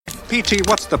P.T.,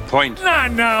 what's the point?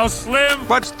 Not now, Slim.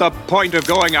 What's the point of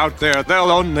going out there?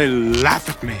 They'll only laugh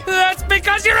at me. That's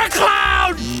because you're a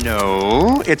clown!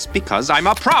 No, it's because I'm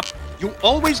a prop. You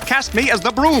always cast me as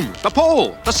the broom, the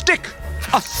pole, the stick,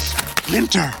 a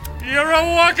splinter. You're a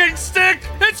walking stick!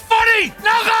 It's funny!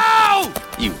 Now go!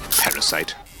 You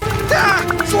parasite.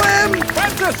 Slim!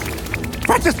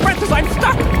 Francis, I'm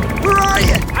stuck! Where are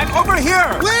you? I'm over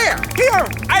here! Where? Here!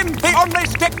 I'm the only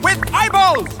stick with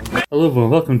eyeballs! Hello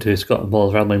everyone, welcome to Scott and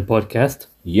Paul's Rambling Podcast.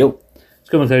 Yo.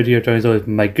 Scott McLeod here, joined with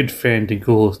my good friend and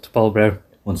co-host, Paul Brown.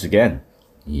 Once again.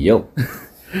 Yo.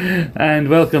 And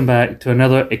welcome back to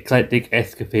another eclectic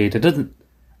escapade.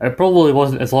 It probably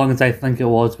wasn't as long as I think it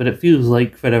was, but it feels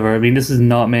like forever. I mean, this is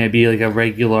not meant to be like a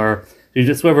regular...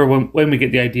 Just whenever, when we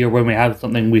get the idea, when we have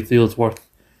something we feel is worth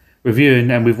reviewing,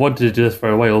 and we've wanted to do this for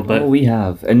a while, but... Oh, we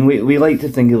have. And we like to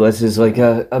think of this as like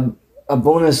a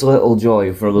bonus little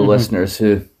joy for the listeners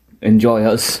who enjoy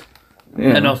us.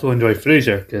 And also enjoy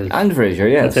Frasier, because... And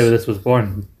Frasier, yes. That's how this was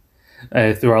born,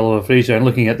 through our love of Frasier, and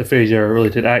looking at the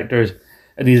Frasier-related actors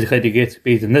and these eclectic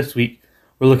escapades. And this week,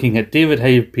 we're looking at David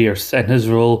Hyde Pierce and his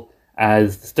role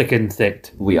as the stick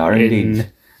insect. We are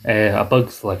indeed. A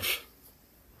Bug's Life.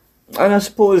 And I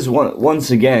suppose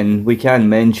once again, we can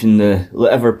mention the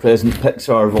ever-present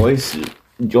Pixar voice,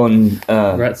 John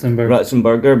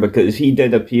Ratzenberger, because he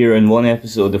did appear in one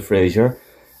episode of Frasier,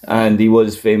 and he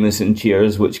was famous in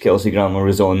Cheers, which Kelsey Grammer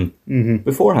was on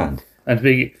beforehand.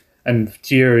 And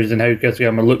Cheers, and how Kelsey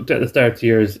Grammer looked at the start of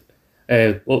Cheers,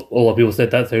 a lot of people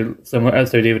said that's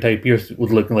how David Hyde Pierce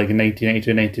was looking like in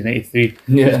 1992 and 1993.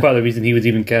 Yeah. Which is part of the reason he was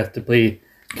even cast to play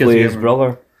His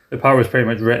brother. The part was pretty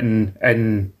much written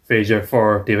in Frasier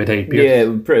for David Hyde Pierce.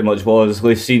 Yeah, it pretty much was.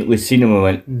 We've seen him and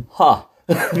went, ha!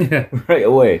 Yeah. Right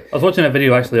away. I was watching a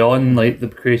video actually on like the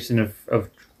creation of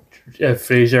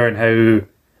Frasier and how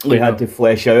We had to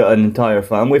flesh out an entire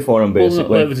family for him, basically.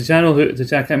 Well, it was a channel I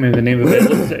can't remember the name of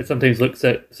it. It sometimes looks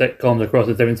at sitcoms across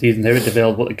the different seasons, how it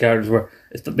developed, what the characters were.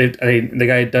 The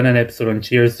guy had done an episode on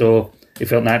Cheers, so he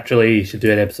felt naturally he should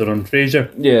do an episode on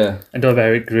Frasier. Yeah. And talk about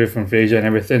how it grew from Frasier and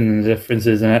everything and the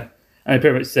differences in it. And I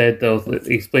pretty much said they'll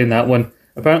explain that one.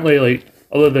 Apparently, like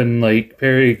other than like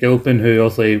Peri Gilpin, who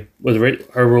also was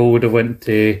her role would have went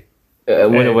to.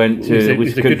 Would have went to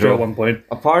Lisa Kudrow at one point.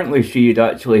 Apparently, she had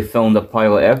actually filmed a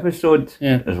pilot episode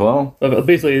as well. But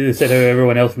basically, they said how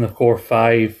everyone else in the core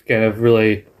five kind of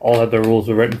really all had their roles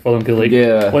were written for them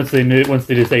because once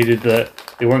they decided that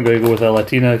they weren't going to go with a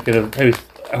Latina kind of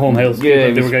home house, it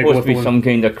they was were going supposed to be some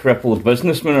kind of crippled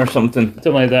businessman or something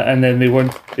like that. And then they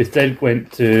instead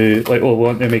went to like, we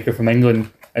want to make her from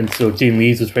England, and so Jane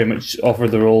Lees was pretty much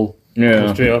offered the role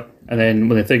straight up. And then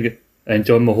when they think. And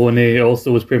John Mahoney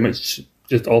also was pretty much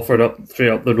just offered up straight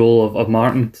up the role of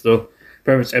Martin. So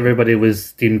pretty much everybody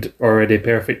was deemed already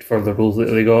perfect for the roles that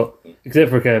they got, except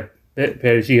for kind of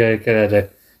Peri. She had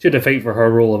to fight for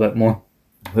her role a bit more.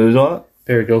 Who's that?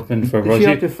 Peri Gilpin for Did she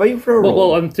had to fight for her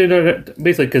role? Well, I'm saying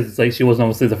basically because like she wasn't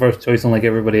obviously the first choice unlike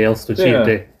everybody else, so she had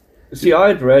to. See, I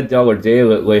had read the other day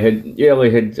that they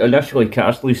had initially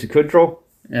cast Lisa Kudrow.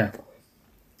 Yeah.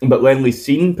 But when they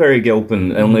seen Peri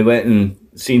Gilpin and they went and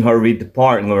seen her read the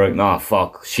part and they were like, nah,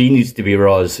 fuck, she needs to be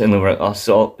Roz. And they were like,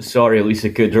 sorry, Lisa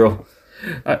Kudrow.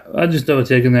 I just double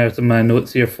checking there some of my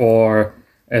notes here for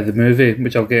the movie,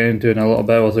 which I'll get into in a little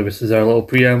bit. Also, this is our little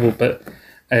preamble, but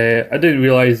I didn't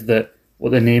realise that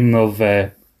what the name of...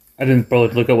 I didn't bother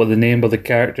to look at what the name of the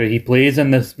character he plays in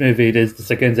this movie is. The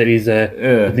second that his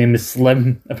name is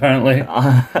Slim, apparently.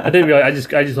 I didn't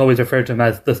realise. I just always refer to him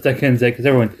as the stick insect because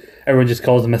everyone just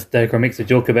calls him a stick or makes a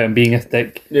joke about him being a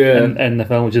stick in the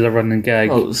film, which is a running gag.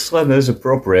 Well, Slim is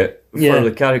appropriate for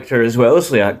the character as well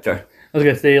as the actor. I was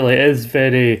going to say, like, it is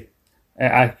very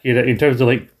accurate in terms of,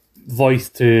 like, voice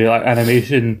to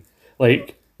animation.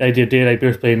 Like, the idea of David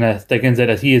Pierce playing a stick insect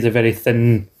as he is a very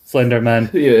thin, slender man.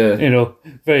 Yeah. You know,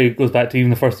 very goes back to even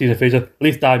the first season of Frasier. At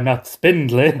least I'm not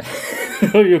spindly.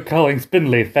 Who are you calling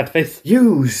spindly, fat face?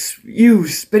 You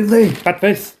spindly. Fat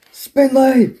face.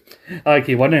 Spindly. I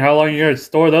keep wondering how long you're going to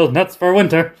store those nuts for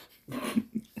winter.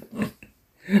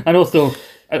 And also,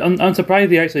 I'm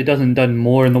surprised he actually doesn't done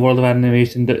more in the world of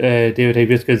animation, David Hyde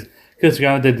Pierce, because Chris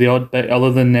Grant did the odd bit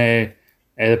other than the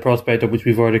Prospector, which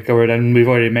we've already covered, and we've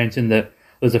already mentioned that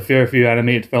there's a fair few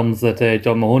animated films that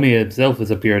John Mahoney himself has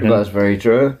appeared in. That's very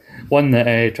true. One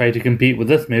that tried to compete with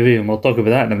this movie, and we'll talk about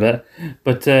that in a bit.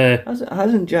 But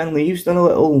hasn't Jan Leaves done a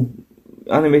little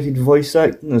animated voice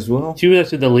acting as well? She was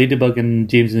actually the ladybug in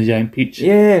James and the Giant Peach.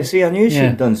 Yeah, see, I knew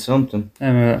she'd done something.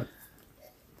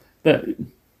 But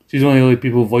she's one of the only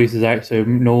people voices actually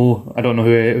know. I don't know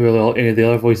who any of the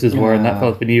other voices were, and that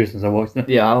felt been years since I watched it.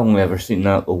 Yeah, I've only ever seen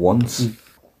that once.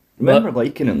 remember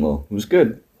liking it though. It was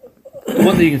good.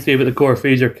 One thing you can say about the core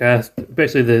Frasier cast,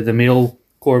 especially the male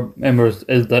core members,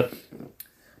 is that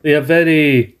they have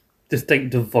very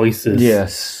distinctive voices.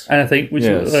 Yes. And I think, which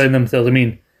in themselves, I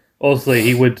mean, obviously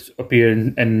he would appear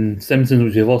in Simpsons,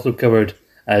 which we've also covered,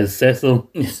 as Cecil.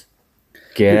 Yes.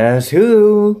 Guess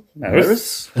who?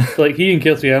 Nurse. Like, he and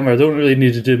Kelsey Grammer don't really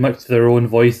need to do much to their own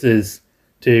voices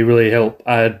to really help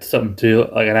add something to,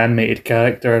 like, an animated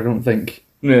character, I don't think.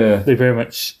 Yeah. They very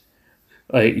much,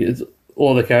 like,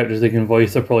 all the characters they can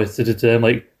voice are probably suited to them,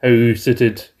 like how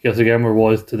suited Kelsey Grammer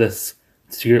was to this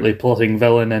secretly plotting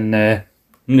villain and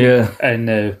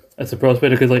It's a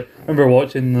Prospector, because like I remember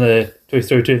watching the Toy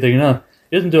Story 2 thing,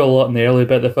 he doesn't do a lot in the early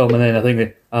bit of the film, and then I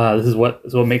think that this is what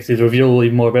makes his reveal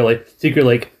even more about like secret,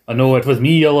 like, I know it was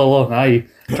me all along, I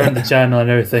turned the channel and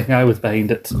everything, I was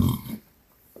behind it.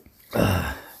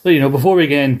 So, before we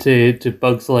get into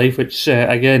Bug's Life, which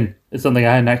again is something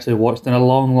I hadn't actually watched in a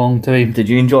long, long time. Did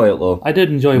you enjoy it though? I did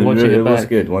enjoy watching it back. It was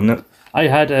good, wasn't it? I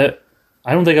had it.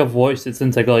 I don't think I've watched it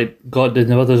since I got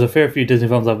Disney Plus. There's a fair few Disney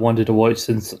films I've wanted to watch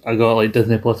since I got like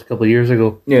Disney Plus a couple of years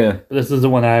ago. Yeah. But this is the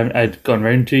one I'd gone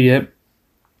round to yet.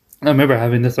 I remember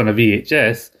having this on a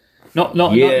VHS. Not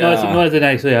as in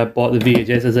actually I bought the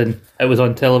VHS, as in it was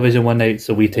on television one night,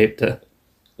 so we taped it.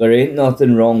 There ain't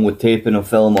nothing wrong with taping a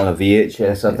film on a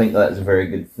VHS. I think that's a very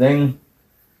good thing.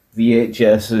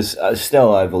 VHS is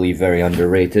still, I believe, very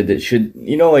underrated. It should,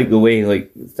 like the way like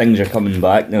things are coming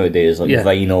back nowadays, like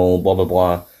vinyl, blah blah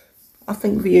blah. I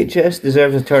think VHS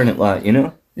deserves a turn at that,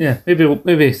 Yeah,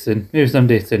 maybe soon, maybe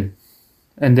someday soon.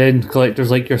 And then collectors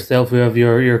like yourself who have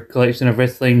your collection of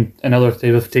wrestling and other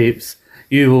type of tapes,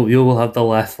 you will have the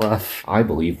last laugh. I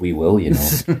believe we will,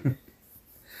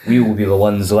 We will be the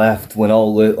ones left when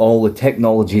all the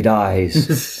technology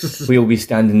dies. We'll be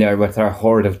standing there with our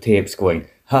hoard of tapes going,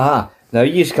 ha! Now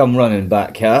you just come running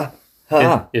back, huh?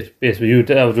 Ha! Yes,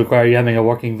 that would require you having a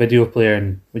working video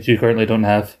player, which you currently don't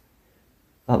have.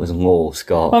 That was low,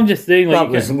 Scott. I'm just saying, that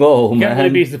was low, man. You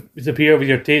can't really be superior with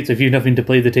your tapes if you have nothing to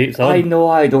play the tapes on. I know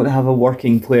I don't have a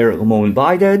working player at the moment, but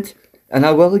I did. And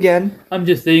I will again. I'm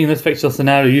just saying, this fictional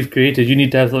scenario you've created, you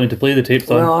need to have something to play the tapes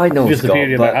on. Well, I know, you're Scott,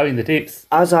 superior about having the tapes.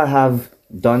 As I have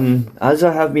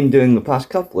been doing the past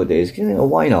couple of days,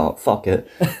 why not? Fuck it.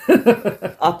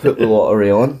 I put the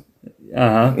lottery on.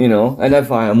 And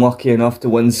if I am lucky enough to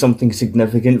win something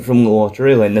significant from the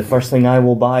lottery, then the first thing I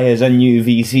will buy is a new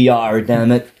VCR,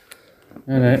 damn it.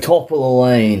 Right. Top of the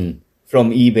line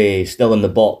from eBay, still in the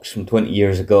box from 20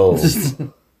 years ago.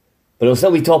 But it'll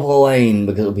still be top of the line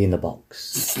because it'll be in the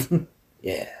box.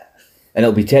 Yeah. And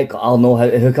it'll be tech I'll know how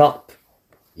to hook up.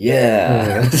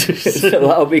 Yeah. So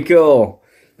that'll be cool.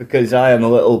 Because I am a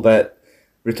little bit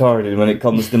retarded when it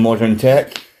comes to modern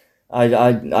tech.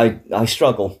 I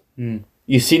struggle.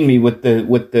 You've seen me with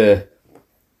the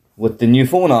new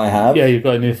phone I have. Yeah, you've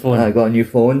got a new phone. I got a new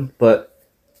phone, but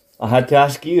I had to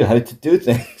ask you how to do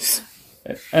things.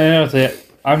 And honestly,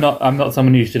 I'm not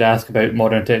someone who should ask about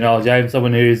modern technology. I'm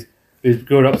someone who's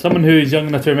grown up, someone who's young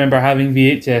enough to remember having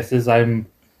VHSs.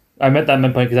 I'm at that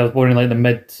midpoint because I was born in like the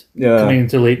coming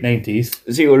into late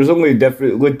 90s. See, there's only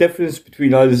the difference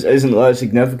between us isn't that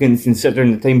significant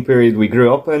considering the time period we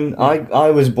grew up in. I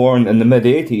was born in the mid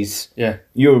 80s. Yeah.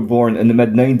 You were born in the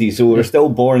mid 90s, so we're still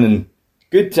born in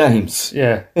good times.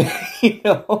 Yeah.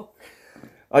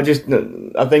 I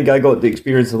think I got to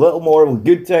experience a little more with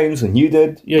good times than you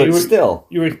did. Yeah, but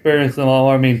you were experiencing a lot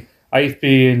more. I mean, I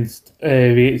experienced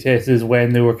VHSs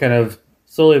when they were kind of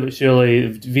slowly but surely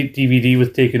DVD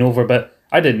was taken over, but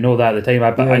I didn't know that at the time.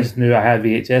 I just knew I had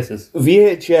VHSs.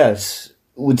 VHS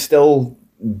would still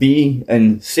be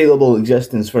in saleable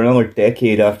existence for another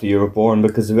decade after you were born,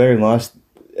 because the very last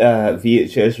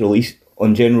VHS release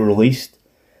on general released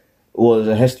was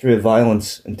A History of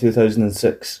Violence in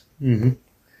 2006. Mm-hmm.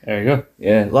 There you go.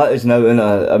 Yeah, that is now in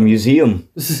a museum,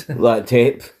 that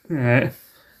tape. Right.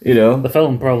 The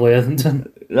film probably isn't.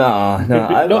 No. I'm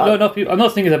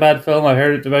not saying it's a bad film. I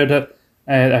heard about it.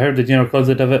 I heard the general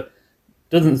concept of it.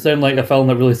 Doesn't sound like a film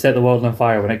that really set the world on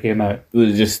fire when it came out. It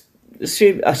was just a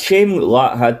shame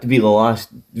that had to be the last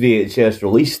VHS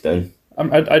release then.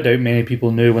 I doubt many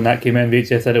people knew when that came out in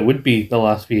VHS that it would be the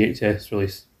last VHS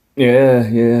release. Yeah.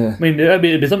 I mean, it'd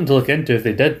be something to look into if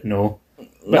they did know.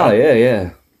 But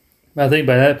yeah. I think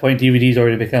by that point, DVD's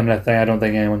already become a thing. I don't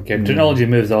think anyone cared. Technology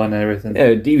moves on and everything.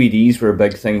 Yeah, DVDs were a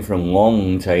big thing for a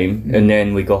long time, and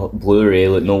then we got Blu-ray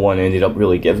that no one ended up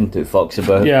really giving two fucks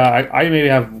about. Yeah, I maybe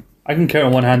have. I can count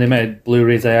on one hand the amount of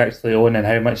Blu-rays I actually own and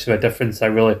how much of a difference I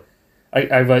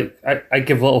I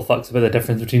give little fucks about the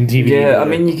difference between DVD and Yeah, I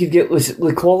Blu-ray. mean, you could get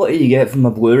the quality you get from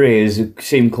a Blu-ray is the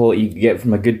same quality you could get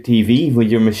from a good TV with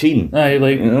your machine. Aye,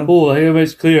 like, You know? oh, how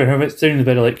much clear, how much sound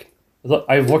better. Like, look,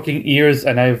 I have working ears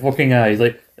and I have working eyes.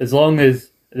 Like, as long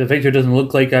as the picture doesn't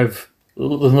look like doesn't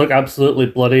look absolutely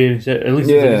bloody and shit, at least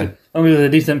as long as it's a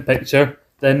decent picture,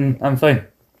 then I'm fine.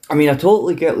 I mean, I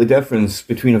totally get the difference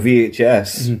between a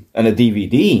VHS and a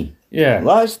DVD. Yeah.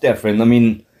 That's different. I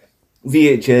mean,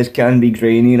 VHS can be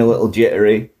grainy and a little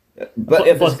jittery, but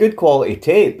if it's good quality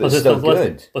tape, it's still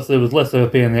good. Plus, there was less of a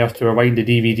pain in the arse to rewind a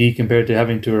DVD compared to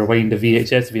having to rewind a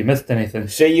VHS if you missed anything.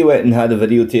 Say you went and had a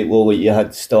videotape wall, you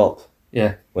had to stop.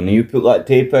 Yeah. When you put that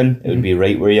tape in, it would be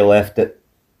right where you left it,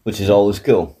 which is always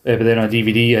cool. Yeah, but then on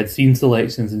DVD, you had scene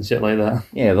selections and shit like that.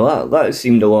 Yeah, well, that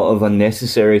seemed a lot of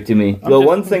unnecessary to me.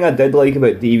 One thing I did like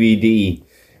about DVD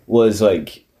was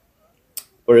like,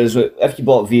 whereas if you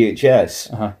bought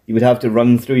VHS, you would have to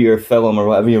run through your film or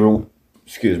whatever you were,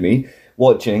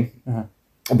 watching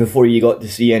before you got to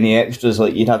see any extras.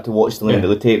 Like you'd have to watch the end of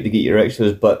the tape to get your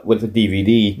extras. But with the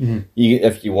DVD,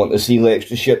 if you want to see the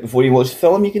extra shit before you watch the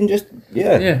film, you can just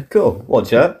cool, watch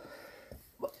that.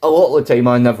 A lot of the time,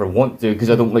 I never want to because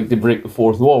I don't like to break the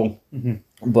fourth wall.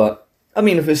 But I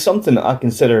mean, if it's something that I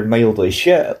consider mildly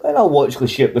shit, then I'll watch the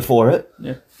shit before it.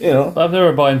 Yeah. You know. But I've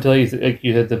never bought until you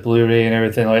had the Blu-ray and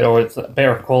everything, like, or it's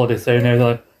better quality sound and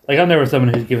everything. Like, I'm never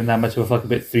someone who's given that much of a fuck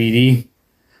about 3D.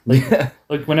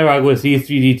 Like whenever I go to see a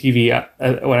 3D TV,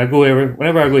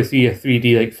 whenever I go to see a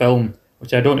 3D like film,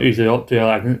 which I don't usually opt to,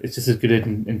 like, it's just as good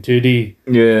in 2D.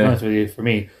 Yeah. Honest with you, for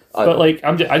me. But like,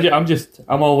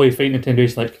 I'm always fighting the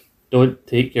temptation. Like, don't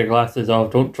take your glasses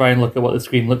off. Don't try and look at what the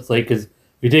screen looks like, because if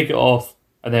you take it off,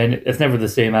 and then it's never the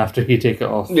same after you take it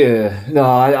off. Yeah, no,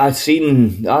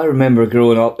 I remember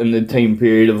growing up in the time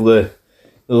period of the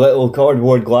little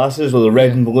cardboard glasses with the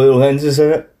red and blue lenses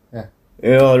in it. Yeah.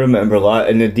 Yeah, I remember that.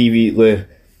 And the DVD,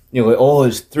 you're like, oh,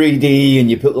 it's 3D, and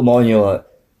you put them on, you're like,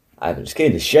 I was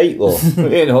kind of shite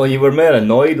though. You were more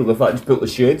annoyed with the fact you put the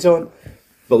shades on.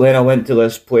 But then I went to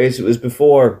this place, it was when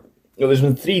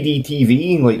 3D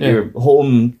TV, like your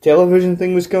home television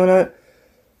thing was coming out.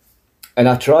 And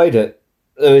I tried it.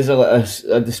 There was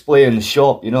a display in the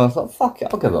shop, I thought, fuck it,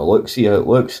 I'll give it a look, see how it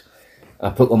looks. I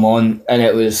put them on, and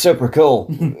it was super cool.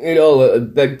 Like a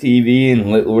big TV, and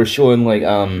like we're showing like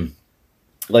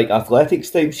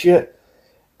athletics type shit.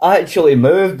 I actually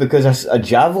moved because a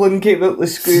javelin came out the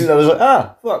screen, and I was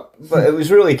like, fuck. But it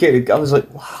was really kind of, I was like,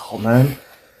 wow, man.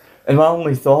 And my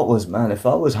only thought was, man, if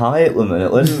I was high at the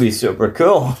minute, this would be super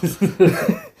cool.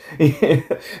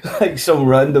 Like some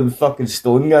random fucking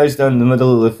stone guys down in the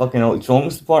middle of the fucking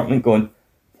electronics department going,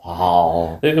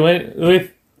 wow. The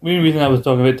main reason I was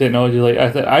talking about technology, like,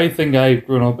 I think I've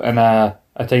grown up in a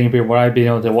time period where I've been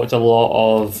able to watch a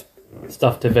lot of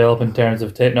stuff develop in terms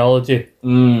of technology.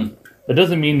 It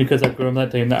doesn't mean because I've grown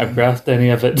up that time that I've grasped any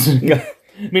of it.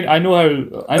 I mean, I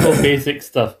know basic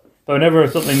stuff, but whenever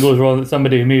something goes wrong that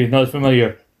somebody who maybe is not as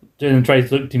familiar and tries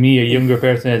to look to me, a younger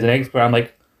person, as an expert, I'm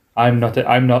like, I'm not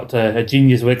a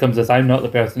genius when it comes to this. I'm not the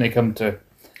person to come to.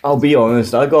 I'll be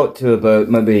honest, I got to about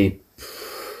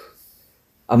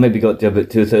I maybe got to about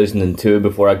 2002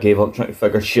 before I gave up trying to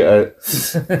figure shit out.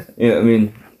 You know what I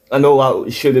mean? I know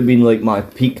that should have been like my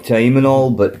peak time and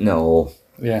all, but no.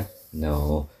 Yeah.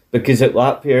 No. Because at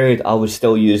that period, I was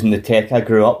still using the tech I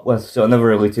grew up with, so I never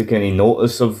really took any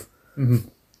notice of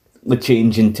the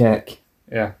change in tech.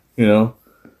 Yeah.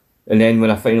 And then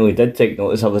when I finally did take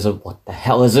notice, I was like, what the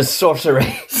hell is this sorcery?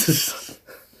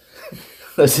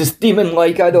 This is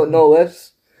demon-like, I don't know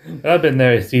this. I've been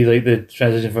there to see like the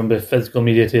transition from the physical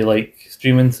media to like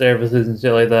streaming services and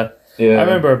shit like that. Yeah. I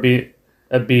remember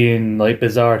it being like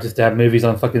bizarre just to have movies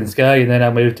on fucking Sky, and then I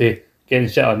moved to getting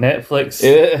shit on Netflix.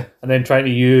 Yeah. And then trying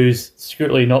to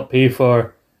secretly not pay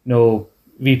for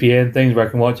VPN things where I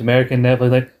can watch American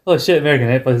Netflix. Like, oh shit, American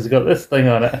Netflix has got this thing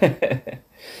on it.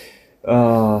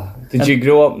 Did you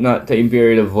grow up in that time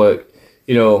period of like,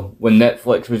 when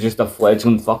Netflix was just a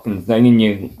fledgling fucking thing and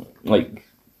you like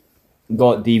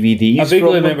got DVDs? I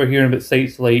vaguely remember hearing about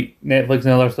sites like Netflix and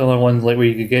other similar ones like where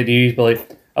you could get DVDs, but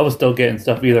like I was still getting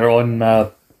stuff either on.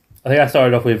 I think I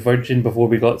started off with Virgin before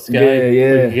we got Sky. Yeah. Where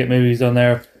you could get movies on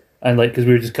there, and like because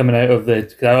we were just coming out of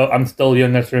I'm still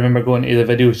young enough to remember going to the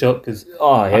video shop because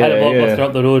I had a Blockbuster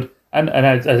up the road, and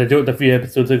as I joked a few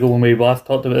episodes ago when we last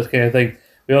talked about this kind of thing,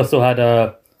 we also had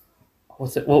what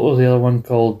was the other one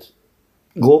called?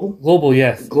 Global,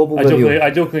 yes. Global Video.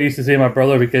 I jokingly used to say my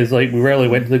brother because like we rarely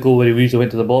went to the Global Video, we usually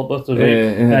went to the Blockbuster,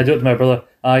 right? And I joked to my brother,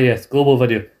 yes, Global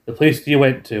Video, the place you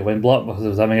went to when Blockbuster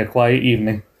was having a quiet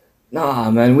evening.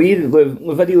 Nah, man,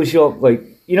 the video shop, like,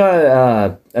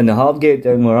 in the Hardgate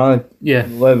down where I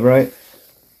live, right?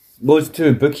 Those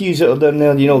two bookies that are down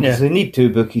there, because they need two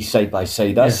bookies side by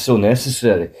side. That's so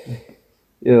necessary.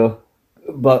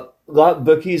 But that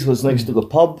bookies was next to the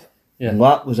pub, and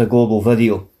that was a Global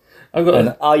Video.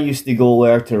 I used to go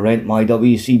there to rent my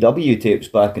WCW tapes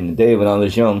back in the day when I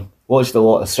was young. Watched a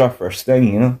lot of Surfer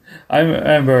Sting, I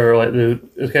remember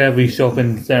it's kind of a wee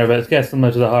shopping centre, but it's kind of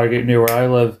similar to the Hargate near where I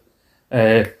live.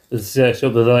 There's a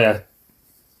shop,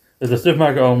 there's a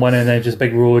supermarket on one end and then just a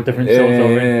big row of different shops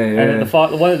over it. And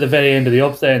the one at the very end of the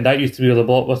opposite end, that used to be all the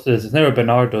Blockbusters. It's now a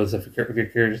Bernardo's if you're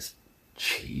curious.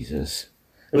 Jesus.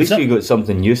 At least you got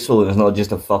something useful and it's not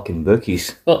just a fucking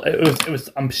bookies. Well, it was.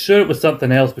 I'm sure it was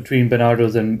something else between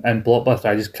Bernardo's and Blockbuster.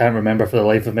 I just can't remember for the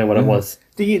life of me what it was.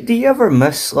 Do you ever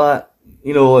miss that?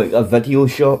 Like a video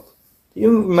shop? Do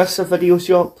you ever miss a video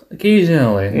shop?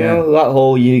 Occasionally, You know, that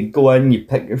whole, you go in, you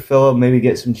pick your fill up, maybe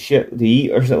get some shit to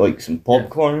eat or something, like some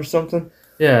popcorn or something.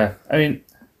 Yeah, I mean,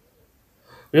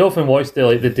 we often watched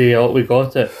it the day we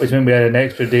got it, which meant we had an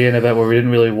extra day in a bit where we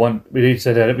didn't really we just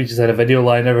had a video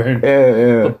line and everything.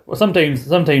 Yeah. But sometimes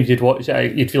you'd watch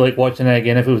it, you'd feel like watching it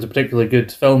again if it was a particularly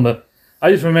good film. But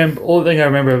I just remember, all the thing I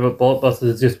remember about Blockbusters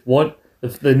is just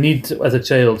the need to, as a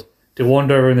child, to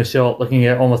wander around the shop looking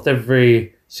at almost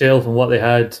every shelf and what they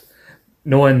had,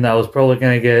 knowing that I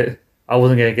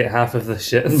wasn't going to get half of the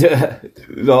shit.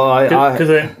 No,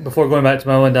 because before going back to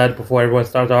my mum and dad, before everyone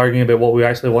started arguing about what we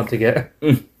actually want to get.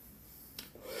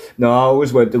 No, I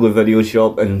always went to the video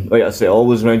shop and, like I said,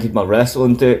 always rented my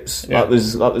wrestling tapes. Yeah.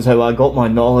 That was how I got my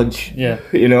knowledge. Yeah.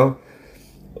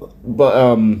 But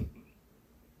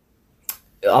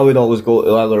I would always go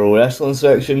to either a wrestling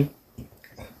section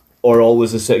or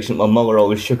always a section my mother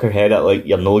always shook her head at, like,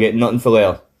 you're not getting nothing for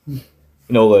there.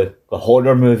 The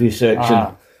horror movie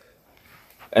section.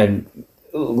 And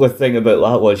the thing about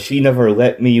that was she never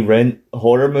let me rent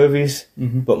horror movies,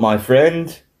 but my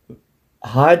friend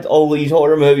had all these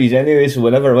horror movies anyway, so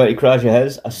whenever I went to crash at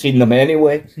his, I seen them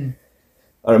anyway.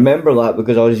 I remember that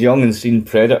because I was young and seen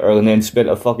Predator and then spent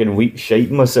a fucking week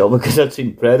shiting myself because I'd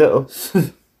seen Predator.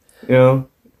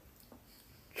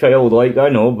 Childlike, I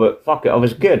know, but fuck it, I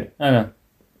was good. I know.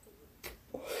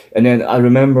 And then I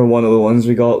remember one of the ones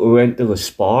we went to the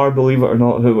Spar, believe it or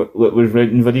not, who was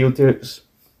renting videotapes.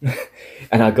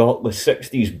 And I got the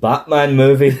 60s Batman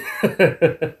movie.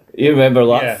 You remember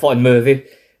that fun movie?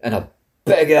 And a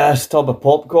big ass tub of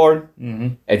popcorn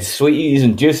and sweeties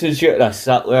and juice and shit. And I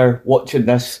sat there watching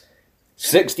this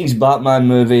 60s Batman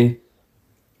movie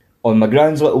on my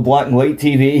grand's little black and white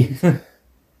TV.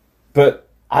 But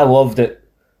I loved it.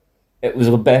 It was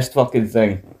the best fucking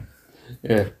thing.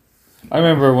 Yeah. I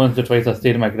remember once or twice I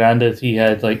stayed at my granddad's.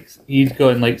 He'd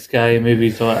gotten Sky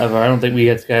movies or whatever. I don't think we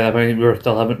had Sky. I think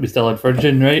we still had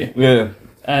Virgin, right? Yeah.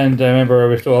 And I remember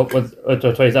we still up once or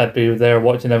twice. I'd be there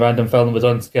watching a random film that was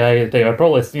on Sky at the time. I'd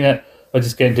probably seen it, but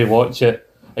just getting to watch it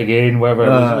again, wherever it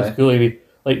was cool to be.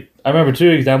 Like, I remember two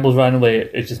examples randomly.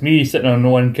 It's just me sitting on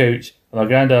one couch and my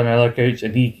granddad on another couch,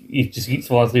 and he just eats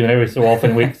while asleep and every so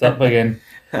often wakes up again.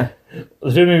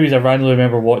 The two movies I randomly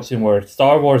remember watching were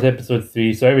Star Wars Episode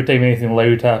 3, so every time anything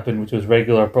loud happened, which was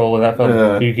regular probably that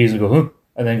film, you guys would go, huh?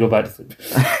 And then go back to sleep.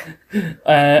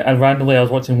 And randomly I was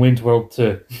watching Wayne's World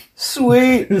 2.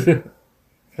 Sweet!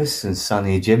 Listen,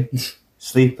 Sonny Jim,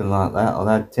 sleeping like that will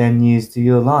add 10 years to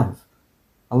your life.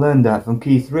 I learned that from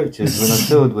Keith Richards when I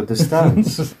toured with the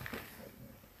Stones.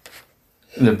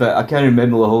 I can't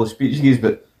remember the whole speech,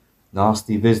 but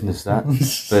nasty business that.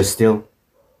 But still,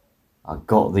 I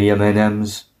got the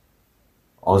M&Ms.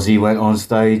 Ozzy went on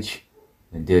stage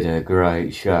and did a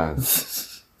great show.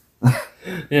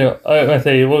 I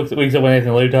say he wakes up when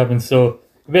anything loud happens. So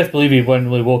you best believe he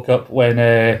randomly woke up when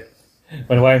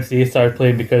YMCA started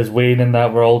playing because Wayne and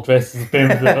that were all dressed as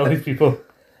members of the Village People.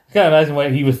 I can't imagine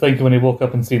what he was thinking when he woke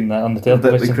up and seen that on the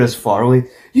television. A bit like Chris Farley.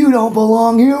 You don't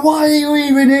belong here. Why are you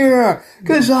even here?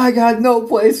 Because I got no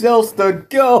place else to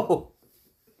go.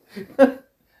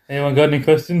 Anyone got any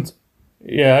questions?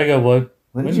 Yeah, I got one.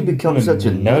 When did you become such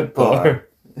a nut bar?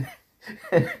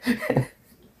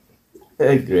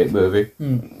 A great movie.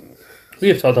 We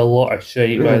have talked a lot of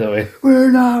shit, by the way. We're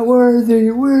not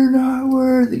worthy. We're not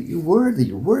worthy. You're worthy.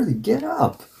 You're worthy. Get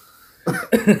up.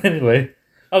 Anyway,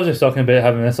 I was just talking about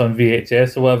having this on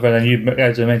VHS or whatever, and then you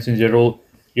actually mentioned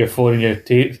your phone and your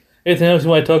tapes. Anything else you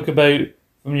want to talk about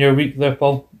from your week there,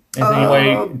 Paul? Anything you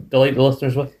want to delight the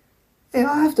listeners with? Yeah,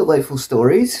 I have delightful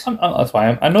stories. That's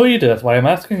why I know you do. That's why I'm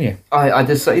asking you. I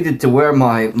decided to wear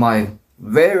my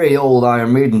very old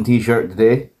Iron Maiden t-shirt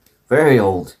today. Very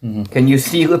old. Mm-hmm. Can you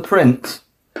see the print?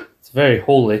 It's very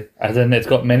holy, as in it's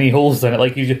got many holes in it,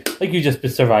 like you just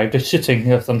survived a shitting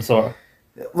of some sort.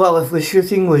 Well, if the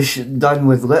shooting was done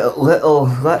with little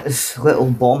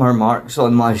bomber marks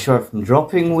on my shirt from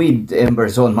dropping weed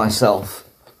embers on myself.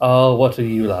 Oh, what are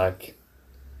you like?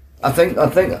 I think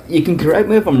you can correct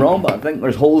me if I'm wrong, but I think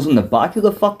there's holes in the back of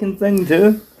the fucking thing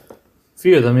too.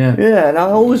 Few of them, yeah. Yeah, and I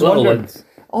always Little wondered, ones.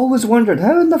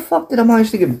 how in the fuck did I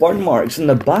manage to get burn marks in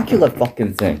the back of the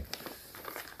fucking thing?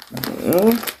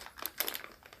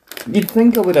 You'd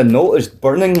think I would have noticed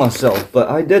burning myself, but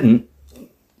I didn't.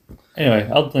 Anyway,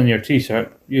 other than your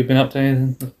t-shirt, you've been up to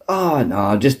anything? No,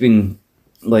 I've just been,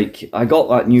 like, I got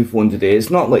that new phone today. It's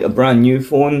not like a brand new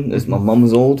phone, it's my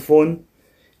mum's old phone.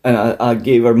 And I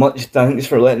gave her much thanks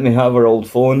for letting me have her old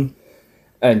phone.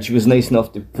 And she was nice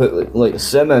enough to put, like a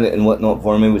SIM in it and whatnot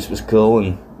for me, which was cool,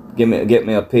 and get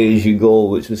me a pay-as-you-go,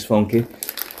 which was funky.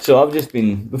 So I've just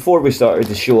been, before we started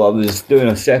the show, I was doing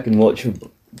a second watch of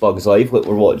Bugs Life, like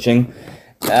we're watching,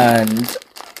 and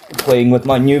playing with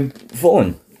my new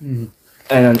phone.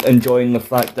 And enjoying the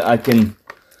fact that I can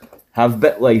have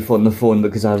BitLife on the phone,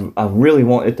 because I really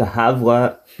wanted to have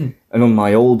that. And on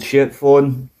my old shit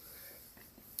phone,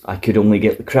 I could only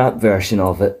get the crap version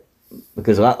of it,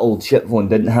 because that old shit phone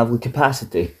didn't have the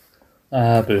capacity.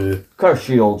 Ah, boo. Curse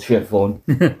you, old shit phone.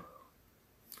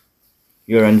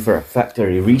 You're in for a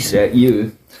factory reset,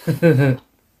 you.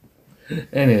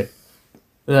 Anyway,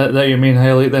 that your main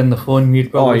highlight then, the phone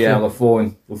you'd probably Oh yeah, say? the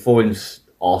phone. The phone's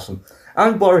awesome.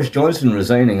 And Boris Johnson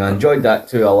resigning, I enjoyed that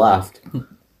too, I laughed.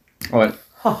 I went,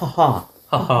 ha ha ha,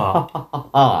 Ha ha. ha ha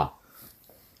ha.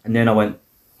 And then I went,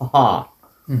 ha ha.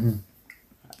 And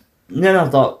then I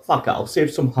thought, fuck it, I'll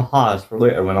save some ha-has for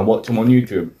later when I watch them on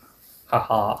YouTube. Ha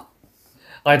ha.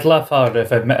 I'd laugh hard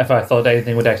if I thought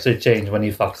anything would actually change when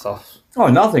he fucks off. Oh,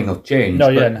 nothing will change. No,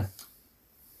 but yeah, no.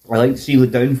 I like to see the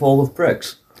downfall of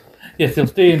pricks. Yes, he'll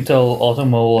stay until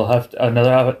autumn. We'll have to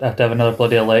have another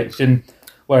bloody election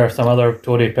where some other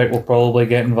Tory prick will probably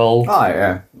get involved. Ah,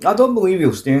 yeah. I don't believe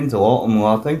he'll stay until autumn, though.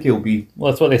 I think he'll be...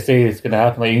 Well, that's what they say is going to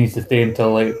happen. Like, he needs to stay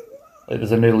until like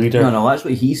there's a new leader. No, that's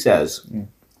what he says.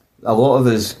 A lot of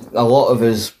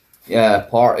his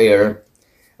party are,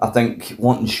 I think,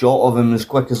 wanting shot of him as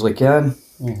quick as they can.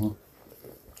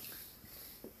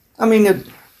 I mean,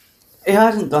 he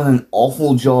hasn't done an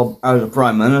awful job as a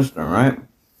Prime Minister, right?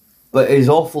 But his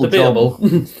awful Debatable.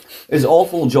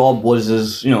 job was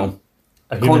as, A human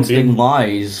constant being.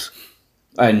 lies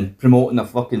and promoting a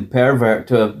fucking pervert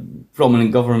to a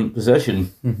prominent government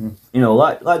position.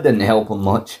 That didn't help him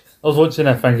much. I was watching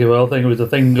a Frankie Boyle thing. It was a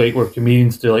thing like where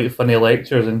comedians do like funny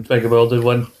lectures, and Frankie Boyle did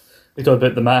one. He talked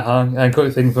about the Matt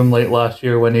Hancock thing from like last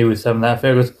year when he was having that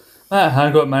affair. He goes, Matt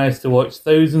Hancock managed to watch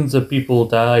thousands of people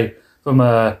die from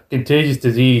a contagious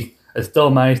disease and still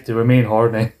managed to remain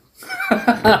horny.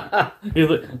 He's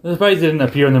like, I'm surprised he didn't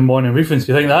appear in the morning briefings.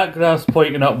 You think that graph's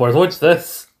pointing upwards? Watch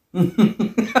this. On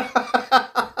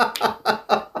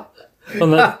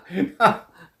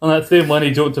that same one,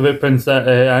 he joked about Prince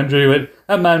Andrew. He went,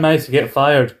 that man managed to get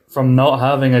fired from not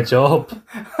having a job.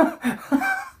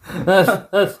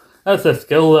 That's a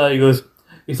skill. He goes.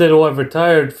 He said, "Oh, I've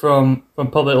retired from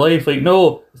public life." Like,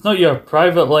 no, it's not your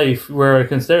private life we're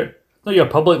concerned. It's not your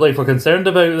public life we're concerned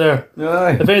about there.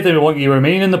 Aye. If anything, we want you to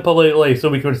remain in the public life so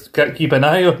we can keep an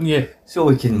eye on you. So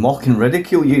we can mock and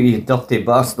ridicule you, you dirty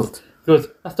bastard. He goes,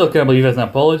 I still can't believe he hasn't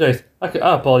apologised. I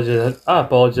apologise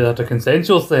after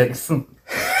consensual sex.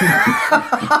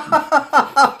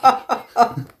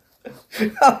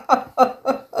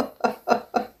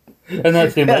 And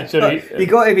that's the lecture. You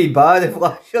got to be bad if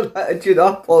that's your attitude.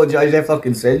 I apologise if I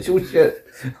consensual shit.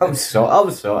 I'm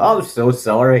so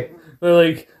sorry. But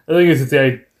like, I think it's the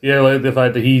idea, like the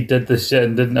fact that he did this shit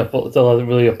and still hasn't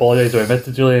really apologised or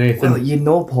admitted to anything.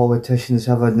 Well, politicians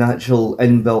have a natural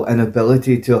inbuilt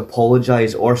inability to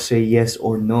apologise or say yes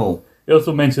or no. He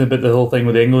also mentioned about the whole thing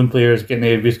with the England players getting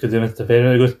the abuse because they missed a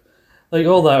penalty. He goes, like,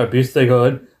 all that abuse they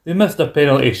got, they missed a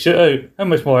penalty shootout. How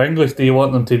much more English do you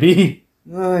want them to be?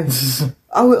 Aye.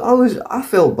 I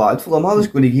felt bad for him. I was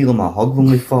going to give him a hug when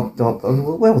we fucked up. I was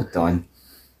like, well done.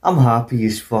 I'm happy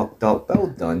he's fucked up. Well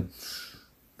done.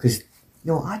 Because,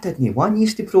 I didn't want you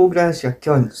to progress, you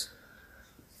cunts.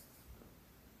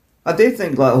 I do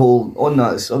think on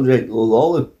that subject,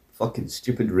 all the fucking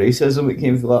stupid racism that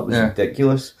came from that was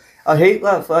ridiculous. I hate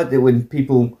that fact that when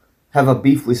people have a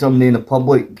beef with somebody in a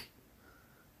public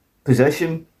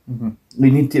position, we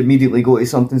need to immediately go to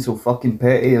something so fucking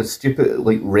petty or stupid,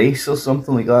 like race or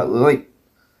something like that. Like,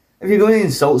 if you're going to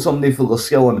insult somebody for their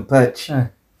skill on the pitch,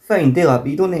 fine, do that,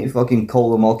 but you don't need to fucking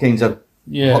call them all kinds of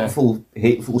hurtful,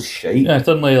 hateful shit. Yeah,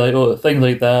 suddenly, like, things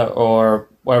like that, or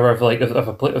whatever,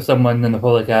 if someone in the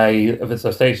public eye, if it's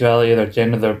their sexuality, their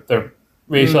gender, their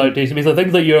racial orientation,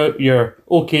 things that you're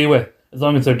okay with, as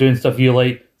long as they're doing stuff you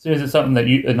like. As soon as it's something that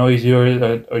annoys you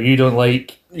or you don't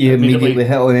like, you immediately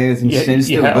hit on anything sensitive.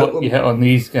 You hit on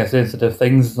these kind of sensitive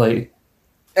things, like.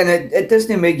 And it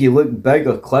doesn't make you look big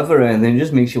or clever, and it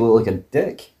just makes you look like a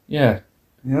dick. Yeah.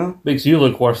 You know? Makes you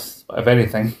look worse, if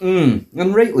anything.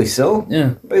 And rightly so.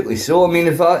 Yeah. Rightly so. I mean,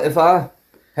 if I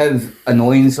have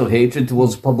annoyance or hatred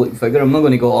towards a public figure, I'm not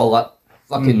going to go all that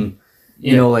fucking,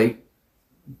 you know, like,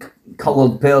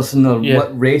 coloured person or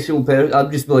what racial person.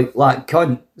 I'd just be like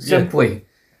cunt, simply. Yeah.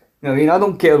 You know what I mean? I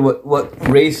don't care what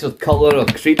race or colour or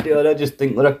creed they are, I just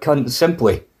think they're a cunt,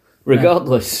 simply.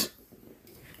 Regardless.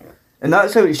 And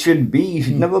that's how it should be. You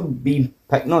should never be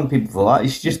picking on people for that. You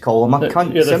should just call them a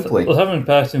cunt, simply. There's having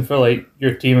passion for, like,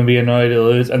 your team and being annoyed to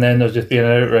lose, and then there's just being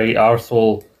an outright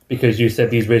arsehole because you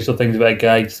said these racial things about a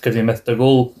guy just because he missed a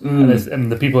goal.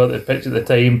 And the people at the pitch at the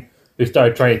time who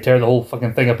started trying to tear the whole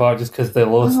fucking thing apart just because they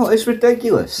lost. No, it's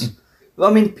ridiculous.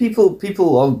 I mean, people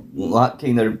are that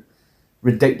kind of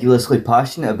ridiculously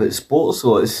passionate about sports,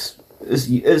 so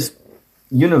it's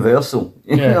universal.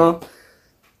 You know?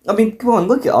 I mean, come on,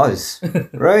 look at us,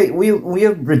 right? We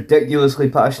are ridiculously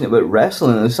passionate about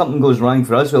wrestling, and if something goes wrong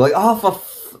for us, we're like,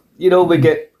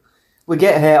 we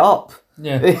get hit up.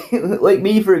 Yeah. Like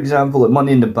me, for example, at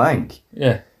Money in the Bank.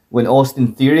 Yeah. When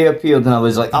Austin Theory appeared, and I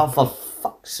was like, for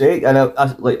fuck's sake! And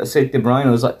I said to Brian,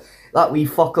 I was like, that wee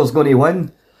fucker's going to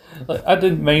win. Like, I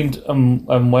didn't mind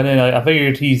him winning. I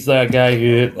figured he's that guy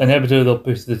who inevitably they'll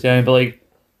push to the challenge, but like,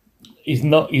 he's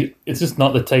not. It's just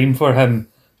not the time for him.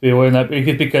 Be winning that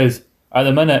because at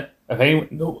the minute, if you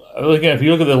look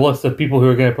at the list of people who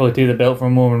are going to probably take the belt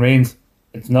from Roman Reigns,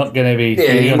 it's not going to be.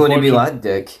 Yeah, you're going to be that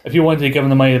dick. If you wanted to give him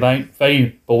the Money in the Bank,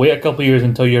 fine, but wait a couple of years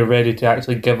until you're ready to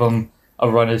actually give him a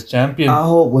run as champion. I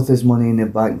hope with his Money in the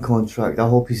Bank contract, I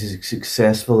hope he's as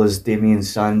successful as Damien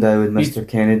Sandow and Mr.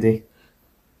 Kennedy.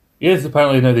 He is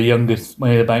apparently now the youngest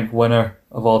Money in the Bank winner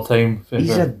of all time.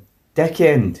 He's a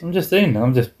dickend. I'm just saying.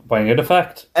 I'm just pointing out a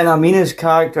fact. And I mean his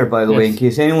character, by the way, in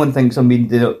case anyone thinks I'm being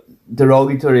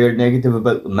derogatory or negative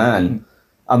about the man.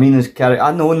 I mean his character.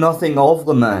 I know nothing of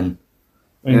the man.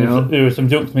 I mean, there were some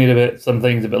jokes made about some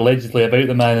things allegedly about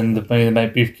the man in the Money in the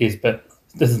Bank briefcase, but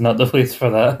this is not the place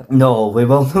for that. No, we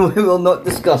will not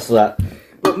discuss that.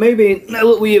 But maybe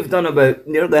now that we have done about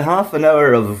nearly half an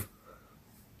hour of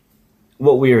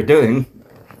what we are doing,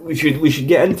 we should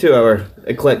get into our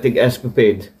eclectic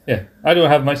escapade. Yeah, I don't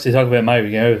have much to talk about my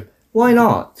weekend. Why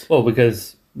not? Well,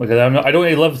 because I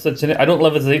don't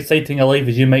live as exciting a life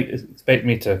as you might expect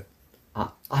me to.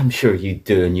 I'm sure you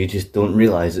do, and you just don't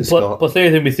realise it, Scott. Plus,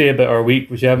 anything we say about our week,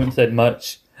 which you haven't said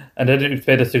much, and I didn't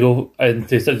expect us to go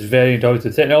into such very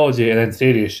intelligent technology and then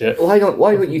serious shit. Why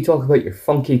don't you talk about your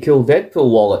funky, cool Deadpool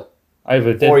wallet? I have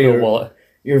a Deadpool wallet.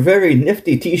 Your very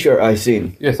nifty T-shirt I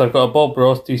seen. Yes, I've got a Bob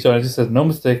Ross T-shirt. It just says no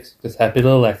mistakes, just happy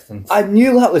little accidents. I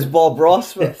knew that was Bob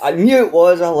Ross. I knew it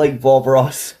was. I like Bob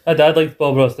Ross. My dad likes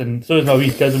Bob Ross, and so does my wee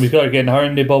cousin. We started getting her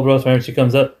into Bob Ross whenever she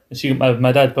comes up. And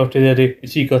my dad's birthday the other day,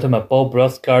 and she got him a Bob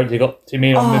Ross card. He got to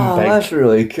me on the bike. That's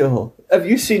really cool. Have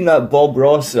you seen that Bob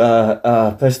Ross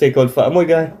piss take on Family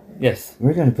Guy? Yes.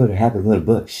 We're gonna put a happy little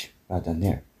bush right down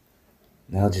there.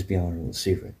 And that'll just be our little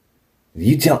secret. If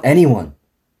you tell anyone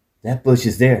that bush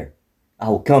is there, I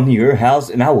will come to your house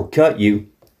and I will cut you.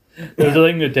 There's a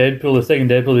thing with Deadpool, the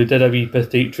second Deadpool, they did a wee piss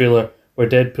take trailer where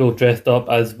Deadpool dressed up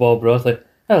as Bob Ross, like,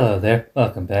 hello there,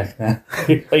 welcome back, man.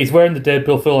 He's wearing the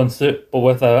Deadpool full-on suit, but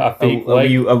with a fake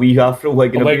wig. A wee afro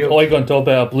wig and a wig on top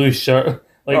of a blue shirt,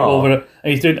 over it.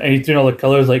 And he's doing all the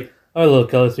colours, like, our little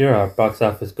colours here are box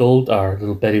office gold, our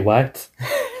little Betty White,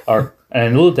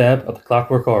 and a little dab of the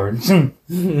Clockwork Orange. And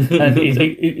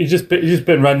he's just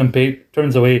putting random paint,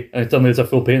 turns away, and suddenly it's a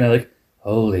full paint, and I'm like,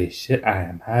 holy shit, I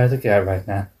am high as a cat right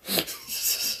now.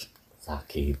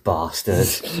 Lucky bastard.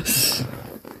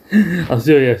 I'll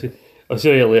show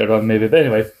you later on maybe. But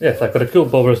anyway, yes, I've got a cool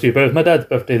Bob Ross but it was my dad's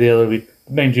birthday the other week.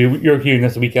 Mind you, you're hearing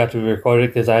this a week after we recorded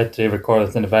it because I had to record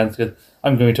this in advance because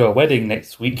I'm going to a wedding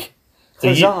next week.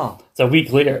 It's a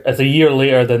week later. It's a year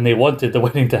later than they wanted the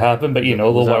wedding to happen, but you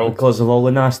know, the world... because of all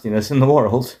the nastiness in the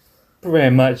world?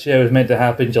 Pretty much, yeah. It was meant to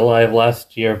happen July of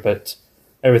last year, but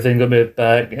everything got moved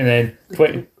back, and then...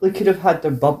 They could have had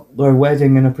their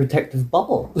wedding in a protective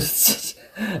bubble.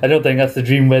 I don't think that's the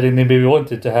dream wedding they maybe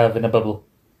wanted to have in a bubble.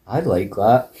 I'd like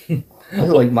that. I'd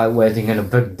like my wedding in a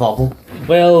big bubble.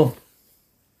 Well,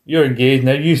 you're engaged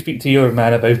now. You speak to your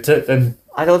man about it, and...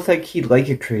 I don't think he'd like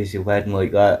a crazy wedding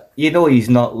like that. You know he's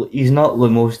not the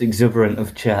most exuberant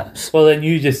of chaps. Well, then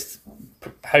you just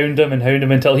hound him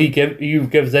until he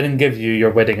gives in and gives you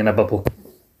your wedding in a bubble.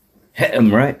 Hit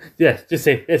him, right? Yes, just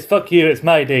say, it's fuck you, it's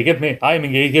my day, I'm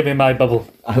engaged, give me my bubble.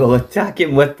 I will attack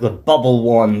him with the bubble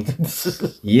wand.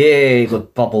 Yay, the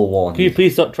bubble wand. Can you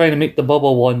please stop trying to make the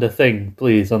bubble wand a thing,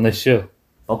 please, on this show?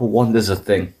 Bubble wand is a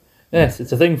thing. Yes,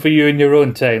 it's a thing for you in your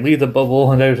own time. Leave the bubble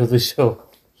wand out of the show.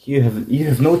 You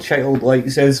have no childlike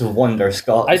sense of wonder,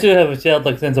 Scott. I do have a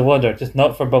childlike sense of wonder, just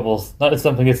not for bubbles. Not as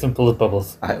something as simple as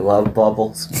bubbles. I love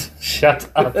bubbles.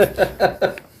 Shut up.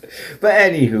 But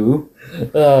anywho.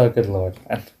 Oh, good lord.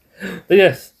 But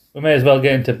yes, we may as well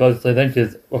get into Bugsley then,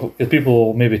 because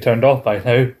people may be turned off by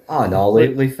now. Oh no,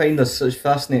 they find us such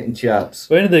fascinating chaps.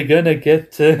 When are they gonna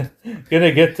get to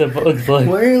Bugsley? When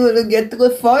are they gonna get to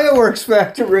the fireworks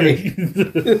factory?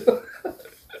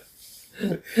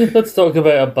 Let's talk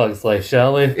about A Bug's Life,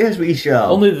 shall we? Yes, we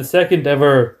shall. Only the second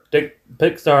ever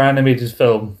Pixar animated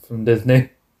film from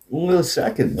Disney. Only the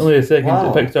second? Only the second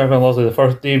Wow. Pixar film, also the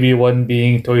first debut one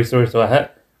being Toy Story, so I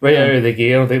hit right out of the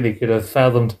gate. I don't think they could have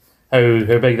fathomed how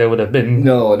big that would have been.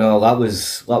 No, that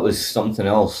was something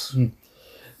else.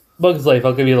 Bug's Life,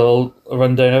 I'll give you a little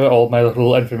rundown of it, all my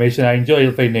little information. I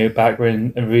enjoy finding out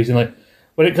background information. Like,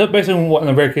 when it comes to on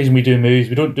the rare occasion we do movies,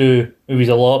 we don't do movies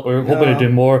a lot, we're hoping to do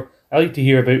more. I like to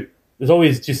hear about, there's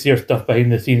always just hear stuff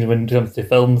behind the scenes when it comes to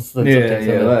films and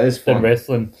that is fun.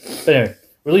 wrestling. But anyway,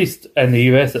 released in the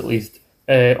US at least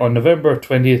on November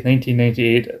 20th,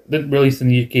 1998. Didn't release in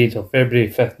the UK until February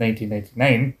 5th,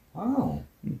 1999. Oh.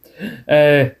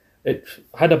 It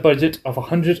had a budget of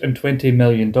 $120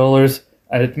 million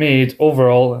and it made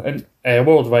overall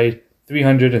worldwide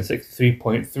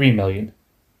 $363.3 million.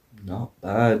 Not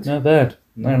bad. Not bad.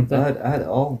 Not bad at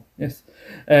all. Yes.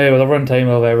 With a runtime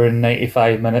of around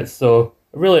 95 minutes, so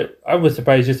really, I was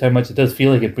surprised just how much it does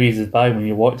feel like it breezes by when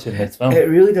you're watching this film. It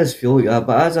really does feel like that,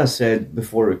 but as I said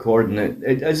before recording,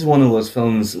 it is one of those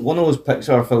films, one of those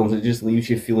Pixar films that just leaves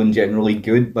you feeling generally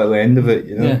good by the end of it,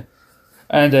 you know? Yeah.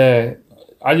 And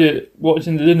I did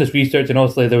doing this research, and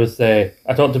obviously there was I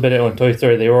talked about it on Toy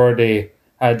Story. They already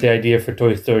had the idea for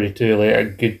Toy Story 2 like a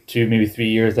good 2, maybe 3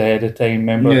 years ahead of time.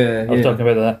 Remember? Yeah, I was talking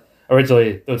about that.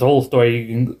 Originally, there was a whole story. You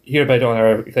can hear about it on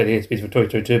our exciting space for Toy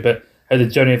Story 2, but how the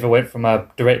journey of it went from a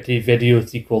direct-to-video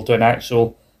sequel to an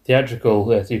actual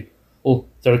theatrical sequel.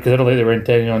 Because I don't think they were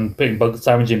intending on putting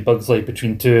sandwiching Bug's Life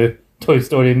between two Toy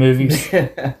Story movies.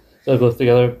 So it goes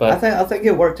together. But I think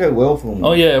it worked out well for them.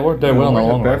 Oh yeah, it worked out well in the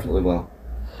long run. Perfectly well.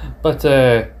 But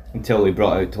until they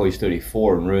brought out Toy Story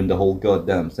 4 and ruined the whole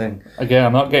goddamn thing. Again,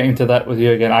 I'm not getting to that with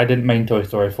you again. I didn't mind Toy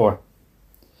Story 4.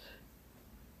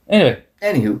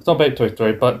 Anywho, it's not about Toy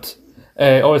Story, but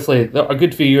obviously a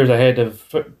good few years ahead of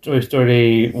Toy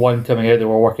Story 1 coming out, they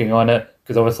were working on it,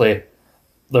 because obviously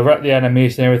the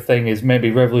animation and everything is maybe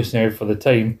revolutionary for the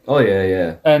time. Oh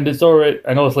yeah. And it's already,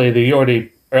 and obviously the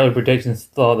early predictions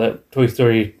thought that Toy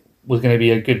Story was going to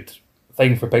be a good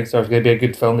thing for Pixar, it was going to be a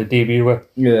good film to debut with.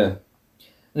 Yeah.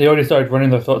 They already started running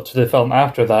their thoughts to the film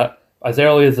after that, as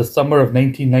early as the summer of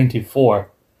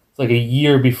 1994. It's like a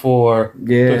year before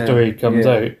Toy Story comes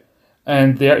out.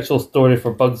 And the actual story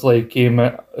for Bug's Life came,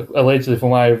 allegedly from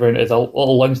what I've read, is a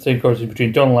little lunchtime conversation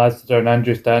between John Lasseter and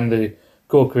Andrew Stanton, the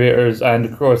co-creators, and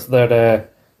of course their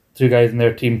two guys in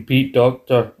their team, Pete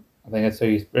Docter, I think that's how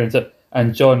you pronounce it,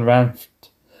 and John Rampt,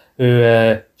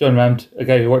 a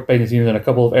guy who worked behind the scenes in a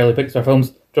couple of early Pixar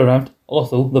films. John Rampt,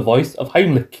 also the voice of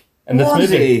Heimlich in this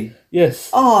movie. He? Yes.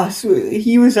 Oh, sweet.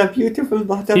 He was a beautiful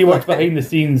butterfly. He worked behind the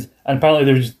scenes, and apparently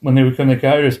they were just, when they were coming to the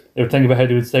characters, they were thinking about how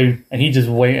they would sound, and he just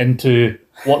went into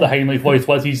what the Heimlich voice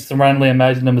was. He just randomly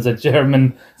imagined him as a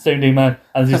German sounding man,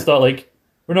 and just thought, like,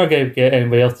 we're not going to get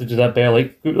anybody else to do that better.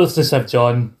 Like, let's just have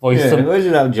John voice him. Let's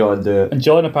just have John do it. And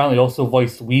John apparently also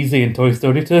voiced Wheezy in Toy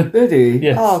Story 2. Did he?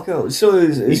 Yes. Oh, cool. So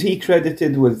is he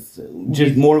credited with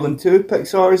just more than 2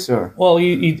 Pixars, or? Well,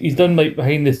 he's done like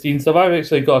behind the scenes stuff. I've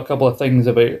actually got a couple of things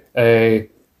about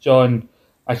John.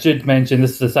 I should mention,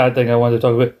 this is a sad thing I wanted to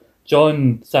talk about.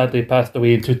 John sadly passed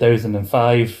away in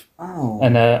 2005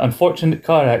 in an unfortunate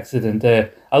car accident. I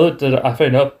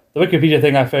found out the Wikipedia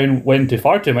thing I found went into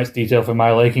far too much detail for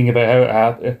my liking about how it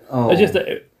happened. It's just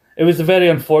it was a very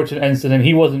unfortunate incident.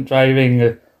 He wasn't driving.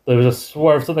 There was a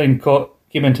swerve. Something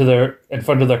came in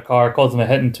front of their car, caused them a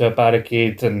hit into a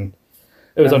barricade, and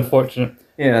it was unfortunate.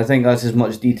 Yeah, I think that's as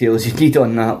much detail as you need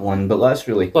on that one, but that's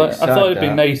really But sad, I thought it'd be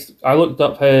nice. I looked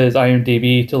up his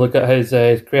IMDb to look at his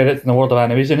credits in the world of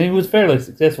animation. He was fairly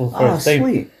successful for his time.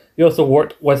 Sweet. He also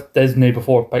worked with Disney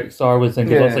before Pixar was in,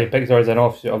 because obviously Pixar is an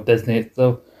offshoot of Disney.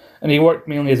 So, and he worked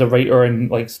mainly as a writer and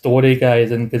like story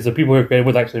guys, and because the people who were credited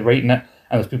with actually writing it,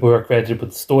 and there's people who are credited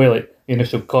with the story, like the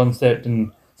initial concept,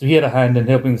 and so he had a hand in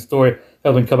helping the story.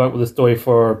 helping come up with a story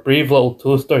for Brave Little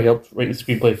Toaster. He helped write the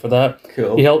screenplay for that.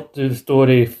 Cool. He helped do the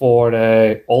story for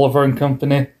Oliver and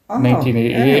Company,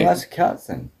 1988. Yeah, that's a cat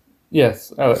thing.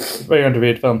 Yes, it's a very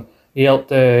underrated film. He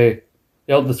helped make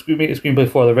the screenplay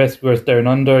for The Rescuers Down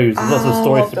Under. He was also a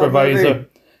story supervisor.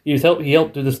 He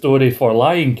helped do the story for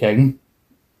Lion King.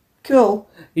 Cool.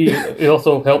 He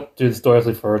also helped do the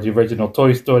story for the original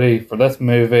Toy Story, for this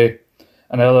movie,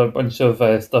 and another bunch of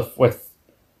stuff within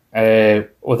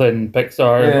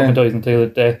Pixar, Up Toys and Taylor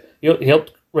Death. He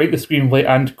helped write the screenplay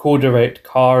and co-direct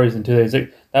Cars in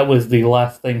 2006. That was the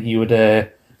last thing he would do.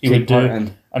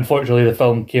 Unfortunately, the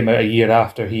film came out a year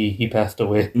after he passed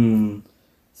away. Mm.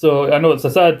 So I know it's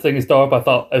a sad thing to start, but I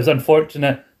thought it was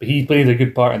unfortunate, but he plays a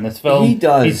good part in this film. He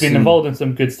does. He's been involved in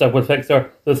some good stuff with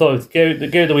Pixar, so I thought it was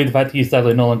scared away the fact he's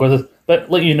sadly no longer with us, but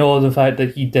let you know the fact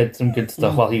that he did some good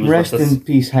stuff while he was Rest with us. in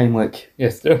peace, Heimlich.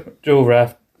 Yes, Joe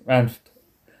Ranft.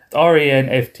 It's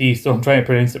R-A-N-F-T, so I'm trying to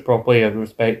pronounce it properly out of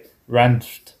respect.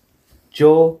 Ranft.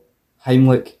 Joe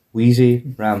Heimlich Wheezy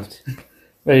Ranft.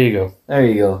 There you go. There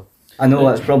you go. I know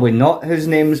that's probably not his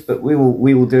names, but we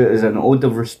will do it as an ode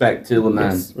of respect to the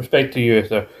man. Yes, respect to you,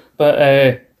 sir.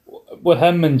 But with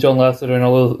him and John Lasseter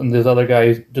and those other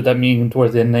guys did that meeting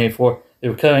towards the end of '94, they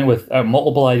were coming with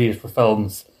multiple ideas for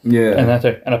films. Yeah. And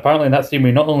apparently in that same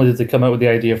way, not only did they come out with the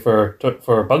idea for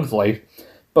Bug's Life,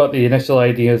 but the initial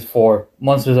ideas for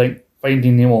Monsters Inc.,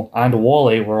 Finding Nemo, and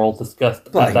WALL-E were all discussed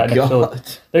at that initial.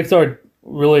 Pixar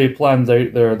really plans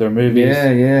out their movies.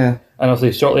 Yeah. And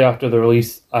obviously, shortly after the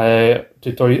release of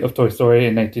Toy Story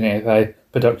in 1985,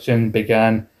 production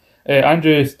began.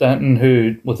 Andrew Stanton,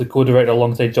 who was the co-director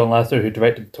alongside John Lasseter, who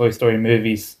directed the Toy Story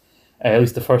movies, at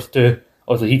least the first two,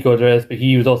 obviously he co-directed, but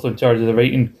he was also in charge of the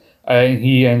writing.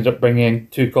 He ended up bringing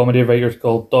two comedy writers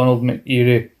called Donald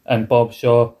McNeary and Bob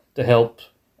Shaw to help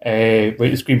write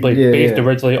the screenplay based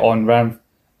originally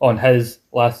on his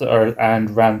Lasseter and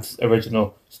Ranft's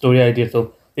original story idea.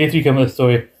 So they three come up with the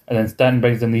story, and then Stanton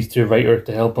brings in these two writers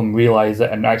to help him realise it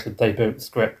and actually type out the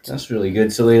script. That's really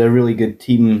good. So they had a really good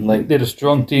team. They had a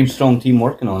strong team.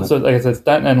 Working on it. So like I said,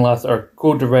 Stanton and Lasseter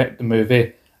co-direct the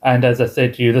movie, and as I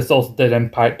said to you, this also did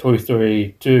impact Toy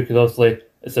Story 2, because obviously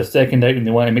it's their second out and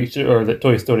they want to make sure that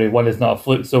Toy Story 1 is not a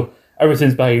fluke. So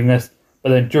everything's behind this. But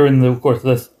then during the course of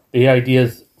this, the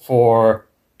ideas for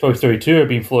Toy Story 2 are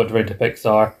being floated around to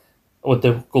Pixar with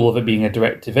the goal of it being a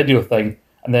direct-to-video thing.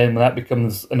 And then when that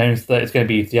becomes announced that it's going to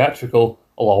be theatrical,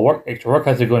 a lot of extra work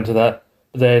has to go into that.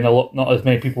 But then not as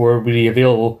many people were really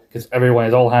available, because everyone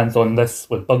is all hands on this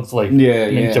with Bug's Life.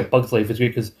 Bug's Life is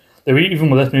great, because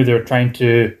even with this movie, they were trying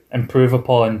to improve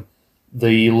upon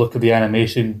the look of the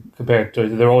animation compared to.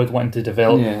 They're always wanting to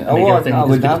develop and make everything as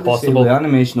good as possible. The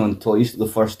animation on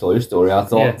the first Toy Story, I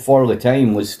thought for the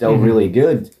time was still really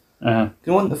good. You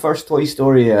know, the first Toy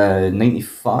Story,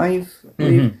 95, I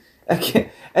believe.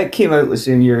 It came out the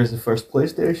same year as the first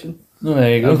PlayStation. Oh,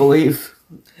 there you go. I believe.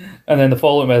 And then the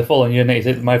following year,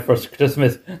 96, my first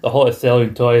Christmas, the hottest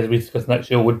selling toy, as we discussed in that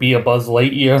show, would be a Buzz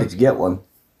Lightyear. Did you get one?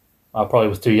 I probably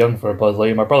was too young for a Buzz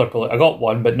Lightyear. My brother I got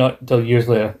one, but not until years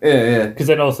later. Yeah. Because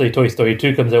then obviously Toy Story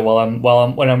 2 comes out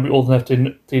when I'm old enough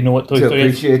to know what Toy Story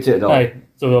is. To appreciate it all. Aye.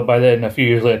 So by then, a few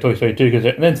years later, Toy Story 2 comes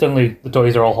out, and then suddenly the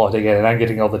toys are all hot again, and I'm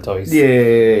getting all the toys.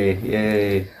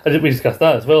 Yay. I think we discussed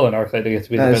that as well in our side.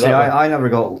 I never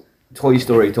got Toy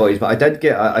Story toys, but I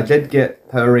did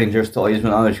get Power Rangers toys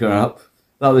when I was growing up.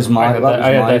 That was my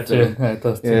thing.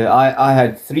 Too. I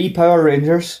had 3 Power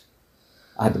Rangers.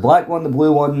 I had the black one, the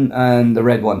blue one, and the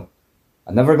red one.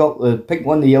 I never got the pink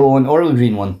one, the yellow one, or the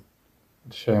green one.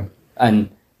 Sure.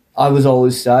 And I was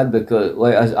always sad because,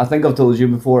 like, I think I've told you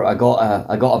before, I got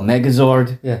a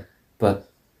Megazord. Yeah. But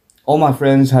all my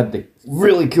friends had the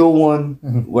really cool one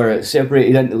where it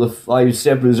separated into the 5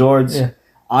 separate Zords. Yeah.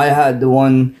 I had the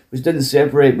one which didn't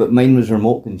separate, but mine was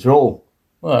remote control.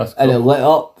 Well, that's cool. And it lit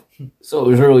up, so it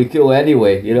was really cool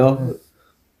anyway, you know?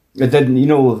 It didn't,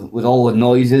 with all the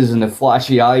noises and the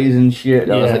flashy eyes and shit.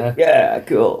 I was like, yeah,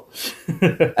 cool.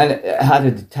 And it had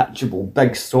a detachable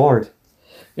big sword.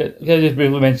 Yeah, can I just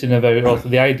briefly mention about also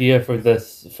the idea for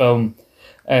this film?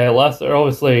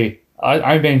 Obviously,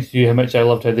 I mentioned to you how much I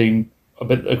loved how they, a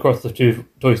bit across the two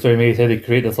Toy Story movies, how they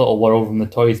create this little world from the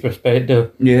toys'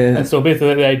 perspective. Yeah. And so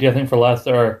basically the idea, I think, for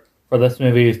Lasseter, for this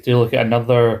movie, is to look at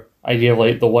another idea of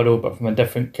like the world, but from a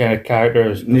different kind of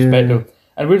character's perspective. Yeah.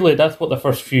 And really, that's what the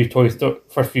first few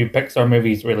Pixar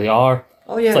movies really are.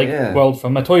 Oh yeah, it's like world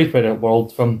from a toy spirit,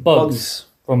 world from bugs.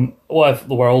 From what if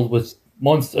the world was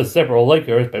monsters, several like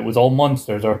yours, but it was all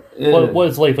monsters, or what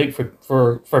is life like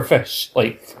for fish?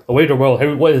 Like the wider world,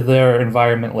 what is their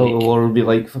environment like? What the world would be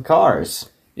like for cars.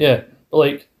 Yeah, but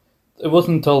like it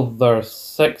wasn't until their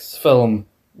 6th film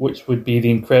which would be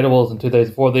The Incredibles in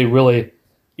 2004, they really,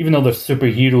 even though they're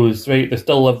superheroes, right, they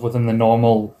still live within the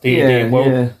normal day-to-day world.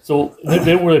 Yeah. So they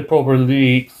don't really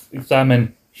properly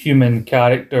examine human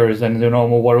characters in the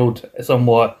normal world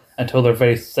somewhat until their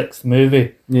very sixth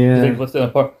movie. Yeah.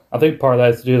 I think part of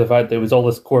that is to do with the fact there was all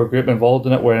this core group involved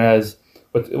in it, whereas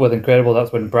with Incredible,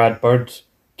 that's when Brad Bird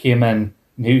came in,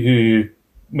 who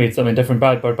made something different.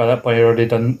 Brad Bird, by that point, had already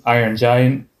done Iron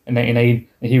Giant in 1999,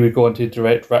 and he would go on to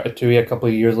direct Ratatouille a couple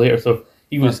of years later, so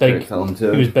he was big. He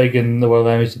was big in the world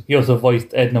of animation. He also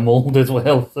voiced Edna Mold as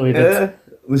well. So he did.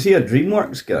 Was he a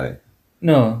DreamWorks guy?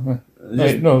 No,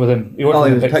 no, with him. He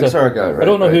was a Pixar guy, right?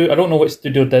 I don't know which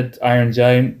studio did Iron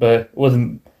Giant, but it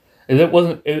wasn't.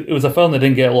 It was a film that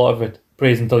didn't get a lot of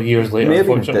praise until years later.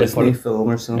 Maybe a Disney film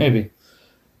or something. Maybe.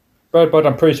 Brad Bird,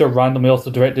 I'm pretty sure, randomly also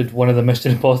directed one of the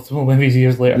Mission Impossible movies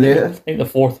years later. Yeah. I think the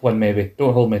fourth one, maybe.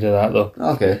 Don't hold me to that, though.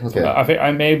 Okay. I think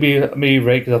I may be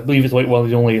right, because I believe it's like one of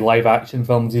the only live-action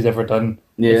films he's ever done.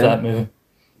 Yeah. Is that movie.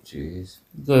 Jeez.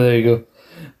 So there you go.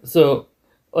 So,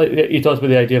 like, he talks about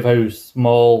the idea of how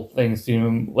small things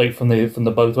seem, like, from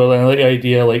the Bugs world, and I like the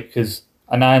idea, like, because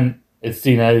an ant is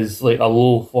seen as, like, a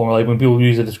low form, like, when people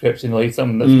use a description, like,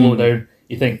 something that's low down,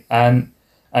 you think ant.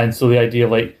 And so the idea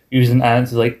of like using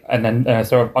ants as like a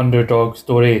sort of underdog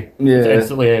story is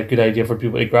instantly a good idea for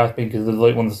people to grasp, because they're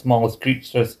like one of the smallest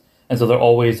creatures, and so they're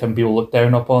always having people look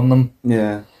down upon them.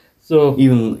 Yeah. So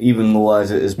even though,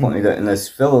 as it is pointed out in this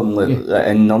film,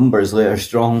 in numbers they are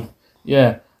strong.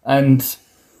 Yeah, and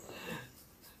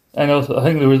also I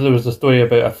think there was a story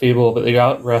about a fable about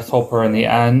the grasshopper and the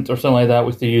ant or something like that,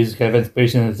 which they use kind of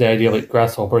inspiration as the idea of like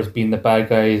grasshoppers being the bad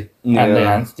guys and the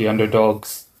ants the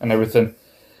underdogs and everything.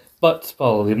 But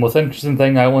probably the most interesting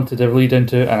thing I wanted to lead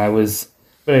into, and I was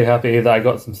very happy that I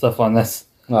got some stuff on this.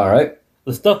 All right.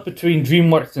 The stuff between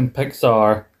DreamWorks and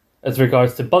Pixar as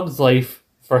regards to Bugs Life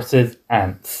versus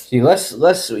Ants. See,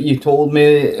 let's you told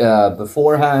me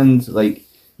beforehand, like,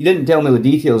 you didn't tell me the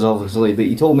details, obviously, but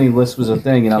you told me this was a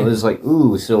thing, and I was like,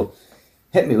 ooh, so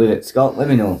hit me with it, Scott, let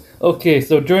me know. Okay,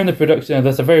 so during the production of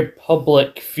this, a very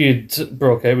public feud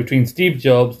broke out between Steve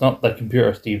Jobs, not the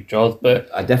computer Steve Jobs, but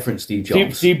a different Steve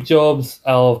Jobs. Steve Jobs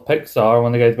of Pixar,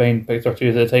 one of the guys behind Pixar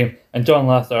Studios at the time, and John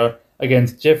Lasseter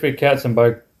against Jeffrey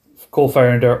Katzenberg,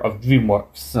 co-founder of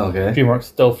DreamWorks. Okay. DreamWorks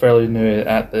still fairly new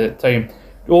at the time.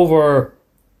 Over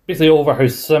how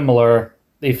similar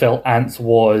they felt Ants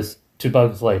was to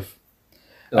Bugs Life.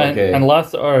 Okay. And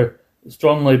Lasseter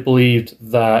strongly believed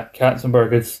that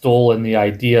Katzenberg had stolen the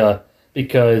idea,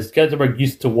 because Katzenberg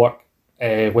used to work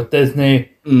with Disney.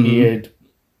 Mm-hmm.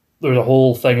 There was a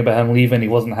whole thing about him leaving. He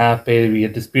wasn't happy. We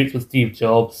had disputes with Steve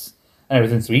Jobs and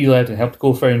everything, so he left and helped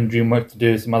co-found DreamWorks to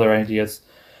do some other ideas.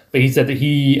 But he said that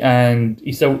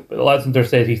Lasseter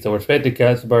said he still respected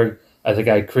Katzenberg as a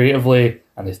guy creatively,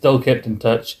 and they still kept in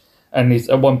touch. And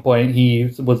at one point,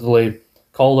 he supposedly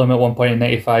called him at one point in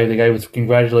 1995. The guy was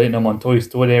congratulating him on Toy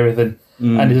Story and everything.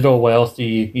 And he said, "Oh, what else are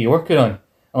you working on?" And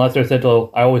Lasseter said,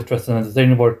 "Well, I always trusted him as a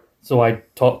sounding board, so I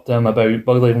talked to him about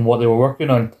Bugs Life and what they were working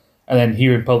on." And then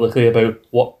hearing publicly about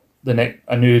what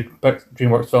a new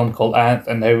DreamWorks film called Ants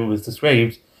and how it was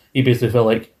described, he basically felt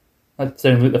like, that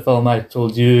sounds like the film I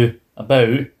told you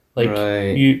about. Like,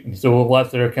 right. So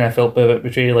Lasseter kind of felt a bit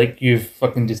betrayed, like, you've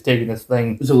fucking just taken this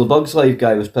thing. So the Bugs Life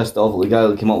guy was pissed off at the guy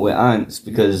that came up with Ants,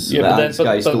 because the Ants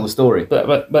guy stole the story.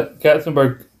 But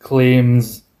Katzenberg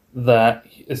claims that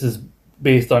this is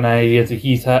based on ideas that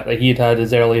he had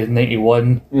as early as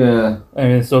 1991. Yeah. I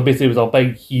mean, so basically it was a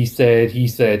big he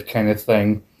said kind of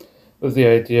thing, with the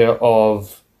idea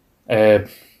of a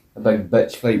big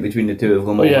bitch fight between the two of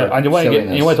them. Yeah, and you want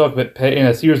to talk about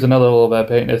pettiness. Here's another little bit of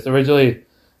pettiness. Originally,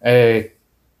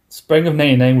 spring of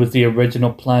 1999 was the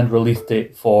original planned release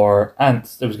date for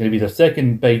Ants. It was going to be their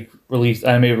second big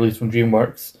animated release from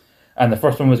DreamWorks, and the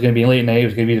first one was going to be in late night. It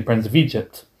was going to be The Prince of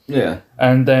Egypt. Yeah.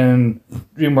 And then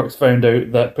DreamWorks found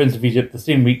out that Prince of Egypt the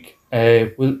same week,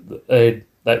 that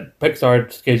Pixar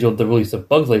had scheduled the release of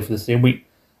Bugs Life for the same week.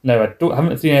 Now, I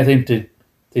haven't seen anything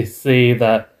to say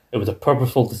that it was a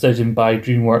purposeful decision by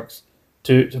DreamWorks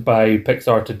by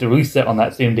Pixar to release it on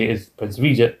that same date as Prince of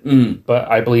Egypt, but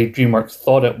I believe DreamWorks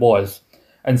thought it was,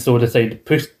 and so decided to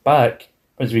push back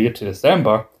Prince of Egypt to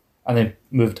December, and then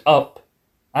moved up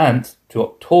Ants to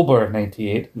October of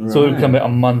 1998, so it would come out a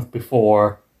month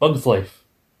before Bugs Life.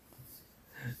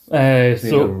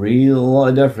 So a real lot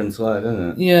of difference,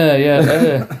 doesn't it?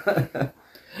 Yeah.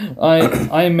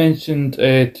 I mentioned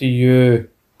to you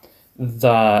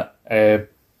that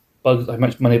how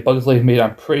much money Bugs Life made?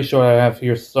 I'm pretty sure I have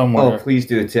here somewhere. Oh, please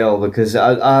do tell, because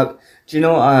I do you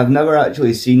know, I have never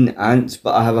actually seen Ants,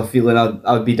 but I have a feeling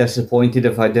I'd be disappointed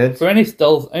if I did. For any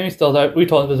stills, we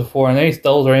talked about this before, and any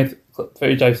stills or any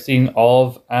footage I've seen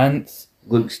of Ants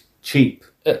looks cheap.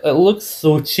 It looks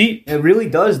so cheap. It really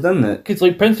does, doesn't it? Because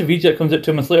like Prince of Egypt comes out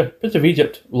 2 months later. Prince of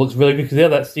Egypt looks really good because they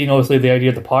have that scene, obviously the idea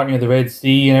of the parting of the Red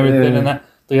Sea and everything, and that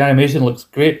the animation looks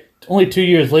great. Only 2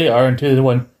 years later, in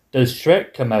 2001, does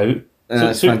Shrek come out?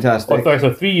 That's fantastic.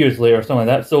 So 3 years later, or something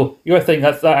like that. So you're thinking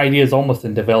that idea is almost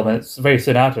in development. It's very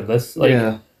soon after this. So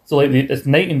like it's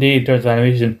night and day in terms of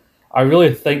animation. I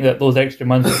really think that those extra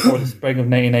months before the spring of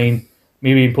 '99,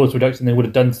 maybe in post production they would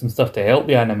have done some stuff to help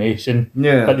the animation.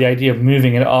 Yeah. But the idea of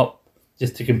moving it up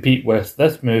just to compete with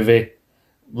this movie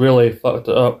really fucked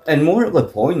it up. And more at the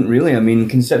point, really. I mean,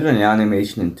 considering the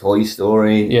animation in Toy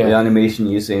Story, the animation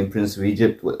you say in Prince of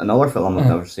Egypt, another film I've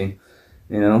never seen,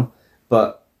 you know,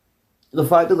 but. The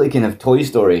fact that they can have Toy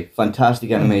Story,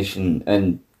 fantastic animation,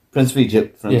 and Prince of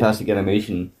Egypt, fantastic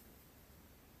animation,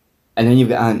 and then you've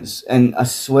got Ants, and I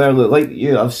swear, like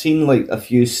you, I've seen like a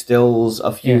few stills,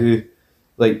 a few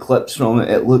like clips from it.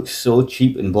 It looks so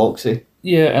cheap and boxy.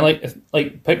 Yeah, and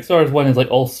like Pixar's one is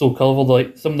like all so colourful.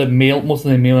 Like most of the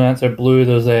male ants are blue.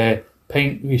 There's a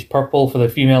pinkish purple for the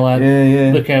female ants.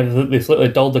 They slightly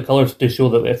dulled the colours to show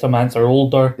that some ants are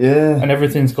older. Yeah. And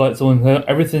everything's got its own.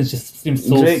 Everything just seems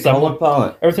so great similar. colour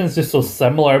palette. Everything's just so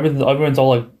similar. Everyone's all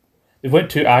like they went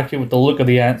too accurate with the look of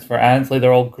the ants for ants. Like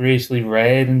they're all graciously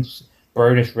red and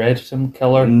brownish red, some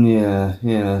colour. Yeah.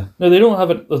 No, they don't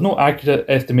have it. There's no accurate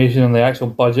estimation on the actual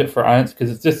budget for ants because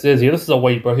it just says here. This is a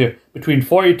wide berth here between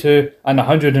 42 and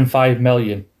 105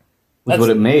 million. That's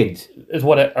what it made. Is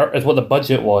what the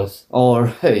budget was. All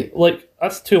right. Like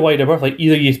that's too wide a berth. Like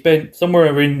either you spent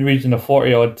somewhere in the region of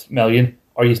 40 odd million,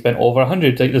 or you spent over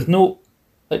 100. Like there's no,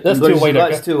 like that's too wide.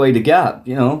 That's too wide a gap.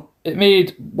 You know. It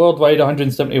made worldwide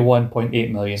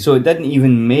 171.8 million. So it didn't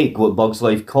even make what Bugs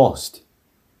Life cost.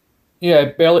 Yeah,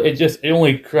 barely. It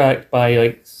only cracked by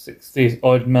like 60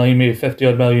 odd million, maybe 50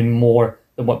 odd million more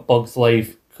than what Bugs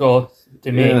Life cost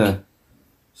to make. Yeah.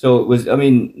 So it was, I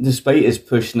mean, despite us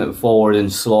pushing it forward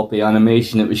in sloppy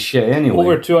animation, it was shit anyway.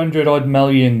 Over 200 odd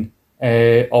million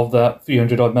of that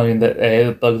 300 odd million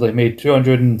that Bugs Life made,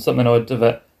 200 and something odd of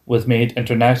it was made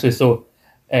internationally. So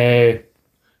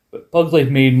Bugs Life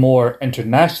made more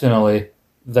internationally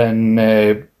than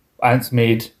Ants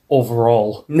made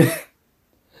overall.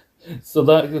 So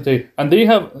that, and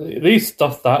they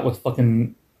stuffed that with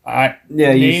fucking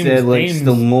you said like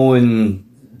Stallone,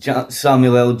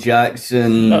 Samuel L.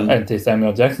 Jackson. No, I didn't say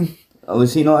Samuel Jackson. Oh,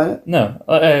 was he not in it? No,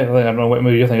 I don't know what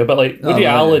movie you're thinking, but like Woody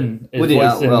Allen is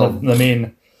voicing the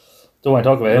main. Don't want to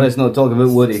talk about him. Let's not talk about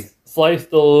Woody. Sly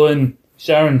Stallone,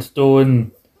 Sharon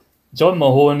Stone, John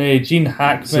Mahoney, Gene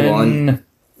Hackman.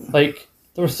 Like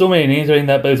there were so many names around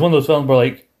that, but it was one of those films where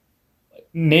like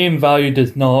name value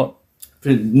does not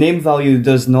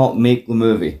make the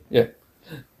movie. Yeah.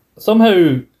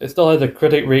 Somehow, it still has a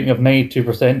critic rating of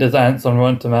 92%, does Ants on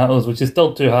Rotten Tomatoes, which is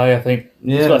still too high, I think.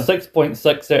 Yeah. It's got a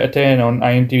 6.6 out of 10 on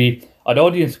IMDb, an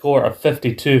audience score of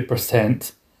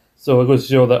 52%. So it goes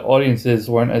to show that audiences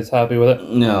weren't as happy with it.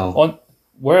 No.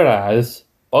 Whereas,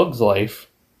 Bugs Life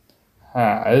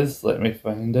has, let me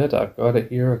find it, I've got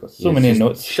it here, I've got so many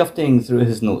notes. Shifting through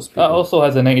his notes. It also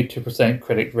has a 92%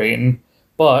 critic rating,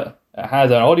 but it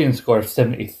has an audience score of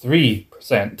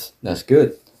 73%. That's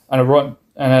good.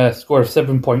 And a score of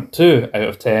 7.2 out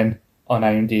of 10 on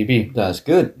IMDb. That's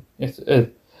good. Yes, it is.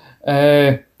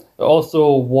 It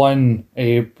also won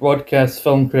a Broadcast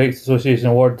Film Critics Association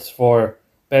Awards for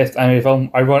Best Animated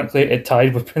Film. Ironically, it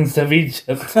tied with Prince of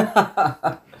Egypt.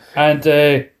 And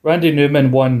Randy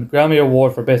Newman won Grammy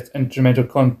Award for Best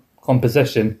Instrumental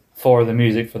Composition for the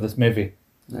music for this movie.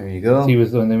 There you go. He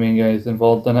was one of the main guys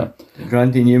involved in it. Did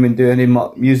Randy Newman do any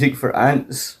music for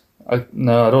Ants?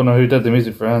 No, I don't know who did the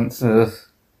music for Ants.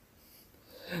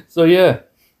 So yeah.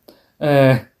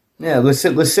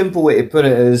 The simple way to put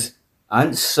it is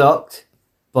Ants sucked,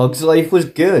 Bugs Life was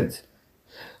good.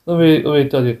 Let me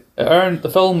tell you.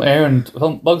 Bugs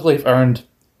Life earned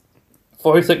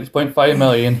 46.5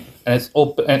 million in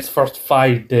its first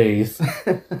 5 days.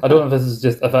 I don't know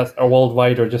if that's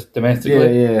worldwide or just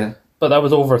domestically. Yeah. But that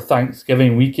was over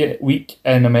Thanksgiving week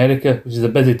in America, which is a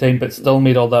busy time, but still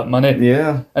made all that money.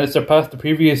 Yeah. And it surpassed the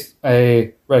previous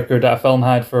record that a film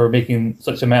had for making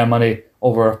such amount of money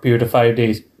over a period of 5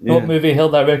 days. You know what movie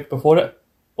held that record before it?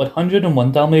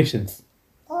 101 Dalmatians.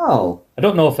 Oh. I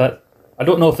don't know if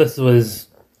that's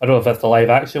the live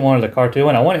action one or the cartoon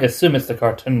one. I want to assume it's the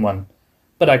cartoon one.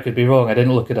 But I could be wrong. I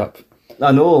didn't look it up.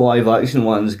 I know the live action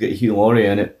one's got Hugh Laurie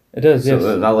in it. It is, so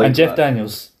yes. I like and Jeff that.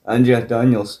 Daniels. Andrea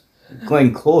Daniels.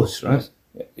 Glenn Close, right?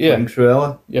 Yeah. Glenn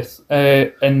Cruella. Yes.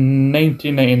 In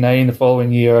 1999, the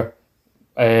following year,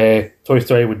 Toy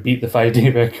Story would beat the 5-day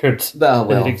record.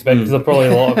 Well. As you'd expect, because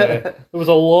there was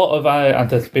a lot of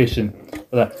anticipation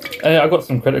for that. I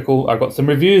got some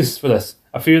reviews for this.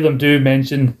 A few of them do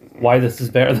mention why this is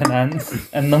better than Ants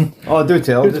in them. Oh, do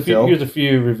tell. Here's a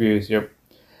few reviews here.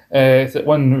 So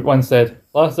one said,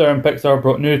 last year Pixar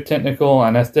brought new technical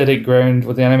and aesthetic ground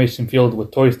with the animation field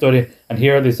with Toy Story, and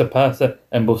here they surpass it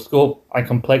in both scope and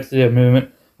complexity of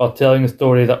movement while telling a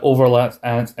story that overlaps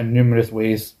Ants in numerous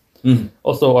ways.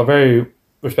 Also, a very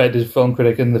respected film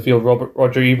critic in the field,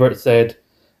 Roger Ebert, said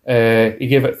he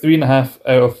gave it 3.5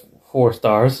 out of 4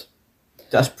 stars.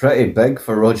 That's pretty big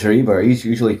for Roger Ebert. He's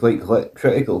usually quite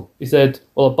critical. He said,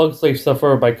 "Will A Bug's Life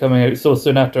suffer by coming out so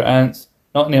soon after Ants?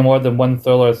 Not any more than one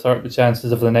thriller has hurt the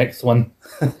chances of the next one.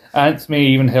 Ants may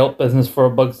even help business for A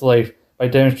Bug's Life by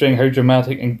demonstrating how many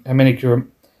dramatic and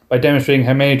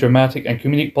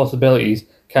comedic possibilities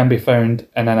can be found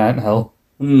in an anthill."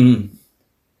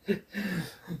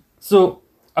 So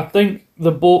I think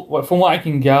from what I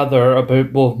can gather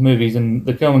about both movies and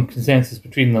the common consensus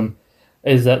between them,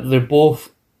 is that they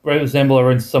both resemble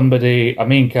around somebody, a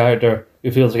main character who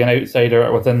feels like an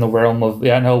outsider within the realm of the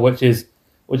anthill, which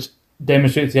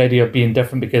demonstrates the idea of being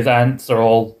different, because ants are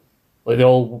all they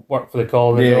all work for the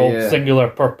colony, they're all singular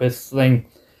purpose thing.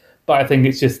 But I think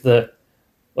it's just that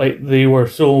they were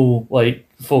so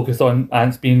focused on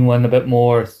ants being one a bit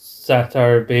more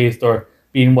satire based, or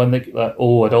being one that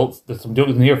adults, there's some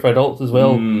jokes in here for adults as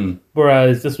well.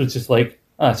 Whereas this was just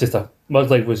it's just Bug's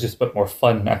Life was just a bit more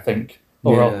fun, I think.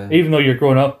 Overall, even though you're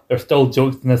growing up, there's still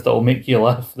jokes in this that will make you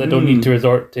laugh. That don't need to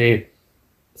resort to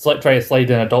try to slide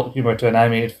in adult humor to an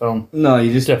animated film. No,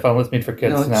 you just a film that's made for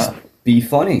kids. Just be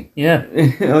funny. Yeah,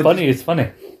 funny is funny.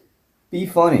 Be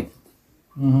funny.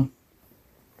 And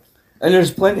there's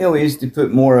plenty of ways to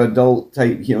put more adult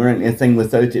type humor into a thing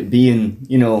without it being,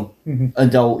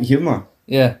 adult humor.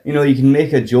 Yeah, you can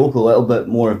make a joke a little bit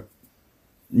more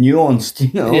nuanced,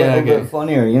 a little bit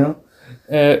funnier,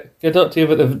 Get up to you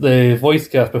about the voice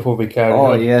cast before we carry on.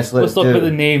 Oh, yes, let's talk about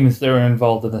the names that are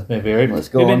involved in this movie, right? Let's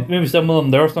go on. Maybe some of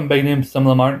them, there are some big names, some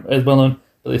of them aren't as well known,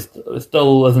 but it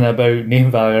still isn't about name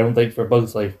value, I don't think, for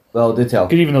Bug's Life. Well, do tell.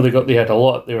 Because even though they had a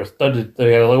lot, they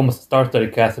had almost a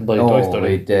star-studded cast in Toy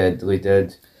Story. We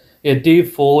did. Yeah,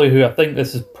 Dave Foley, who I think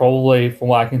this is probably, from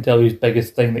what I can tell, his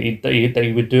biggest thing that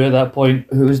he would do at that point.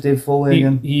 Who was Dave Foley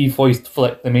again? He voiced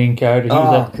Flick, the main character.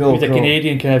 He was a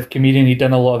Canadian kind of comedian. He'd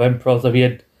done a lot of improv stuff.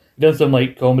 He'd done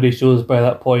some comedy shows by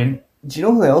that point. Do you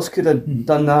know who else could have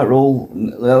done that role?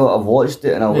 Well, I've watched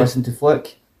it and I've listened to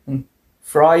Flick.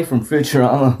 Fry from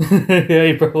Futurama. Yeah,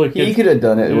 he probably could. He could have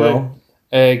done it well.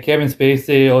 Kevin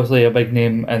Spacey, obviously a big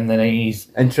name in the 90s.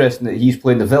 Interesting that he's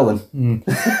playing the villain.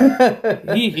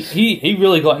 He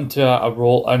really got into a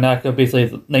role, a knack of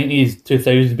basically 90s,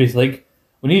 2000s, basically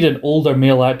we need an older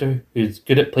male actor who's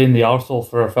good at playing the arsehole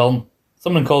for a film.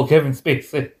 Someone called Kevin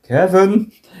Spacey.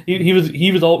 Kevin? He was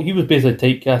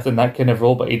basically typecast in that kind of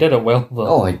role, but he did it well though.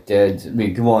 Oh, he did. I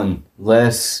mean, come on.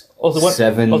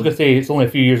 Seven. I was going to say, it's only a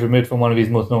few years removed from one of his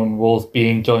most known roles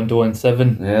being John Doe in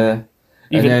Seven. Yeah.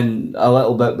 And then a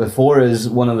little bit before is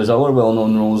one of his other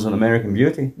well-known roles in American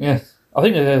Beauty. Yes. I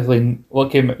think it was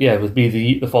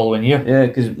the following year. Yeah,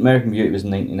 because American Beauty was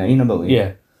 99, I believe.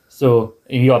 Yeah. So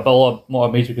he got a lot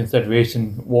more major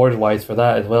consideration award-wise for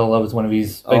that as well. That was one of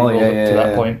his big roles to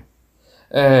that point.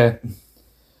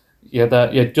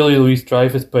 Julia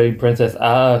Louis-Dreyfus playing Princess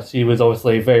Atta. She was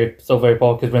obviously still very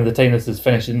popular, because around the time this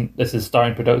is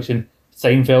starting production,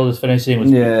 Seinfeld is finishing,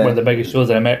 was one of the biggest shows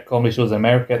comedy shows in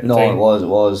America at the time. No, it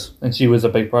was. And she was a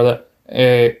big part of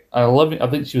that. I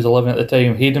think she was 11 at the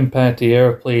time. Hayden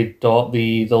Panettiere played Dot,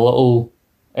 the little,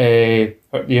 the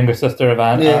younger sister of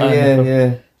Anna.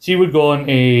 Yeah. She would go on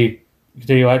a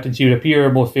continue acting. She would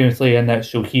appear most famously in that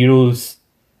show Heroes,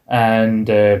 and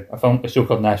a show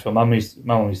called Nashville. My mum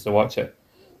used to watch it.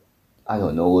 I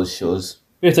don't know those shows.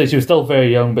 Basically, she was still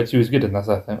very young, but she was good in this,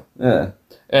 I think. Yeah.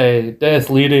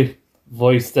 Dennis Leary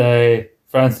voiced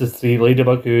Francis the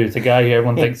Ladybug, who is a guy who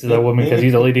everyone thinks is a woman because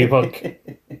he's a ladybug.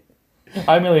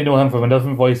 I mainly know him from a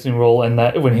different voicing role in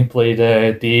that when he played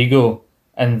Diego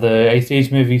in the Ice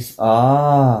Age movies.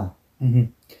 Ah.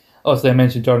 Mm-hmm. Also, I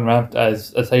mentioned Jordan Rampt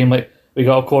as Heimlich. We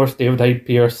got, of course, David Hyde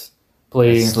Pierce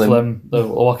playing Slim, the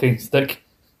walking stick.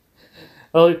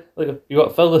 Well, you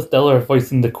got Phyllis Diller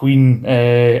voicing the Queen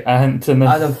aunt in this.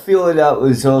 I had a feeling that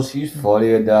was her. She's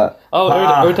funny in that. Oh,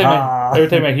 every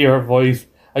time I hear her voice,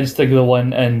 I just think of the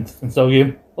one in Still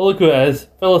Game. Oh, look who it is.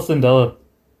 Phyllis Diller.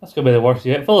 That's going to be the worst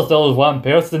yet. Phyllis Diller's one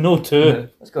person, no two.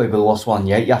 That's going to be the worst one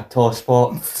yet, you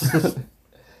tosspot.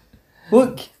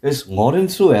 Look, it's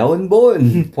Lawrence Llewellyn,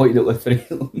 pointing at the three.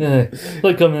 Yeah,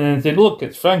 like coming in and saying, "Look,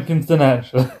 it's Frankenstein."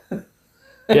 Actually,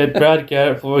 yeah, Brad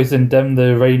Garrett voicing Dim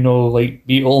the Rhino like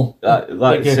beetle. That's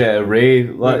Ray.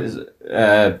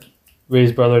 That's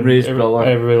Ray's brother. Ray's brother.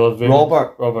 Everybody loves Ray.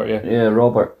 Robert, yeah. Yeah,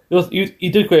 Robert. He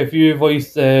did quite a few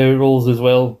voice roles as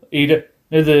well. He did,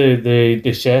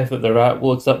 the chef that the rat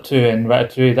looks up to in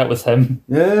Ratatouille, that was him.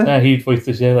 Yeah. He voiced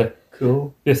the chef. Like,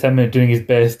 cool. Just him doing his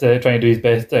best, trying to do his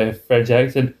best French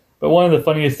accent. But one of the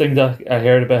funniest things I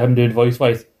heard about him doing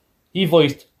voice-wise, he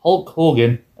voiced Hulk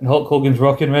Hogan in Hulk Hogan's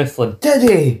Rockin' Wrestling.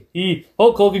 Did he?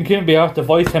 Hulk Hogan couldn't be asked to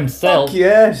voice himself. Fuck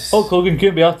yes. Hulk Hogan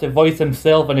couldn't be asked to voice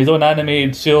himself in his own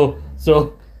animated show,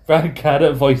 so Brad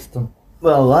Garrett voiced him.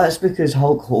 Well, that's because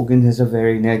Hulk Hogan has a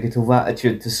very negative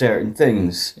attitude to certain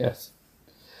things. Yes.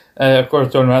 Of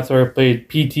course, John Ratzer played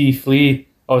P.T. Flea.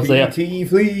 P.T.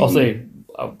 Flea. Obviously,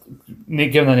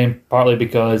 given the name partly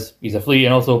because he's a flea,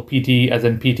 and also P.T. as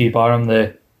in P.T. Barnum,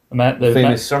 the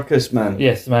famous circus man.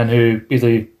 Yes, the man who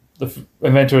basically the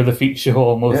inventor of the freak show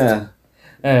almost.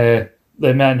 Yeah.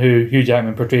 The man who Hugh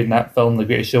Jackman portrayed in that film, The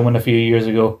Greatest Showman, a few years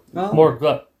ago.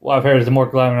 Oh. What I've heard is a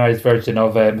more glamorized version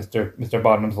of Mr.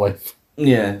 Barnum's life.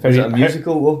 Yeah. Is it a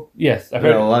musical though? Yes, I've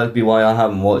heard. Well, that'd be why I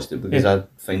haven't watched it, because I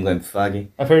find them faggy.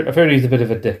 I've heard he's a bit of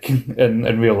a dick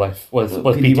in real life. Was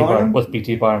P.T. Barnum? Was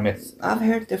P.T. Barnum? Yes. I've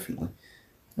heard differently.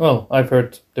 Well, I've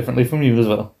heard differently from you as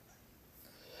well.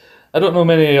 I don't know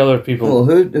many other people. Well,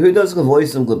 who does the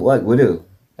voice of the Black Widow?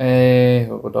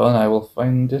 Hold on, I will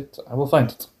find it.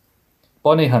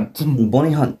 Bonnie Hunt.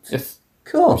 Bonnie Hunt. Yes.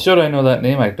 Cool. I'm sure I know that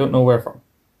name. I don't know where from.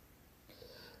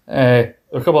 There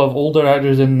are a couple of older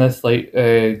actors in this, like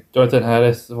Jonathan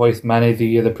Harris voiced Manny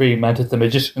the praying mantis, the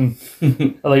magician.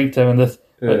 I liked him in this.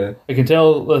 Yeah. I can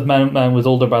tell this man was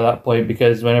older by that point,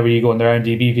 because whenever you go on their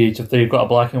IMDb page, if they've got a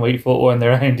black and white photo on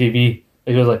their IMDb,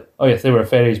 it was like, oh yes, they were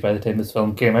fairies by the time this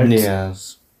film came out.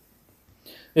 Yes.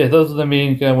 Yeah, those are the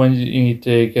main kind of ones you need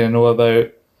to kind of know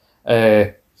about.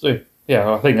 So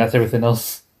yeah, I think that's everything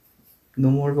else. No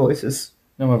more voices.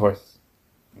 No more voices.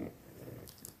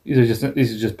 These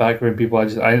are just background people. I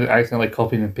accidentally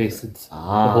copied and pasted the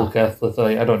whole cast list.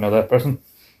 I don't know that person.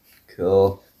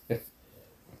 Cool. Yeah.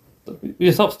 You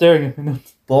just stop staring at me.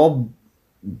 Bob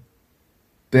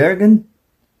Bergen?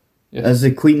 Yes. As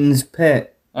the Queen's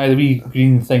pet. The wee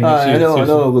green thing. I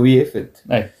know, the wee aphid.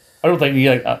 I don't think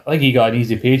I think he got an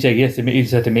easy paycheck. He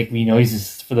just had to make wee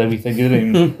noises for the wee thing. He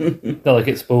didn't even not like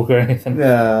it spoke or anything.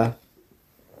 Yeah.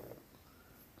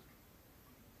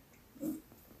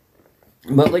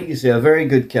 But like you say, a very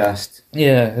good cast.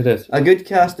 Yeah, it is. A good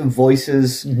cast of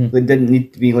voices that didn't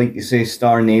need to be, like you say,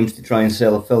 star names to try and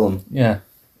sell a film. Yeah.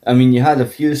 I mean, you had a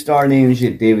few star names. You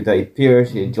had David Hyde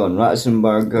Pierce, you had John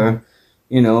Ratzenberger,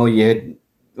 you had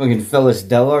fucking Phyllis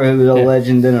Diller, who was a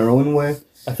legend in her own way.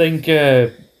 I think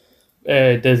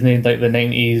Disney in like the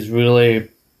 90s really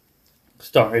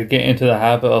started getting into the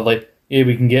habit of like, yeah,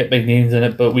 we can get big names in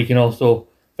it, but we can also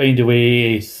find a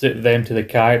way to suit them to the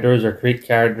characters or create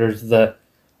characters that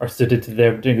are suited to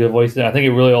their particular voices. And I think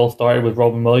it really all started with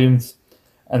Robin Williams,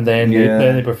 and then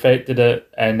they perfected it,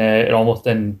 and it almost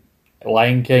in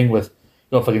Lion King with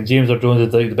fucking James Earl Jones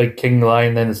as the big king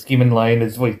lion, then the scheming lion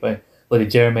is voiced by like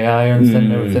Jeremy Irons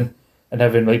and everything, and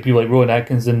having like people like Rowan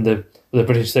Atkinson, the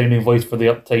British sounding voice for the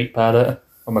uptight parrot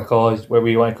or macaw, whatever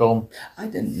you want to call him. I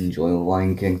didn't enjoy The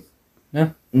Lion King.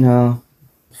 Yeah? No.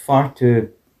 Far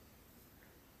too...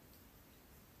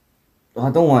 I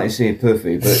don't want to say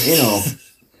poofy,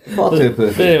 but far too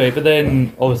poofy. But anyway,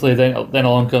 then obviously then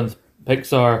along comes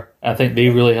Pixar. I think they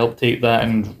really helped take that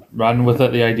and ran with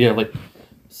it, the idea of like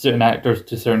certain actors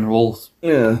to certain roles.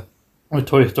 Yeah. With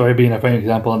Toy Story being a prime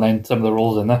example, and then some of the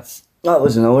roles in this. That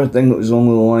was another thing that was wrong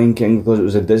with The Lion King, because it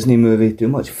was a Disney movie. Too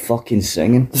much fucking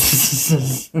singing.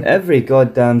 Every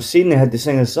goddamn scene they had to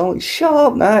sing a song. Shut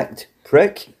up, act,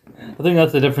 prick. I think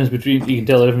that's the difference between, you can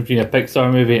tell the difference between a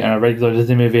Pixar movie and a regular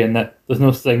Disney movie, in that there's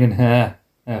no singing in a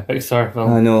Pixar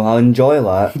film. I know, I enjoy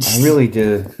that. I really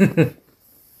do.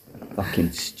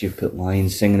 Fucking stupid lion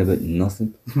singing about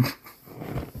nothing.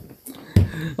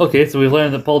 Okay, so we've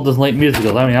learned that Paul doesn't like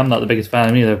musicals. I mean, I'm not the biggest fan of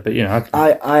them either, but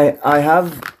I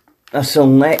have a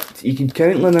select, you can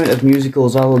count the amount of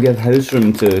musicals I will give house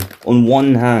room to on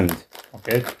one hand.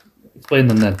 Okay, explain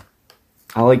them then.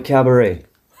 I like Cabaret.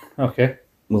 Okay.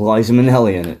 With Liza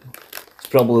Minnelli in it. It's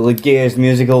probably the gayest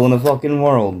musical in the fucking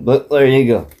world, but there you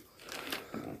go.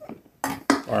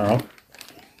 Wow.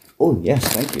 Oh, yes,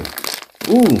 thank you.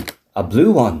 Ooh, a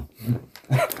blue one.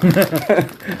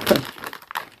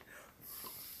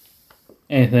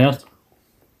 Anything else?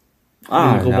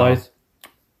 Musical wise?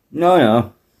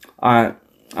 No. I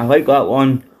like that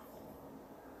one.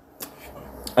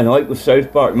 And I like the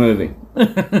South Park movie.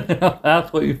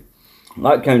 That's what you...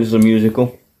 That counts as a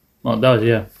musical. Well, it does,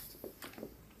 yeah.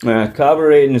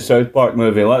 Cabaret and the South Park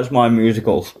movie, that's my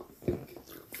musicals.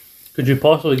 Could you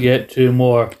possibly get two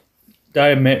more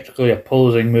diametrically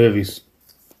opposing movies?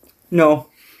 No.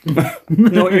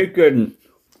 No, you couldn't.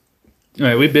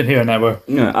 Right, we've been here an hour.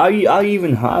 No, I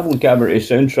even have a Cabaret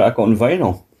soundtrack on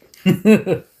vinyl.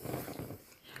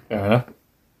 Fair enough.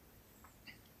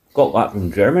 Got that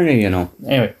from Germany, you know.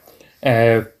 Anyway,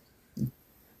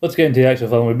 let's get into the actual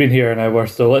film. We've been here an hour,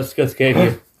 so let's get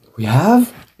here. We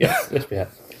have? Yes, we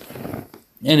have.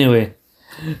 Anyway,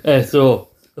 so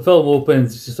the film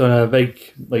opens just on a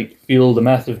big field, a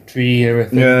massive tree, and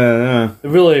everything. Yeah.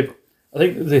 Really, I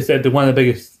think they said that one of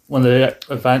the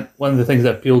things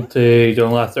that appealed to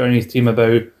John Lasseter and his team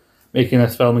about making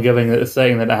this film and giving it the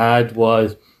setting that it had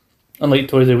was, unlike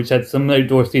Toy Story, which had some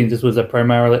outdoor scenes, this was a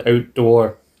primarily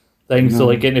outdoor thing.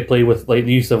 So getting to play with the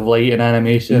use of light and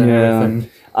animation and everything.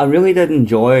 I really did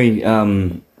enjoy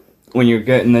when you're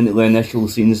getting into the initial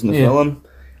scenes in the film.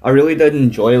 I really did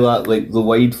enjoy that, the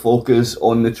wide focus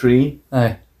on the tree.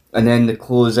 Aye. And then the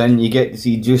close in, you get to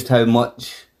see just how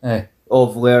much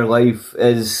of their life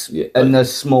is in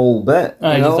this small bit.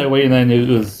 Just like waiting, and then it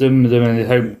was zoom and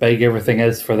how big everything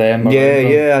is for them.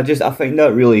 I find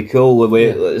that really cool. The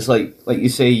way it's like you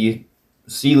say, you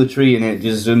see the tree and it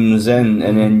just zooms in,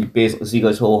 and then you basically see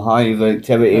this whole hive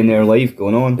activity in their life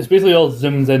going on. It's basically all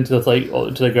zooms into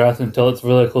to the grass until it's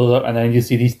really close up, and then you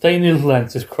see these tiny little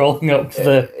ants just crawling up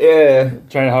to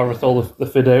trying to harvest all the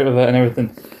food out of it and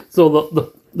everything. So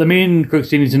the main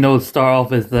crux you need to know to start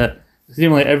off is that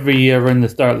seemingly every year around the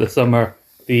start of the summer,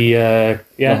 they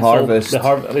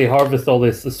harvest all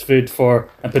this food and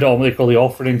put it on what they call the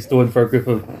offering stone for a group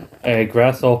of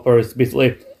grasshoppers,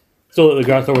 basically, so that the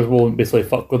grasshoppers won't basically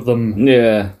fuck with them.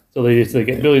 Yeah. So they just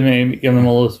get really giving them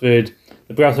all this food.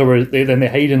 The grasshoppers they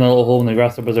hide in a little hole, and the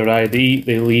grasshoppers are died. They eat,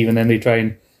 they leave, and then they try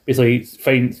and basically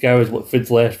scour what food's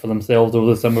left for themselves over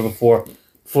the summer before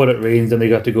it rains, and they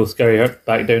got to go scurry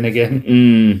back down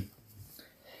again.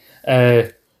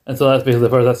 And so that's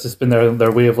basically that's just been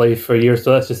their way of life for years.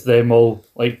 So that's just them all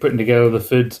putting together the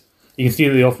food. You can see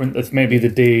the offering. That's maybe the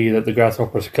day that the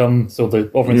grasshoppers come. So the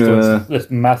offering stone's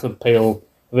this massive pile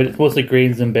of it. It's mostly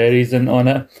grains and berries on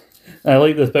it. And I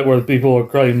like this bit where the people are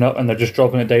climbing up and they're just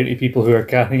dropping it down to people who are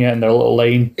carrying it in their little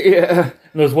line. Yeah.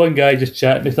 And there's one guy just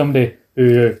chatting to somebody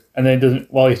and then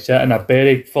while he's chatting, a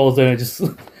berry falls down and it just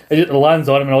lands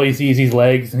on him, and all you see is his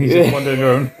legs, and he's just wandering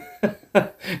around.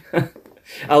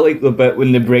 I like the bit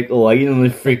when they break the line and they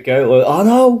freak out, like, oh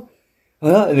no!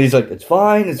 And he's like, it's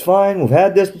fine, we've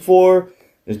had this before.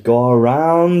 Just go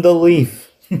around the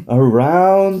leaf.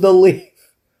 Around the leaf.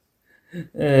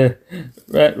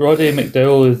 Roddy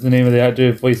McDowell is the name of the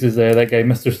actor who voices that guy,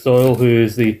 Mr. Soil,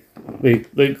 who's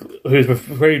who's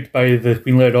referred by the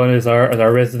Queen Laerdon as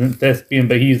our resident thespian,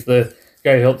 but he's the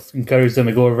guy who helps encourage them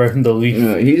to go around the leaf.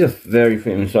 Yeah, he's a very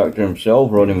famous actor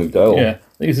himself, Roddy McDowell. Yeah,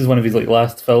 I think this is one of his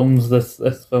last films. This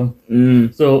film.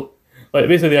 So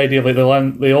basically the idea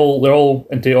of they're all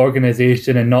into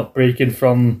organisation and not breaking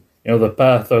from the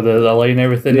path or the line and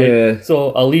everything. Yeah.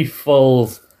 So a leaf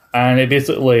falls, and it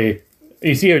basically,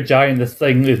 you see how giant this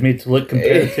thing is made to look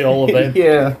compared to all of them.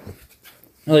 Yeah.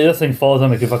 This thing falls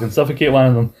on, it could fucking suffocate one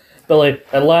of them. But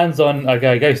it lands on a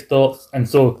guy stops, and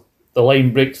so the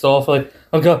line breaks off. Oh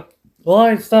god, the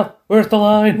line, stop! Where's the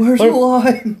line? Where's the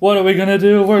line? What are we gonna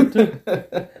do?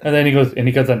 And then he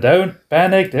goes on down,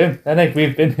 panic,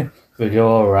 we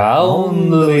go around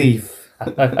the leaf.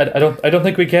 I don't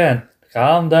think we can.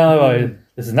 Calm down.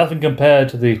 This is nothing compared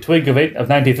to the twig of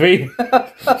 93.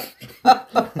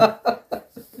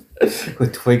 The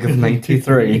twig of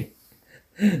 93.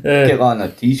 Get on a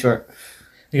t-shirt.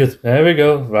 He goes, there we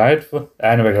go, right,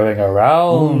 and we're going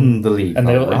around the leaf. And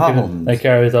they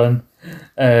carries on.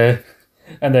 And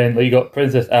then you got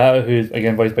Princess Atta, who's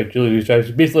again voiced by Julie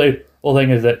Louis-Dreyfus. Basically, the whole thing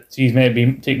is that she's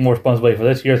maybe taking more responsibility for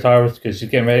this year's harvest because she's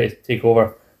getting ready to take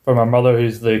over from her mother,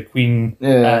 who's the queen,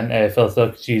 and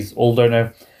Phyllis, she's older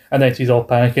now. And then she's all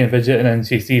panicking and fidgeting, and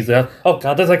she sees that, oh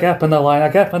god, there's a gap in the line.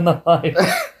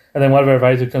 And then one of her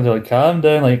advisors comes out, calm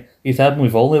down, he's happened,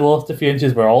 we've only lost a few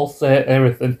inches, we're all set and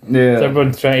everything. Yeah. So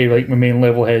everyone's trying to remain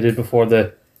level-headed before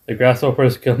the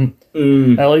grasshoppers come.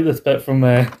 I like this bit from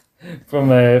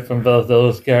Phyllis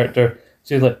Dillow's character.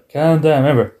 She's like, calm down,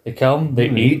 remember, they come, they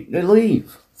eat, they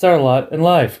leave. It's our lot in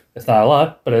life. It's not a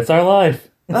lot, but it's our life.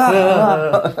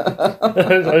 I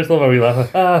just love how we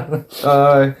laugh.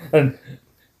 And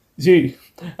she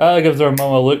gives her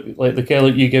mum a look like the kind of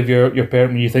look you give your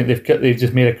parent when you think they've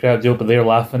just made a crap joke, but they're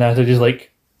laughing at it. Just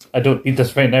I don't need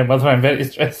this right now, mother. I'm very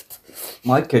stressed.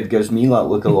 My kid gives me that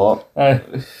look a lot.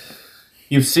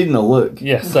 You've seen the look.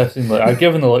 Yes, I've seen the look. I've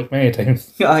given the look many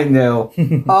times. I know.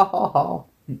 Ha ha ha.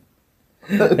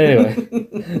 Anyway,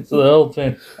 so the whole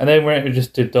thing, and then we're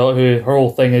introduced to Dot, who her whole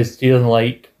thing is she doesn't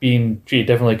like being treated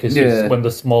differently because she's one of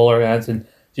the smaller ants, and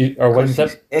her wings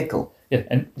ickle. Yeah,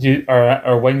 and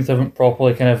her wings haven't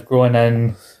properly kind of grown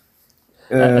in,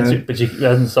 but she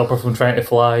doesn't stop her from trying to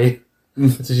fly.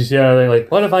 So she's saying like,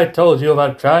 "What have I told you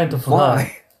about trying to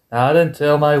fly? Not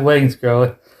until my wings grow."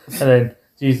 And then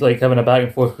she's like having a back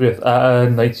and forth with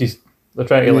and like they're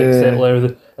trying to like settle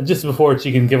everything, and just before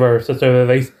she can give her sister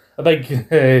advice, a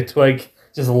big twig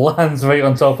just lands right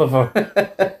on top of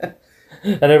her.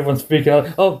 And everyone's freaking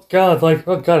out. Oh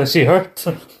God, is she hurt?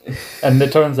 And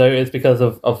it turns out it's because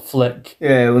of Flick.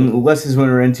 Yeah, this is when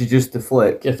we're introduced to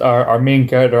Flick. It's our main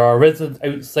character, our resident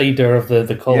outsider of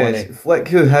the colony. Yes, Flick,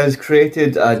 who has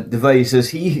created a device, as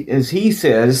he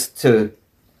says, to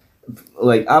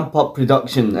like amp up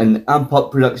production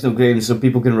of grains so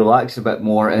people can relax a bit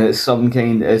more, and it's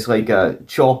like a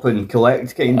chop and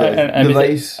collect kind of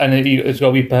device. It's got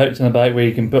a wee pouch in the back where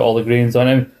you can put all the grains on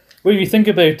it. When you think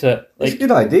about it, it's a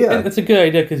good idea. It's a good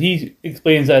idea because he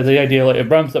explains it as the idea like it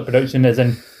ramps up production as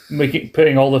in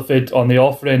putting all the food on the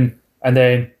offering, and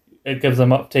then it gives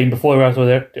them up time before the rest are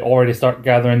there to already start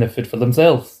gathering the food for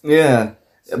themselves. Yeah.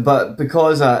 But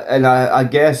because I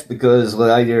guess because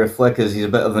the idea of Flick is he's a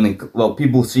bit of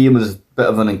people see him as a bit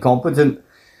of an incompetent.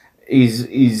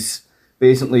 He's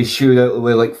basically shooed out the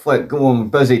way like, Flick, go on,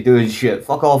 we're busy doing shit.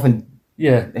 Fuck off and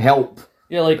help.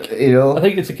 Yeah, like I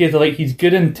think it's a case of like he's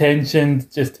good intentioned,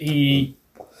 just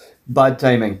bad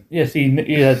timing. Yes, he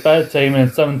has bad timing,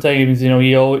 and sometimes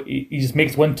he just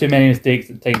makes one too many mistakes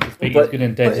at times despite his good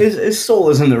intentions. But his soul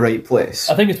is in the right place.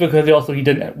 I think it's because he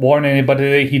didn't warn anybody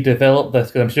that he developed this,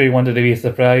 because I'm sure he wanted to be a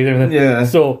surprise or anything. Yeah.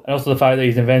 So, and also the fact that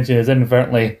his invention is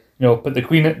inadvertently put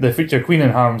the future queen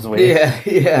in harm's way.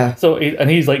 Yeah. So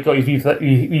he's like got his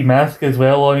wee mask as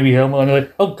well on, his wee helmet on. And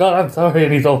like, oh God, I'm sorry,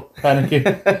 and he's all panicky.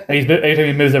 And every time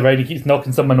he moves around, he keeps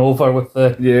knocking someone over with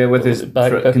his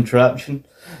contraption.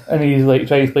 And he's like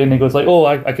trying to explain, and he goes like, "Oh,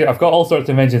 I've got all sorts of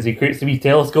inventions." He creates a wee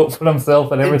telescope for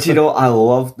himself and everything. I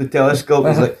love the telescope.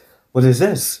 He's like, "What is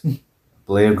this?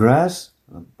 Blade of grass?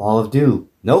 A ball of dew?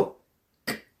 Nope.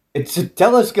 It's a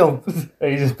telescope."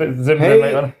 And he just puts the zoom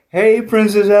right on it. Hey,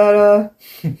 Princess Anna.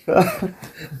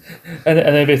 and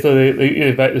then basically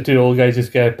the two old guys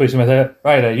just push him aside.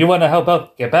 Right, you want to help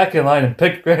out? Get back in line and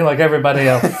pick grain like everybody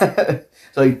else.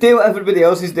 So like, do what everybody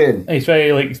else is doing. And he's trying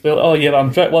to like explain. Oh yeah,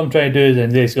 but what I'm trying to do is,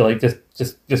 and they just go like,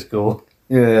 just go.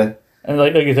 Yeah. And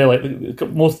like you said, like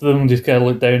most of them just kind of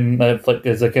look down at Flick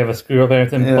as like kind of a screw up or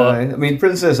anything. Yeah, but I mean,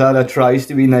 Princess Anna tries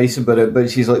to be nice about it, but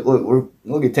she's like, "Look, we're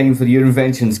not got time for your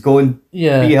inventions. Go and be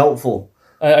helpful."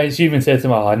 She even said to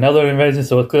him, another invention.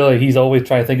 So clearly, he's always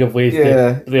trying to think of ways.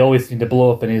 But they always seem to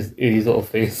blow up in his little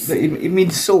face. He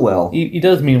means so well. He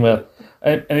does mean well.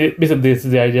 And basically, this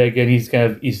is the idea again. He's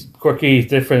quirky, he's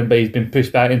different, but he's been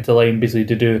pushed back into line basically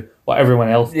to do what everyone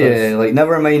else does. Yeah, like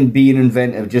never mind being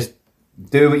inventive, just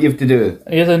do what you have to do.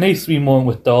 And he has a nice wee moment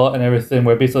with Dot and everything,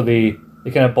 where basically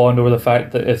they kind of bond over the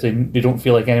fact that they don't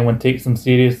feel like anyone takes them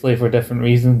seriously for different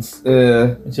reasons.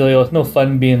 And she's like, "Oh, it's no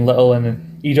fun being little," and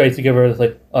then he tries to give her this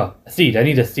like, "Oh, a seed. I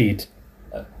need a seed.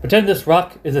 Pretend this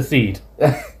rock is a seed.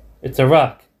 It's a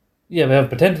rock. Yeah, but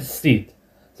pretend it's a seed.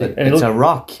 It's a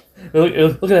rock. Look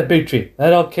at that big tree.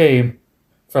 That all came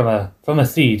from a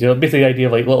seed. Basically, the idea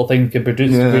of like little things can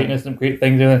produce greatness and great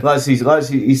things.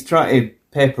 He's trying to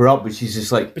pep her up, but she's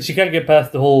just like. But she can't get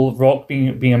past the whole rock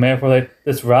being a metaphor. Like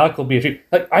this rock will be a tree.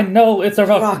 Like I know it's a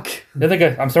rock. They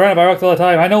think I'm surrounded by rocks all the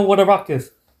time. I know what a rock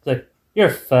is. It's like you're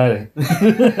funny.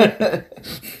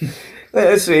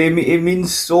 It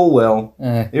means so well.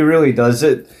 It really does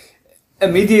it.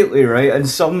 Immediately, right? In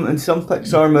some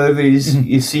Pixar movies,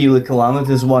 you see the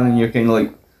calamitous one, and you're kind of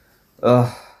like,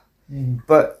 ugh.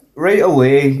 But right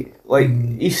away, like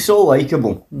he's so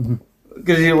likable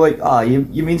because you're like,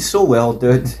 you mean so well,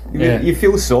 dude. You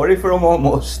feel sorry for him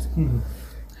almost.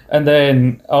 And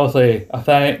then obviously a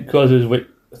panic causes what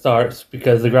starts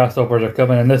because the grasshoppers are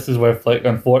coming, and this is where Flick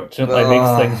unfortunately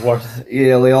makes things worse.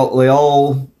 Yeah, they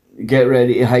all get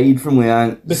ready to hide from the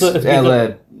ants.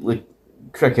 The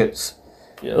crickets.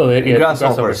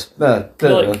 Grasshoppers.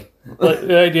 Like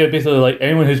the idea basically like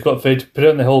anyone who's got food, put it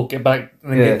in the hole, get back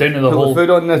and then get down to the hole. Put the food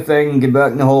on the thing, get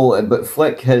back in the hole. But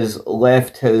Flick has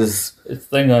left his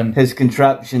thing on, his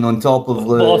contraption on top of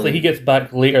the. But also he gets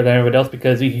back later than everybody else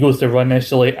because he goes to run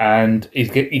initially and he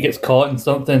gets caught in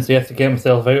something, so he has to get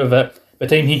himself out of it. By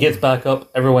the time he gets back up,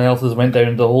 everyone else has went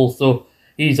down the hole, so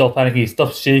he's all panicky, his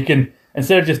stuff's shaking.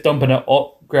 Instead of just dumping it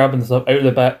up, grabbing stuff out of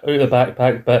the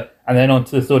backpack, and then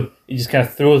onto the stone. He just kind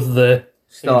of throws the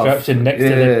contraption next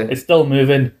to it. It's still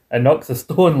moving and knocks the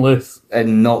stone loose.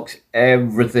 And knocks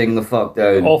everything the fuck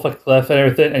down. Off a cliff and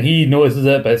everything, and he notices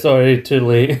it, but it's already too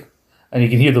late. And you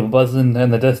can hear the buzzing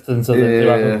in the distance of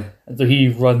the and so he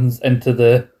runs into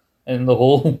the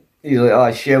hole. He's like,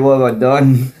 oh shit, what have I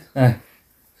done?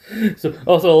 So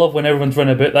also I love when everyone's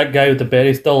running about, that guy with the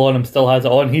berry still on him, still has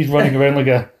it on, he's running around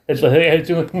like it's like, hey,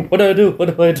 what do I do?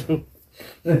 What do I do?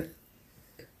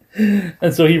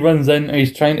 And so he runs in and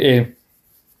he's trying to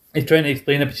explain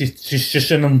it, but she's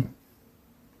shushing him.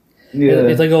 Yeah.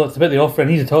 He's like, oh, it's about the offer, I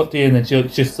need to talk to you, and then she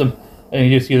shushes him, and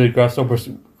you just see the grasshopper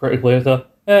critically and stuff.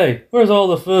 Hey, where's all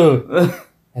the food?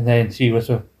 And then she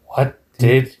whispers, what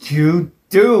did you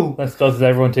do? That causes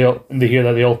everyone to hear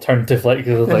that they all turn to Flick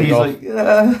because it's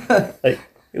like, like,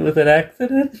 it was an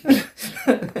accident.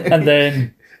 And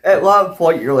then at that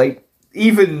point you're like,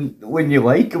 even when you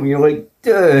like him, you're like,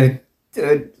 dude,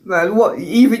 man, what?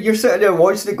 Even you're sitting there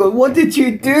watching it going, what did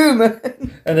you do, man?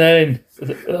 And then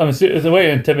it's a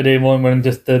way intimidating one when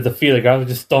just the fear of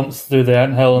gravity just stomps through the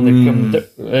anthill and they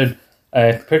come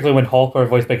particularly when Hopper,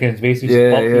 voiced by Kevin Spacey,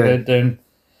 just pops his head down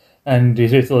and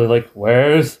he's basically like,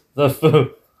 where's the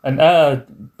food? And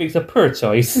makes a poor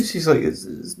choice. She's like,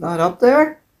 it's not up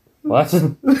there? What?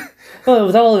 Well, it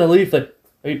was all in a leaf. Like,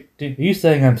 are you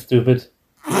saying I'm stupid?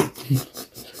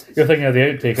 You're thinking of the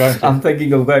outtake, aren't you? I'm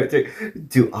thinking about it.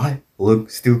 Do I look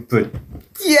stupid?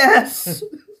 Yes!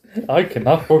 I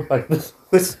cannot work like this.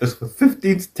 This is the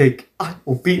 15th take. I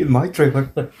will be in my trailer.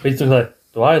 Basically,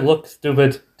 do I look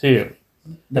stupid to you?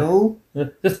 No.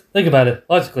 Just think about it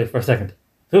logically for a second.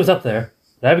 If it was up there,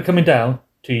 would I be coming down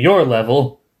to your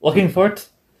level looking for it?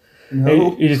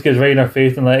 No. He just gets right in our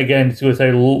face, and like again,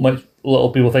 suicide.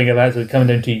 Little people think about it, so coming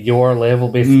down to your level,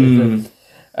 basically.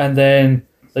 And then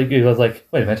like he was like,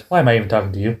 "Wait a minute, why am I even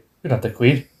talking to you? You're not the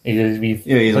queen." He's like,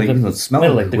 "You don't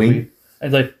smell like the queen."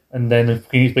 And then the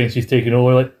queen explains she's taking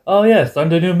over. Like, "Oh yes,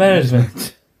 under new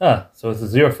management." So this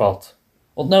is your fault.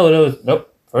 Well, no,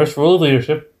 nope. First rule of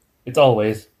leadership: it's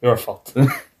always your fault.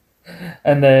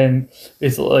 And then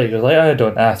basically he goes like, I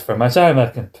don't ask for much, I'm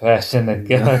a compassionate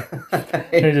guy.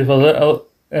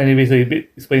 And he basically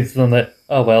explains to them that,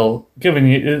 oh well, given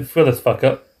you for this fuck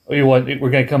up, we're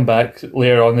going to come back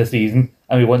later on this season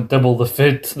and we want double the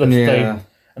food this time.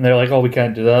 And they're like, oh, we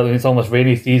can't do that, and it's almost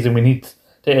rainy season, we need to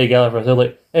take it together for us. They're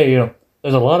like, hey,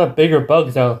 there's a lot of bigger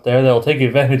bugs out there that'll take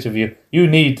advantage of you. You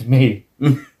need me.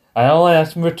 And all I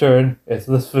ask in return is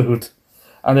this food.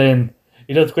 And then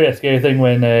he does quite a scary thing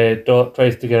when Dot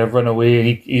tries to get her run away, and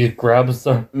he just grabs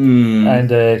her and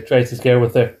tries to scare her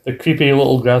with the creepy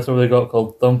little grasshopper they got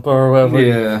called Thumper or whatever.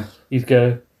 Yeah. He's got,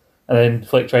 and then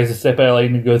Flick tries to step out of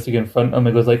line and goes to confront him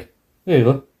and goes like, there you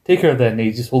go, take her then. And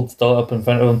he just holds Dot up in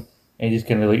front of him and he just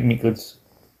kind of like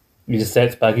he just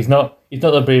sets back. He's not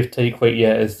the brave type quite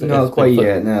yet. Not quite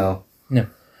yet, no. No.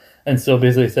 And so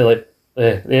basically say like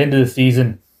the end of the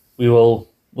season we'll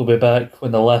be back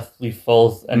when the last leaf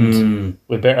falls, and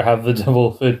we better have the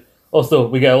double food. Also,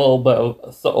 we get a little bit of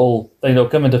a subtle thing that'll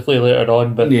come into play later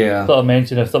on, but sort of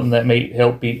mention of something that might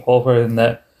help beat Hopper, and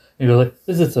that he goes like,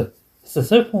 it's a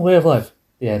simple way of life.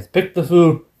 Yeah, it's pick the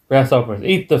food, grasshoppers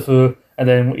eat the food, and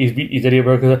then he's idiot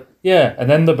bird goes like, yeah, and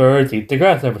then the birds eat the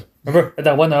grasshoppers. Remember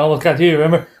that one that almost got you?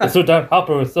 Remember? It's so damn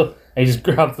Hopper was so. And he just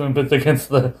grabs them and puts against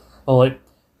the. Oh, like,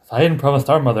 if I hadn't promised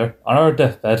our mother on our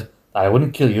deathbed that I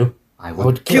wouldn't kill you, I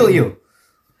would kill you.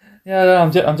 Yeah,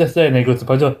 I'm just saying. He goes to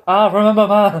punch her. Remember,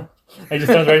 ma? He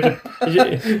just turns around.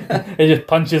 He just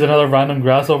punches another random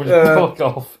grasshopper. Just fuck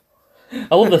off.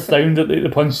 I love the sound that the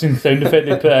punching sound effect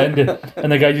they put in,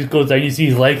 and the guy just goes down. You see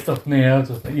his legs up in the air.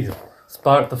 Just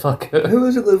spark the fuck out. Who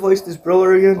was it that voiced his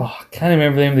brother again? Oh, I can't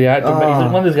remember the name of the actor, but he's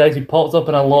like one of those guys who pops up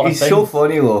in a lot of things. He's so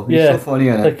funny though. He's so funny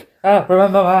in it. Like,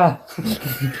 remember ma?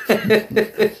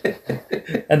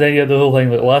 And then the whole thing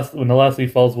like when the last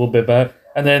leaf falls, we'll be back.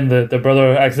 And then the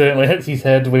brother accidentally hits his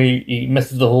head when he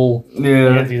misses the hole.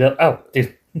 Yeah. He hits his head. Ow,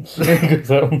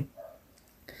 dude.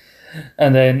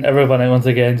 And then everybody once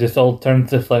again just all turns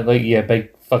to Flick like, yeah,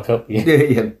 big fuck up.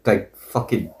 Yeah, big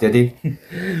fucking diddy.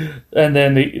 And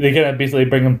then they kind of basically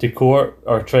bring him to court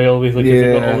or trial, basically,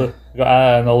 because they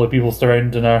got all the people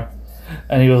surrounding her.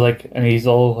 And he was like, and he's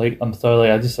all like, I'm sorry,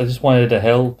 like, I just wanted to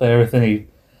help and everything.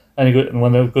 And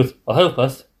when they goes, well, help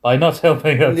us by not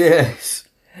helping us. Yes.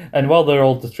 And while they're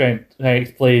all just trying to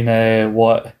explain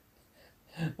what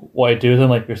I do with him,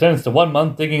 like, you're sentenced to 1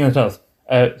 month digging in the tunnels.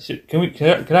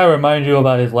 Can I remind you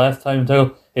about his last time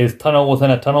too? His tunnel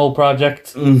within a tunnel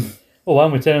project. Well, why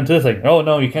don't we send him to this thing? Oh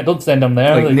no, you can't. Don't send him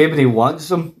there. Like nobody wants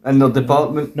him in their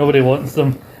department. Nobody wants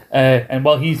them. And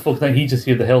while he's focused on, he just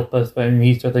here to help us. But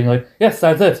he's thinking like, yes,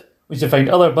 that's it. we should find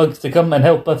other bugs to come and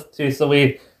help us chase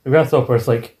away the grasshoppers.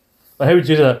 Like, well, how would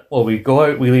you do that? Well, we go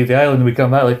out, we leave the island, we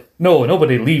come back. Like, no,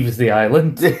 nobody leaves the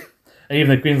island. And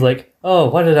even the Queen's like, oh,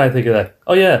 why did I think of that?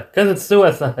 Oh yeah, because it's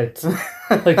suicide.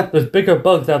 Like, there's bigger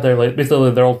bugs out there. Like,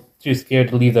 basically, they're all too scared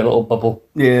to leave their little bubble.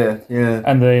 Yeah.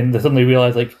 And then they suddenly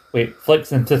realise, like, wait,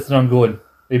 Flick's insisting on going.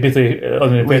 They basically, on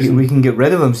the impression... We can get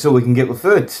rid of him so we can get the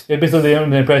food. Yeah, basically, they're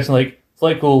under the impression, like,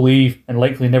 Flick will leave and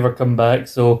likely never come back,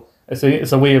 so it's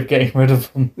a way of getting rid of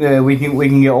him. Yeah, we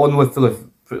can get on with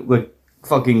the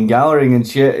fucking gallerying and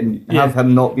shit and have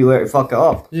him not be let to fuck it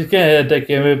up. She's kind of a dick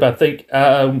move, but I think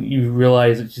you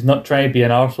realise that she's not trying to be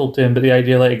an arsehole to him, but the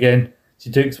idea, like, again, I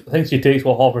think she takes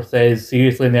what Hopper says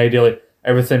seriously, and the idea, like,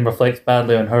 everything reflects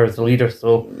badly on her as the leader,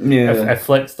 so if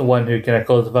Flick's the one who kind of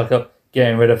caused the fuck up,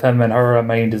 getting rid of him in her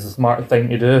mind is a smart thing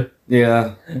to do.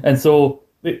 Yeah. And so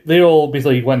they all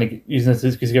basically want to use this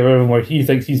excuse to get rid of him, where he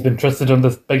thinks he's been trusted on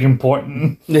this big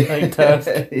important task.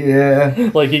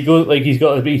 Yeah. Like he's got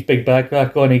a big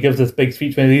backpack on, he gives this big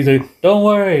speech when he's like, don't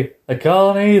worry, the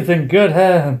colony's in good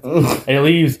hands. And he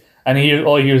leaves and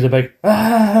all he hears is a big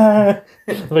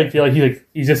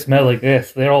he just smells like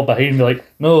this. They're all behind me like,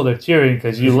 no, they're cheering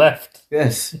because you left.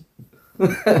 Yes.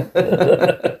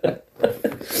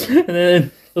 And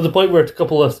then there's a point where a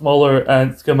couple of smaller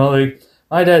ants come out like,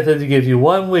 my dad said he gives you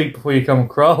 1 week before you come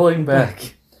crawling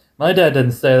back. My dad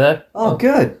didn't say that. Oh,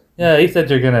 good. Yeah, he said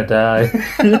you're gonna die.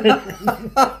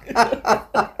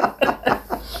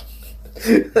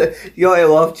 You ought to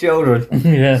love children.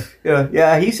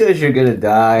 Yeah, he says you're gonna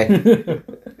die.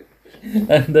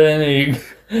 And then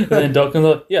Doc comes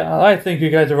up, yeah, I think you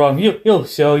guys are wrong. He'll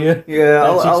show you. Yeah,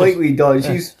 I like we done.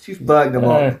 She's backed them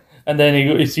up. And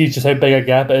then he sees just how big a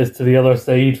gap it is to the other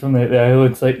side from the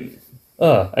island. It's like,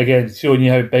 again, showing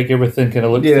you how big everything kind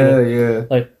of looks. Yeah.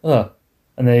 Like,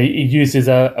 and then he uses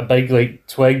a big, like,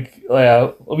 twig, like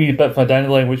a wee bit from a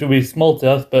dandelion, which will be small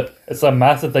to us, but it's a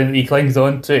massive thing that he clings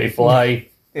onto to fly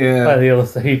by the other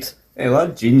side. Hey,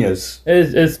 what genius.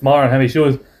 It's smart on him. He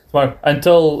shows smart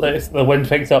until the wind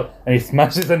picks up and he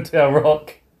smashes into a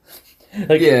rock.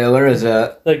 Like, yeah, where is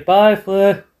that? Like, bye,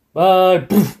 Flick. Bye.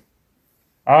 Poof.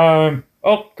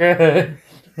 Okay.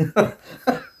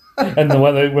 And then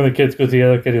when the kids go to the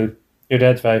other kid, he goes, your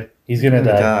dad's fine. He's gonna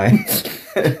die.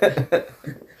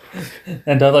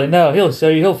 And Dad's like, no, he'll show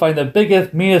you. He'll find the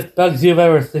biggest, meanest bugs you've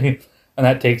ever seen. And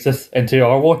that takes us into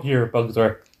our warrior bugs,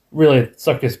 or really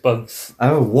circus bugs.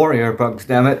 Oh, warrior bugs,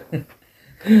 damn it.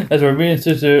 As we're being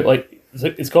to, like,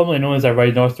 it's commonly known as a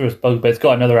rhinoceros bug, but it's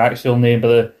got another actual name.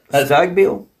 But stag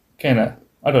beetle? Kinda.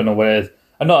 I don't know what it is.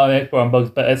 I'm not an expert on bugs,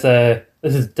 but it's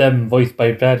this is Dim, voiced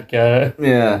by Brad Garrett.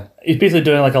 Yeah. He's basically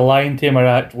doing like a lion tamer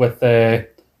act with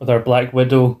our Black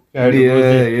Widow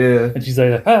character. Yeah. And she's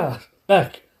like,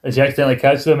 back. And she accidentally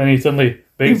catches him and he suddenly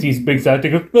breaks his big sad to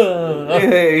go,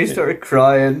 Yeah, he started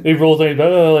crying. He rolls on his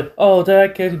back, like, oh,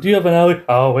 Dad, do you have an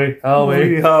Howie?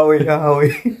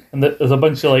 Howie. And there's a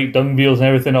bunch of like dung beetles and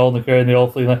everything all in the crowd and they all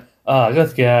flee like,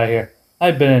 let's get out of here.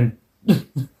 I've been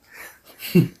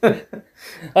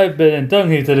in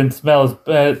dung heat that didn't smell as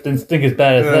bad, didn't stink as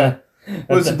bad as that.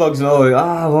 What's the bugs know?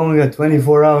 I've only got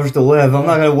 24 hours to live. I'm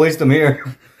not going to waste them here.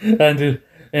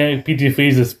 And P.T.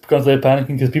 Freeze is constantly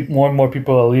panicking because more and more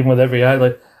people are leaving with every eye.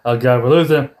 Like, oh God, we're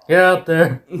losing him. Get out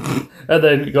there. And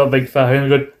then you got a big fat hand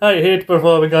going, I hate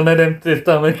performing on an empty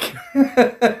stomach.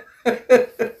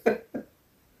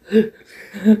 And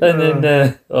then,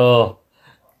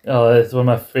 it's one of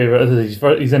my favourite. This is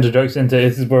his introduction to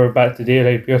this is where we're back to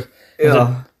daylight. Pierce.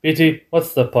 Yeah. P.T.,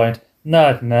 what's the point?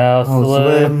 Not now,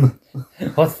 Slim.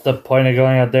 What's the point of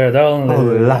going out there? They'll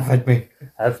only laugh at me.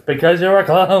 That's because you're a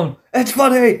clown. It's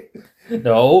funny.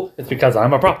 No, it's because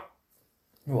I'm a prop.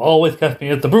 You always cast me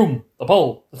as the broom, the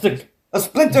pole, the stick. A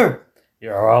splinter.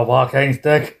 You're a walking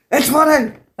stick. It's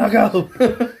funny. Now go.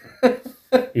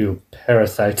 You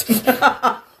parasite.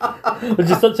 Which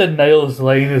is such a Niles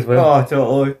line as well. Oh,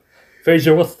 totally.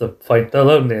 Fraser, what's the point? They'll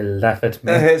only laugh at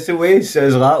me. It's the way he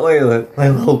says that way.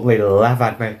 They'll only laugh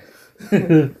at me.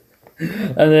 And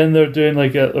then they're doing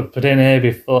like a pretending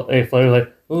heavy flower,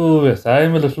 like, oh yes,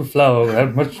 I'm a little flower, I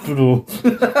have much to do.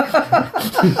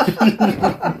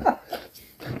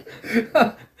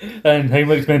 And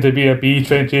Heimlich's meant to be a bee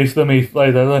trying to chase them. He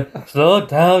flies out like, slow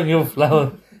down, you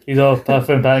flower. He's all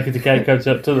puffing and panicking as the cat catches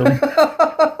up to them.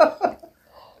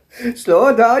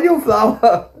 Slow down, you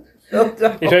flower.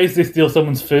 He tries to steal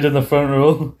someone's food in the front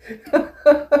row.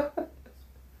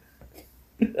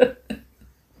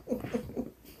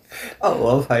 I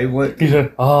love Heimlich. He's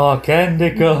like,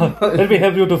 candy corn. Let me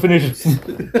help you to finish it.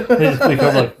 They just like,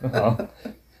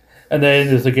 And then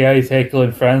there's a guy who's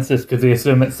heckling Francis because they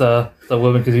assume it's a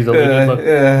woman because he's a ladybug.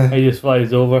 And he just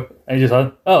flies over and he just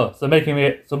says, "Oh, so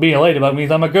being a ladybug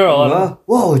means I'm a girl."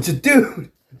 Whoa, it's a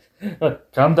dude.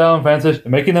 Calm down, Francis.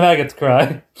 You're making the maggots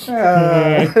cry.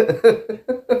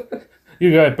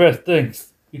 You guys breath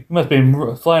stinks. You must be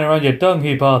flying around your dung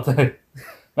heap all day.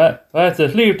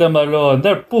 Francis, leave them alone.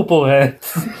 They're poo-poo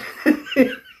heads.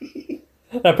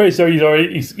 I'm pretty sure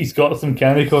he's got some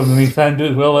candy corn in his hand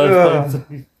as well.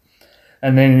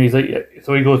 And then he's like,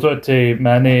 so he goes out to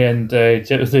Manny and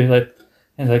Gypsy, and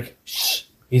he's like, shh,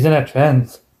 he's in a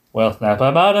trance. Well, snap,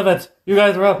 I'm out of it. You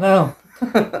guys are up now.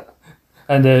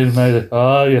 And then Manny's like,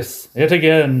 oh yes, yet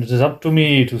again, it is up to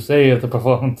me to save the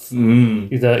performance.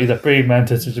 He's a praying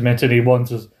mantis, which mentioned he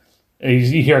wants us.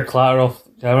 You hear a clatter off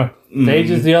the camera. Stage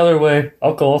is the other way,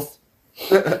 of course.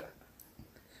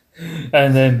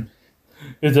 And then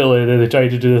they try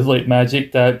to do this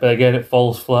magic that, but again it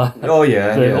falls flat. Oh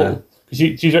yeah,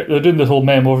 they're doing this whole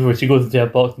memo where she goes into a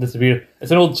box and disappears.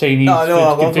 It's an old Chinese. I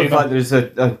love the fact there's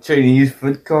a Chinese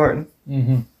food carton.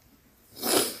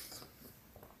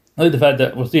 I like the fact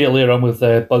that we'll see it later on with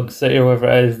Bug City or whatever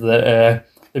it is that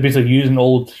they're basically using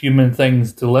old human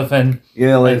things to live in.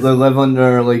 Yeah, they live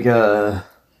under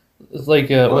It's like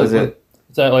what is it?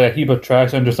 It's like a heap of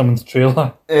trash under someone's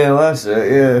trailer. Yeah, that's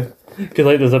it. Yeah.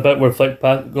 Because there's a bit where Flick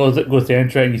goes to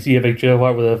enter and you see a big trailer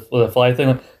park with a fly thing.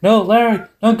 Like, no, Larry,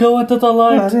 don't go into the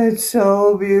light. But it's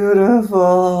so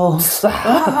beautiful.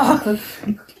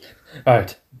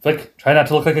 Alright, Flick, try not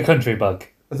to look like a country bug.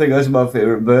 I think that's my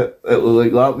favourite bit. It was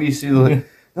like that. We see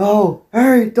no,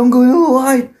 Harry, don't go into the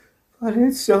light. But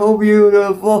it's so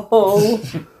beautiful.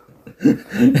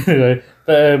 Anyway,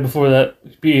 before that,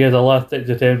 Petey has a last ditch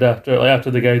attempt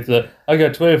after the guy said, I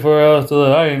got 24 hours to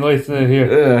live, I ain't wasting it here.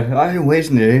 Yeah, I ain't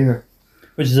wasting it here.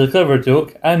 Which is a clever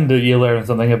joke, and you learn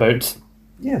something about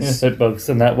bugs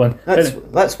in that one.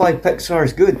 That's why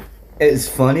Pixar's good. It's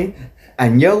funny,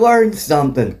 and you learn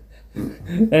something.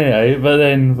 Anyway, but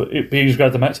then Petey just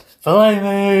grabs the match.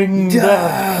 Flaming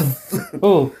death!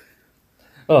 Oh.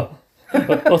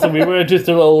 Also, we were just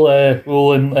a little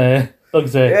rolling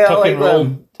bugs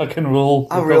tuck and roll.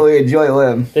 I really enjoy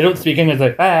them. They don't speak English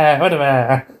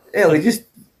whatever. Yeah, they just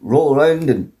roll around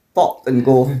and pop and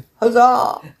go,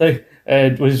 huzzah! We're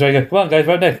just trying to go, come on guys,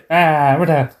 right next.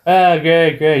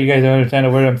 Great, you guys don't understand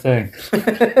a word I'm saying.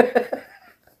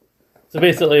 So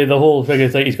basically the whole thing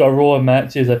is he's got a row of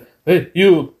matches. We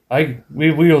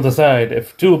will decide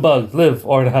if two bugs live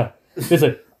or not. It's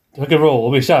like, tuck and roll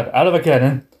will be shot out of a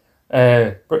cannon.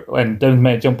 When Dims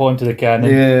might jump onto the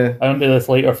cannon. Yeah. I don't do this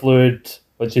lighter fluid,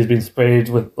 which has been sprayed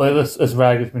with this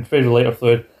rag has been sprayed with lighter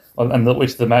fluid, and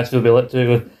which the match will be lit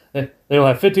to. They will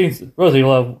have 15. Rosie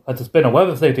will have to spin a web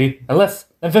of safety in less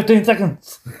than 15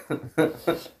 seconds.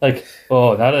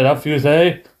 Not enough, you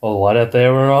say? Well, what if they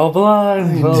were all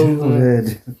blind?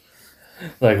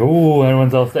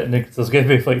 Everyone's all sitting there, so it's gonna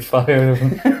be like fire.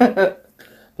 But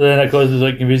then that causes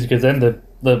confusion because then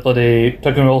the bloody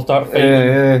tuck and roll start fighting.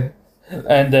 Yeah.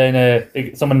 And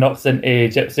then someone knocks in a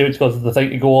gypsy, which causes the thing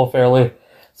to go off early.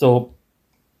 So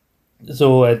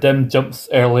Dim jumps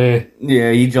early.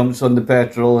 Yeah, he jumps on the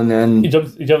petrol and then... He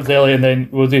jumps early and then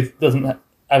Rosie doesn't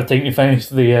have time to finish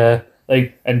the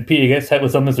and Peter gets hit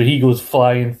with something, so he goes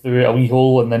flying through a wee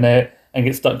hole in the net and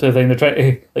gets stuck to the thing. They're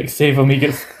trying to save him. He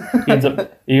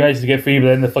manages to get free, but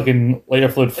then the fucking lighter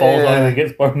fluid falls on him and he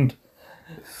gets burned.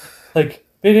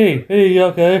 Petey, you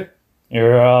okay?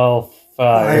 You're all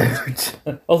fired.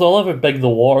 Also, I love how big the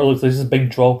water looks like, just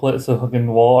big droplets of fucking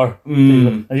water.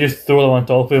 And you just throw them on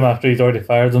top of him after he's already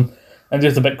fired them. And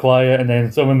just a bit quiet, and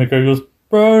then someone in the crowd goes,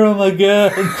 burn him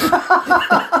again!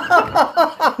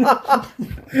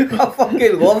 I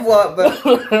fucking love that bit.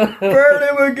 Burn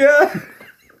him again!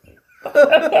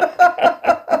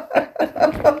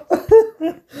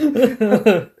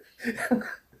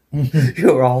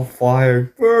 You're all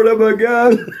fired. Burn him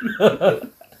again!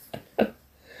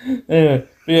 Anyway,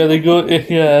 they go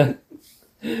to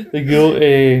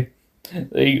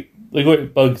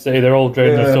Bug City. They're all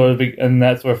drowned their swords, and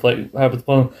that's where Flick happens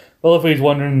upon them. Well, if he's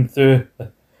wandering through,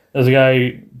 there's a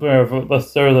guy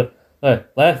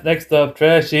next up,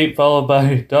 trash heap followed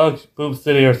by dog poop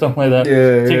city or something like that.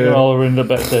 Taking them all around a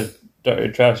bit of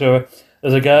dirty trash over.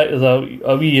 There's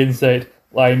a wee insect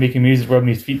lying making music, rubbing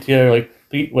his feet together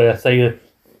with a sign of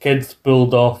kids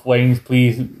pulled off wines,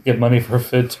 please give money for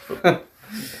food.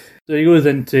 So he goes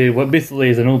into what basically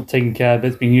is an old tin cab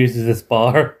that's been used as this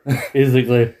bar,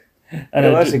 basically.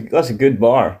 And that's a good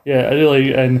bar. Yeah, I do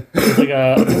and there's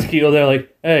a mosquito there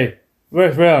hey,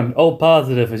 first round, all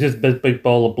positive. It's just a big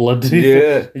ball of blood.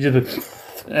 Yeah. He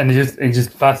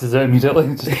just passes out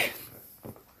immediately.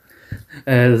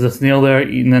 There's a snail there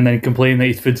eating and then complaining that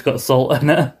his food's got salt in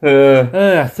it.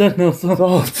 I said no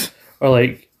salt. Or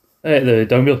like, the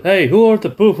dumbbell, hey, who ordered the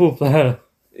poo-poo there?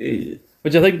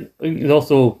 Which I think is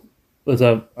also, there's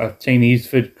a Chinese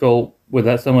food called with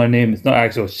that similar name. It's not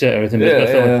actual shit or anything.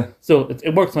 But so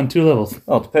it works on 2 levels.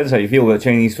 Well, it depends how you feel about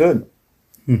Chinese food.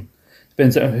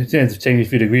 Depends if Chinese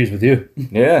food agrees with you.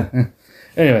 Yeah.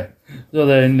 Anyway, so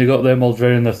then they got them all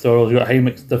drowning their sorrows. You got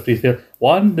Heimlich stuff to feel.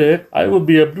 One day I will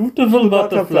be a beautiful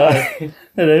butterfly,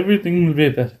 and everything will be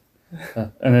better.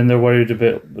 And then they're worried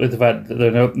about the fact that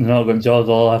they're not going to Jaws.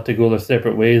 All have to go their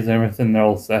separate ways and everything. They're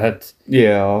all sad.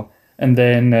 Yeah. And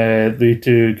then the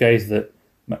 2 guys that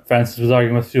Francis was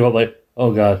arguing with show up like,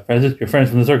 oh God, Francis, your friends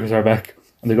from the circus are back,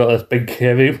 and they got this big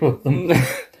heavy with them.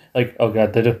 Like, oh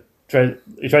God, they just.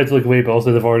 He tried to look away, but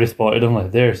also they've already spotted him.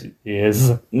 Like, there he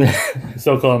is.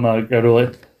 So calling my girl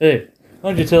like, hey, why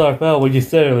don't you tell our pal what you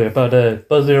said earlier about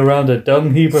buzzing around a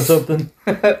dung heap or something?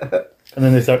 And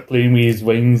then they start playing with his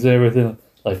wings and everything.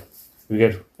 Like,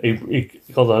 he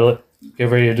calls out like, get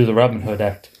ready to do the Robin Hood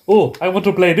act. Oh, I want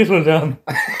to play this one down.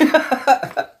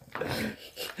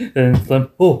 And it's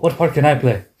like, oh, what part can I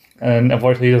play? And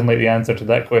unfortunately, he doesn't like the answer to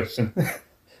that question.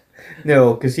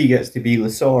 No, because he gets to be the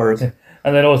sword.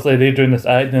 And then obviously they're doing this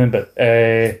acting, but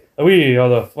we are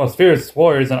the most fierce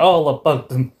warriors and all about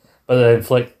them. But then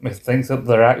Flick thinks that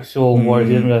they're actual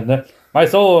warriors. My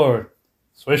sword!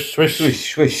 Swish, swish,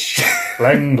 Swish, swish.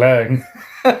 clang, clang.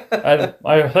 And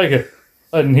I take it.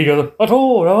 And he goes, at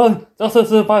all, Rowan,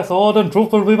 justice is my sword and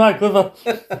truth will be my quiver.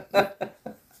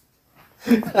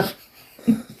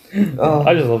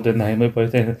 I just loved it in the Heimlich by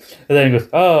saying it. And then he goes,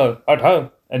 our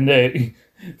time. And I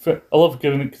love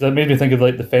giving it because it made me think of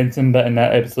like the fencing bit in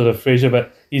that episode of Frasier.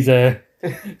 But he's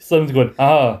Slim's going,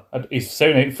 he's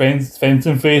shouting out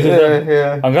fencing phrases.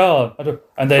 Yeah. Oh God!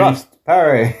 And then Thrust,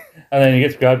 parry. And then he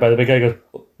gets grabbed by the big guy. Goes,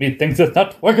 he thinks it's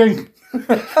not working.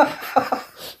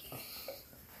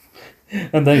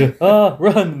 And then he goes,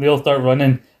 run! And they all start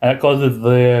running, and it causes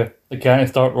the can to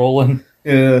start rolling.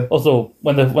 Yeah. Also,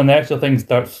 when the actual thing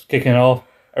starts kicking off,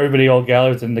 everybody all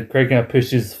gathers and the crowd kind of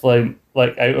pushes Flynn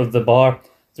like out of the bar,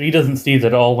 so he doesn't see that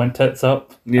it all went tits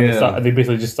up. Yeah. And they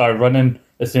basically just started running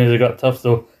as soon as it got tough.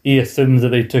 So he assumes that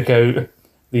they took out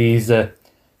these, and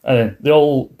then they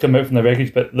all come out from the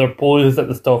wreckage, but their pose at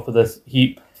the top of this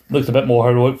heap looks a bit more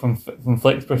heroic from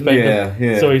Flick's perspective.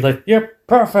 Yeah. So he's like, "You're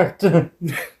perfect." They're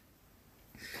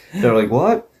like,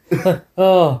 "What?"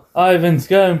 Oh, Ivan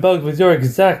Scarenbug with your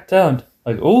exact talent.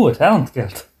 Like, oh, a talent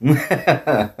scout.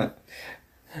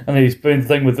 And then he's playing the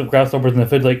thing with the grasshoppers and the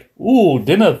food, like, ooh,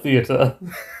 dinner theatre.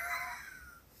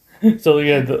 So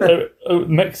yeah, the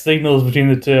mixed signals between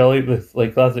the two. I like this,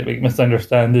 like classic like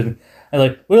misunderstanding. And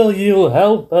like, will you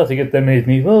help us? He gets them made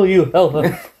me. Will you help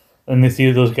us? And they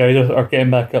see those guys are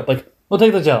getting back up. Like, we'll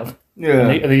take the job. Yeah.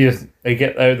 And they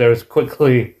get out there as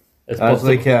quickly as possible.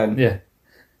 They can. Yeah.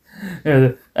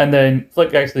 And then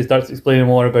Flick actually starts explaining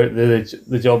more about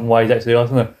the job and why he's actually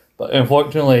awesome there. But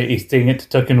unfortunately, he's saying it to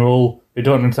Tuck and Roll. We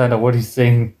don't understand what he's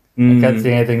saying. I can't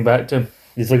say anything back to him.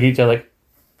 He's looking at each other like,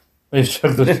 they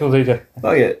shrug their shoulders at each other.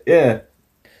 Oh, yeah.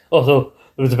 Also,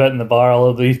 there was a bit in the bar, all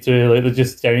of these two, like, they're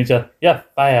just staring at each other. Yeah,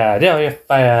 fired. Yeah, you're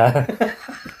fired.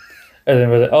 And then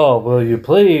we're like, oh, will you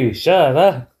please shut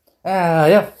up?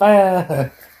 Yeah,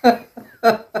 fired.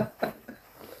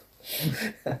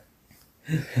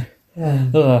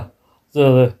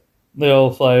 So they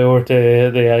all fly over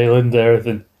to the island and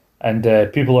everything, and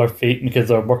people are fainting because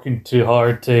they're working too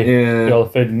hard to get all the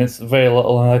food, and it's very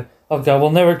little. And like, oh God,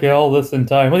 we'll never get all this in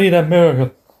time. We need a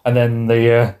miracle. And then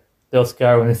they'll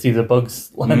scare when they see the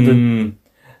bugs landing,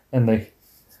 and they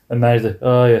manage to,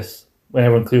 oh yes, when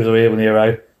everyone clears away when they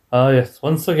arrive. Oh yes,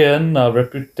 once again, our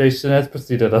reputation has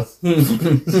preceded us.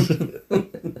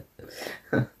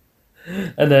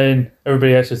 And then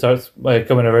everybody actually starts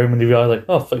coming around when they realise, like,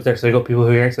 oh, Flick's actually got people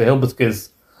who can actually help us, because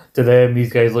to them,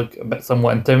 these guys look a bit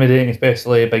somewhat intimidating,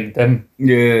 especially a big dim guy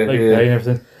and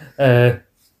everything.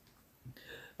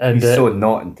 And he's so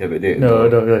not intimidating. No,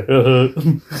 like,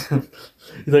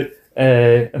 he's like,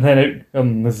 and then out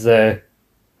comes the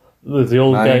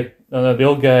old guy. No, the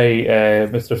old guy,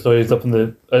 Mr. Sawyer's up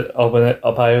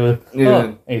high with him. Yeah.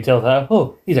 Oh, and he tells her,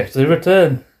 oh, he's actually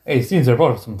returned. He seems to have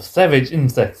brought some savage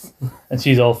insects. And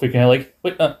she's all freaking out like,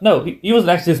 wait, no, he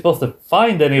wasn't actually supposed to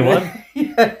find anyone.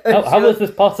 How was this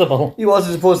possible? He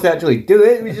wasn't supposed to actually do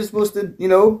it. He was just supposed to,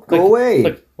 go away.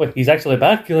 Like, wait, he's actually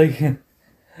back? Like, and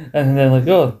then like,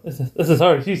 oh, this is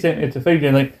her. She sent me to find you.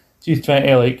 And like, she's trying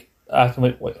to like ask him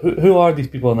like, who are these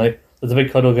people? And like, there's a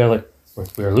big cuddle guy like,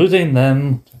 we're losing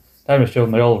them. Time to show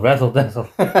them they're all razzle-dazzle.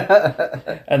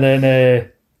 And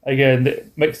then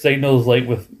again, mixed signals like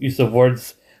with use of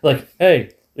words. Like,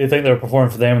 hey, they think they're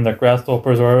performing for them and they're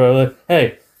grasshoppers or whatever. Like,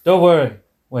 hey, don't worry.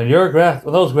 When those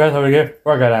grasshoppers here,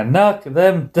 we're gonna knock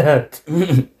them dead.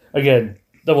 Again,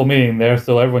 double meaning there,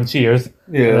 so everyone cheers.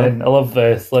 Yeah. And then I love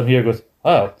Slim here goes,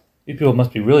 wow, these people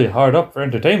must be really hard up for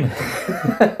entertainment.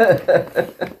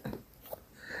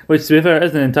 Which, to be fair,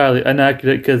 isn't entirely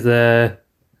inaccurate because... like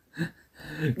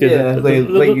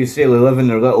you say, they live in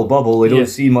their little bubble. They don't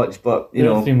see much, but, you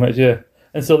know. Don't see much, yeah.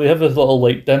 And so they have this little,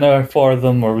 like, dinner for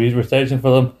them, or reception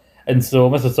for them. And so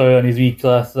Mr. Sawyer and his wee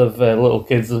class of little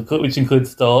kids, which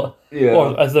includes Stott,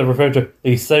 or as they're referred to,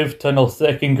 the South Tunnel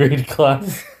second grade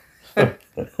class. I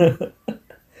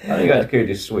think that's kind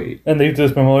of sweet. And they do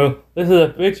this memorial. This is a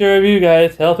picture of you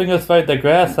guys helping us fight the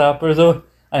grasshoppers. And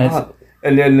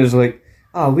then there's like,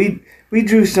 we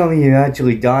drew some of you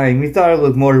actually dying. We thought it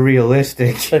looked more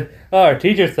realistic. Our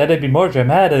teacher said it'd be more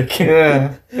dramatic.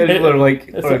 Yeah.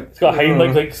 It's got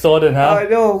Heimlich like sawed in half. I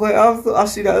know. Like, I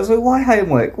see that. I was like, why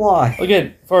Heimlich? Why?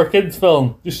 Again, for a kid's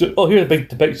film, just here's a big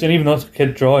depiction, even though it's a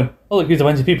kid drawing. Oh, look, here's a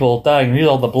bunch of people dying, and here's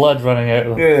all the blood running out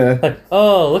of them. Yeah. Like,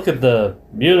 oh, look at the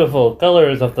beautiful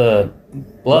colours of the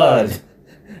blood.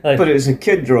 Like, but it's a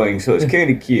kid drawing, so it's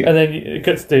kind of cute. And then it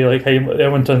cuts to, like,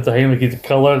 everyone turns to Heimlich's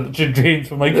colour that just drains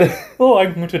from, like, oh,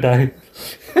 I'm going to die.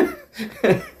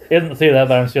 He doesn't say that,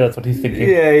 but I'm sure that's what he's thinking.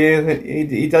 Yeah,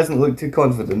 he doesn't look too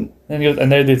confident. And he goes, and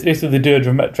now they do a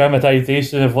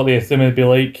dramatisation of what they assume it'd be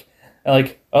like. And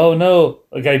like, oh no,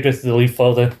 the guy dressed as a leaf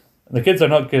falls in. And the kids are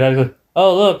not good at it. He goes,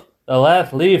 oh look, the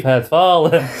last leaf has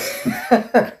fallen.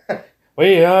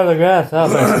 We are the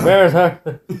grasshoppers. Where's her?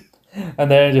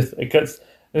 And then it cuts.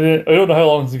 I don't know how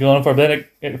long this is going on for, but then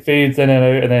it fades in and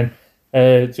out, and then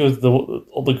it shows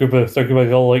all the group of circle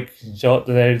back all like shot,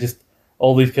 and then just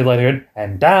all these kids lying here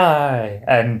and die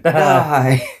and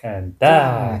die and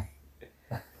die.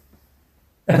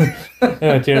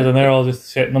 Cheers, and they're all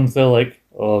just shitting themselves like,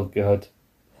 oh god.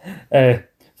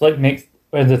 Flick makes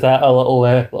Princess at a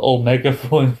little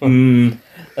megaphone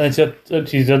and she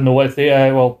doesn't know what to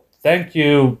say. Well, thank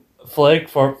you, Flick,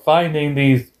 for finding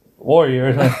these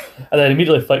warriors. And then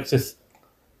immediately Flick's just,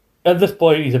 at this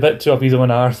point, he's a bit too up his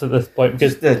own arse at this point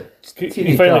because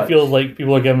he finally feels like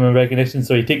people are giving him recognition,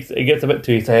 so it gets a bit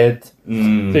to his head. So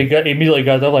he immediately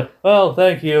goes up like, well,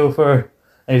 thank you for,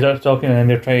 and he starts talking, and then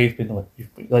they're trying to explain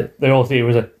like they all say it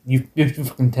was like, you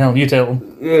fucking tell him, you tell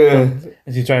him. Yeah.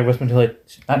 And she's trying to whisper to like,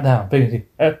 not down, big.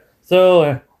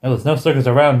 There's no circus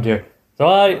around here,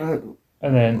 so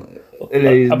and then.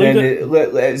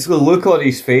 It's the look on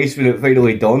his face when it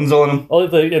finally dawns on him. Oh,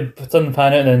 it puts on the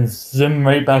pan and then zoom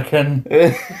right back in.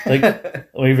 Like,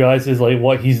 when he realises like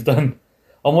what he's done.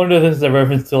 I wonder if this is a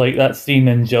reference to like that scene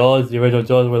in Jaws, the original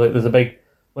Jaws, where like there's a big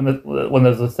when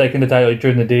there's a second attack like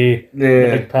during the day. Yeah.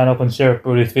 A big pan up on Sheriff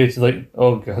Brody's face. Is like,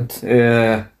 oh god.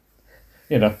 Yeah.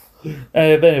 You know. But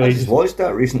anyway, I just watched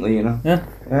that recently. You know. Yeah.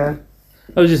 Yeah.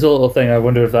 That was just a little thing. I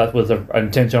wonder if that was an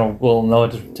intentional little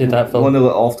nod to that film. One of the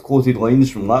oft-quoted lines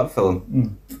from that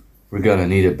film. We're gonna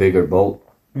need a bigger boat.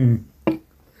 I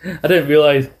didn't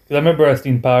realise, because I remember I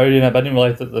seen parody in it, but I didn't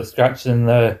realise that the scratch in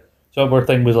the chalkboard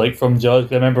thing was like from Jaws.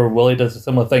 I remember Willie does a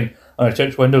similar thing on a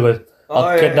church window. Goes,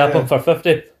 I'll kidnap him for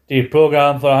 50. Do you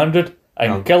program for 100?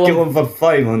 And kill him for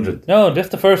 500. No,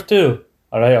 just the first two.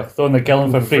 Alright, I'll throw in the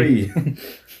killing for free.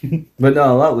 But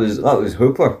no, that was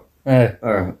Hooper. Yeah.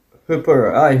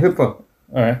 Hooper.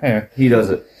 Alright, anyway. He does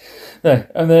it. Yeah,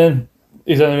 and then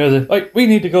he's on the music, like, we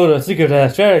need to go to a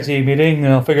secret strategy meeting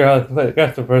and I'll figure out how to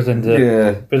get the person to.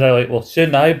 Yeah. Because I'm like, well,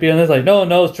 shouldn't I be on this? Like,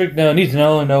 no, strict, no, need to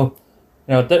know, no.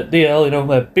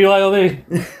 DL,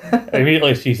 BYOB.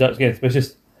 Immediately she starts getting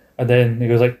suspicious. And then he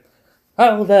goes like,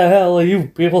 how the hell are you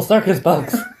people circus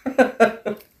bugs?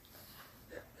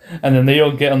 And then they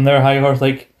all get on their high horse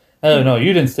like, oh no,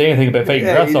 you didn't say anything about fighting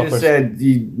grasshoppers. You just said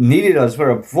you needed us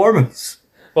for a performance.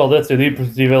 Well, that's it. They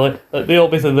perceive it like they all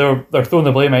basically they're throwing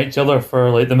the blame at each other for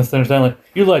like the misunderstanding. Like,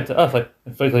 you lied to us. Like,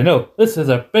 in fact, like, no, this is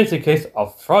a basic case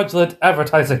of fraudulent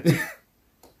advertising.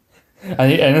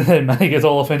 and then Manny gets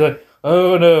all offended. Like,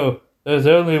 oh no, there's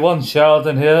only one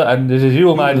charlatan here, and it is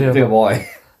you, my dear boy.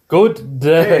 Good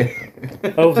day.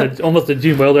 Almost a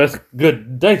Gene Wilder.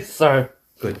 Good day, sir.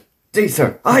 Good day,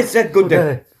 sir. I said good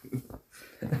day.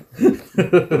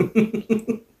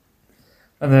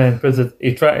 And then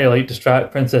he tried to like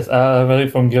distract Princess Anna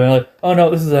from giving like, oh no,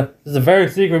 this is a very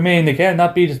secret meeting. They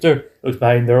cannot be disturbed. Looks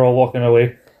behind. They're all walking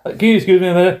away. Like, can you excuse me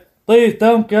a minute? Please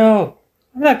don't go.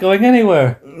 I'm not going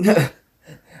anywhere.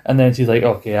 And then she's like,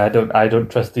 okay, I don't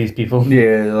trust these people.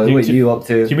 Yeah, like, what are you up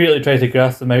to? She immediately tries to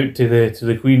grasp them out to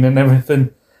the queen and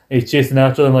everything. And he's chasing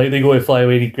after them like they go to fly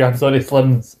away. And he grabs onto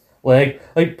Slim's leg.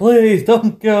 Like, please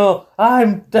don't go.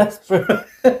 I'm desperate.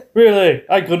 Really,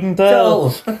 I couldn't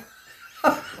tell.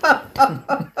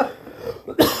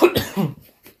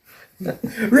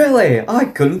 Really, I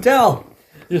couldn't tell.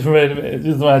 Just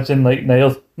imagine like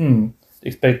Niles.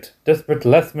 Expect desperate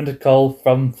last minute call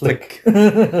from Flick.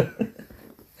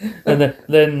 And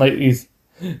then like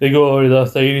they go over to the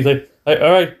side. He's like, all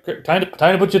right, time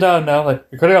to put you down now. Like,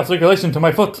 you're cutting off circulation to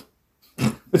my foot,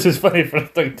 which is funny for a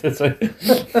thing to say.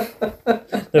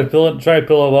 They try to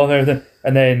pull him off and everything,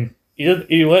 and then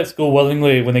he lets go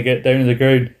willingly when they get down to the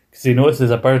ground because he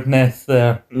notices a bird nest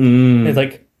there. He's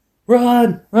like,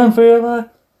 run for your life,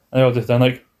 and they're all just down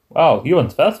like, wow, he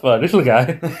runs fast for a little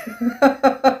guy.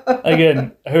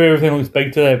 Again, how everything looks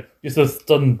big to them. Just a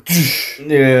sudden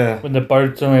when the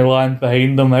bird suddenly lands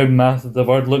behind them, how massive the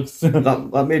bird looks.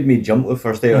 that made me jump the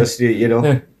first day I see it, you know.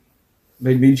 Yeah.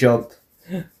 Made me jump.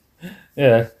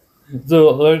 Yeah.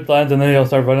 So the lands and then they all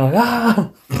start running like,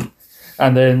 ah!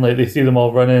 And then like they see them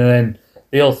all running and then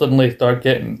they all suddenly start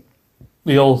panicking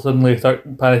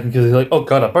because he's like, oh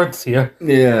god, a bird's here.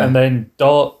 Yeah. And then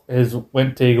Dot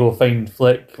went to go find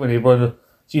Flick when he run.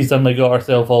 She suddenly got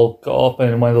herself all caught up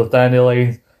in one of those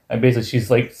dandelions, and basically she's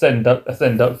like setting up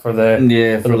for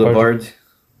the bird.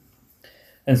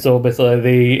 And so basically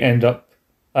they end up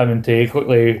having to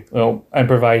quickly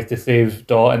improvise to save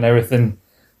Dot and everything,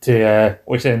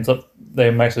 which ends up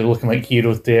them actually looking like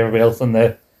heroes to everybody else in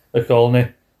the colony.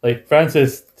 Like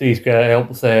Francis, to his credit,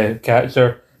 helps catch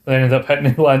her, but then ends up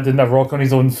landing a rock on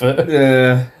his own foot.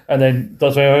 Yeah. And then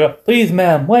Dot's like, please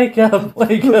ma'am, wake up.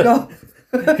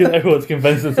 Because everyone's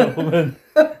convinced it's a woman.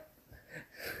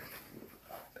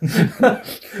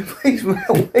 Please,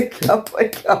 man, wake up.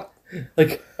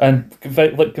 Like, and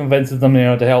convinces them,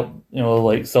 to help,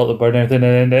 like salt the bird and everything.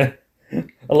 And then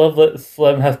I love that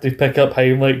Slim has to pick up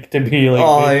Heimlich to be like.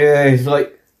 Oh yeah, he's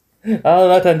like. Oh,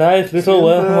 that's a nice little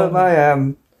worm. I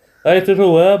am. Nice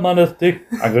little worm on a stick.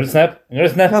 I'm gonna snap.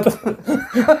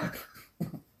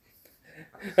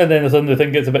 And then the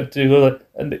thing gets a bit too low,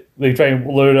 and they try and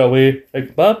lure it away.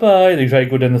 Like, bye-bye. They try to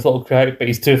go down this little crack, but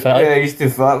he's too fat. Yeah, he's too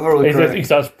fat for the crack. He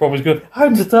starts probably going,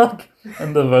 I'm stuck.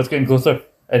 And the bird's getting closer.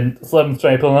 And Slim's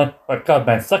trying to pull him on. Like, God,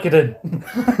 man, suck it in.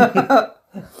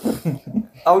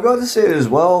 I've got to say as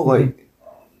well, like,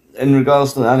 in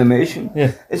regards to the animation,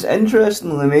 it's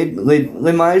interesting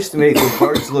they managed to make the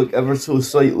birds look ever so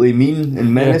slightly mean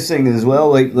and menacing as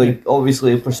well. Like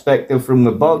obviously a perspective from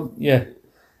the bug. Yeah.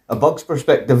 A bug's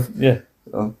perspective. Yeah.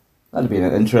 So, that'd be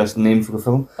an interesting name for the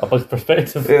film. A bug's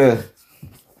perspective. Yeah.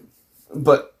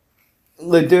 But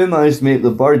they do manage to make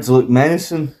the birds look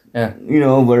menacing. Yeah.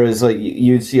 Whereas like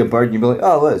you'd see a bird and you'd be like,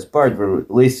 oh, that's a bird. Where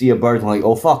they see a bird and like,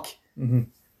 oh fuck. Mm-hmm.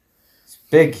 It's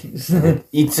big.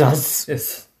 Eats us.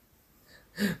 Yes.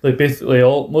 Like basically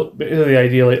the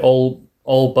idea like all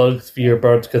bugs fear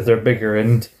birds because they're bigger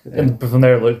and from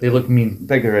there they look mean.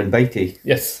 Bigger and bitey.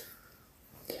 Yes.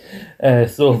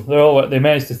 So they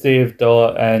manage to save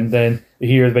Dot, and then they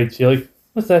hear eventually like,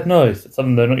 what's that noise? It's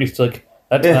something they're not used to. Like,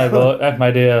 that's my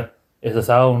idea. Is the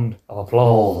sound of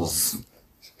applause.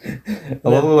 I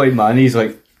love the way Manny's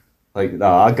like,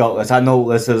 nah, I got this. I know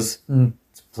what this is.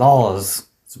 It's applause.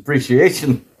 It's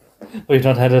appreciation. We've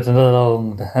not had it in a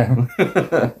long time.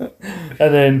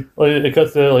 And then it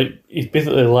cuts to he's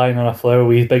basically lying on a flower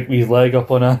with his leg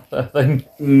up on a thing.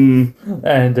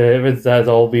 And everyone's dad's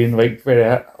all being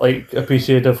very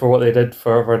appreciative for what they did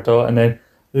for Dot. And then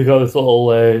we got this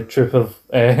little troop of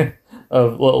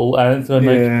little ants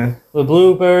going the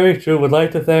Blueberry Troop would like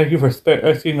to thank you for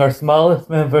rescuing our smallest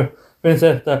member,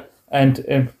 Princess,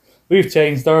 and we've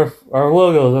changed our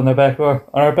logos on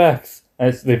our backs.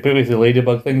 And they put the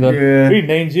ladybug things on. Yeah. We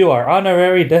named you our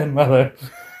honorary den mother.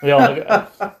 They all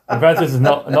and Francis is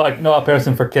not a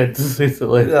person for kids,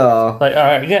 basically. No. Like, all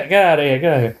right, get out of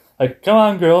here. Like, come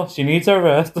on, girl, she needs her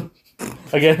rest.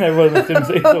 Again, everyone lets him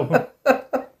say so.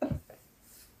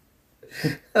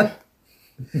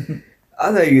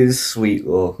 I think it's sweet,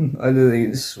 though. I do think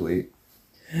it's sweet.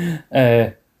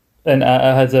 And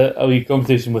I had a wee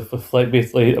conversation with Flick,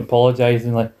 basically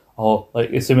apologising,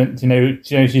 assuming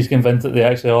she's convinced that they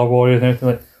actually are warriors and everything.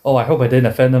 Like, oh, I hope I didn't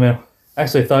offend them. I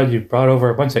actually thought you brought over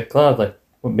a bunch of clans. Like,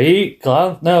 what, me?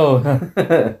 Clans? No.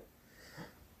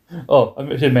 Oh,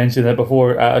 I should mention that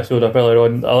before I showed up earlier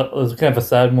on, there's kind of a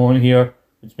sad moment here,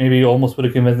 which maybe almost would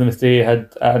have convinced them to stay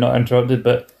had I not interrupted,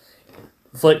 but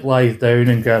Flick lies down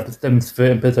and grabs Tim's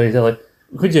foot and puts on his head, like,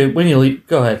 could you, when you leave,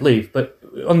 go ahead, leave, but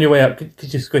on your way up,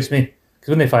 could you squish me? Because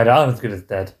when they find out, I'm as good as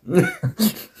dead.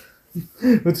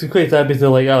 Which is quite sad because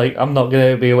I'm not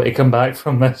going to be able to come back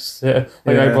from this. I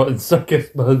brought in circus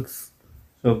bugs.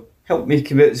 So help me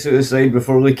commit suicide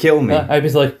before they kill me. I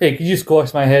was like, hey, could you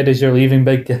squash my head as you're leaving,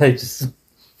 big guy? Just...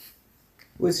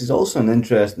 Which is also an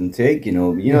interesting take, you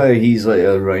know. You know how he's like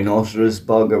a rhinoceros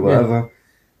bug or whatever?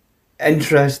 Yeah.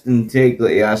 Interesting take that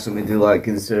he asked him to do that,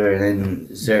 considering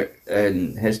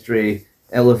in history,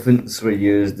 elephants were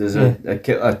used as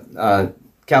a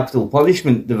capital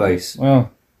punishment device.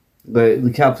 Wow. But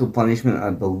the capital punishment,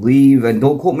 I believe, and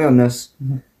don't quote me on this,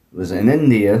 was in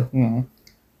India. Mm-hmm.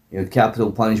 You know,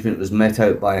 capital punishment was met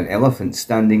out by an elephant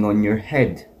standing on your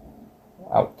head.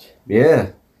 Ouch.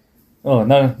 Yeah. Oh,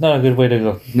 not a good way to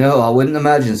go. No, I wouldn't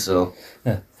imagine so.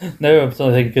 Yeah. Now I'm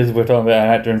still thinking, because we're talking about an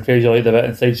actor in Frasier, like the bit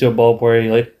in Sideshow Bob where he,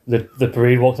 like, the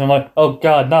parade walks in, I'm like, oh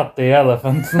god, not the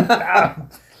elephant.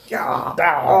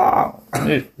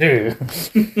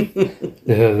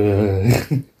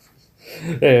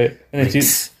 And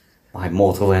she's my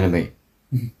mortal enemy.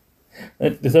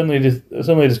 They suddenly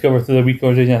discover through the wee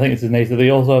conversation, I think it's nice that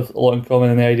they also have a lot in common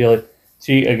in the idea, like,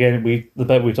 she, again, the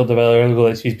bit we talked about earlier ago,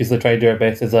 like, she's basically trying to do her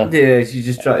best as a... Yeah, she's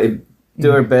just trying to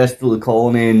do her best for the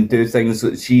colony and do things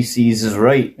that she sees as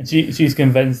right. And she's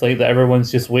convinced, like, that everyone's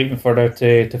just waiting for her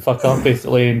to fuck up,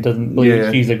 basically, and doesn't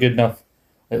believe she's a good enough,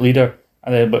 like, leader.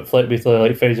 And then, but Flick basically,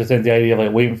 like, finishes into the idea of,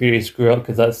 like, waiting for you to screw up,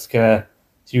 because that's kind of...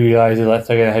 She realises that's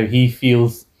kind of how he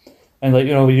feels. And, like,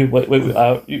 you know,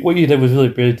 what you did was really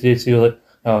brilliant today, so you're like,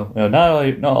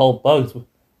 not all bugs...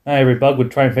 Not every bug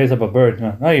would try and face up a bird.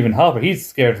 No, not even Hopper. He's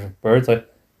scared of birds. Like,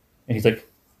 and he's like,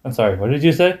 I'm sorry, what did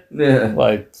you say? Yeah. Well,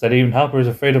 I said even Hopper's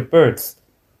afraid of birds.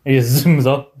 And he just zooms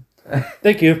up.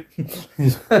 Thank you. He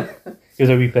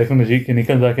gives a wee peck on the cheek and he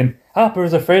comes back and,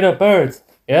 Hopper's afraid of birds.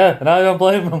 Yeah, and I don't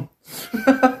blame him.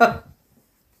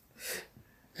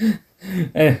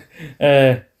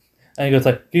 And he goes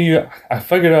like, I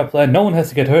figured out a plan. No one has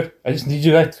to get hurt. I just need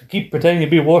you guys to keep pretending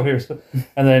to be warriors.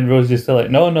 And then Rose just still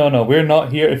like, no, we're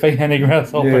not here to fight any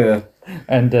grasshopper.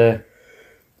 Yeah.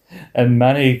 And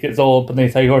Manny gets all up in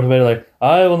his high horse about it, like,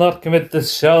 I will not commit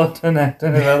this charlatan act.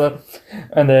 And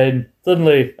then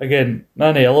suddenly, again,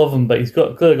 Manny, I love him, but he's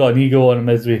clearly got an ego on him,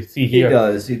 as we see here. He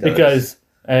does. Because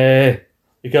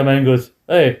he comes in and goes,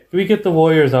 hey, can we get the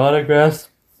warriors' autographs?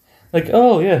 Like,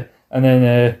 oh yeah. And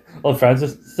then old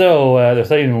Francis, so they're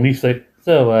signing the Leafs, like,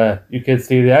 so you kids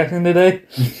see the action today?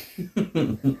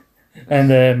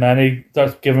 And Manny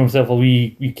starts giving himself a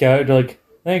wee character, like,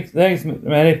 thanks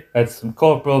Manny, that's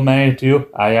Corporal Manny too.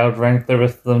 I outranked the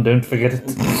rest of them, don't forget it.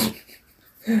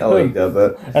 I like that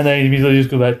bit. And then he immediately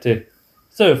just go back to,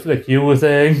 so Flick, you were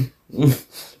saying...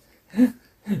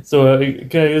 So kind of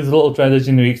there's a little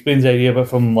transition. He explains the idea, but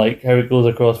from like how it goes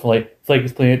across from like Flick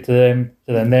explaining it to them,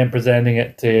 to them presenting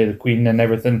it to the Queen and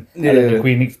everything, and then the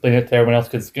Queen explaining it to everyone else,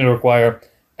 because it's going to require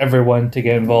everyone to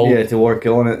get involved. Yeah, to work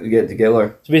on it, to get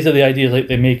together. So basically, the idea is like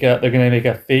they're going to make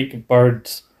a fake bird,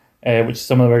 which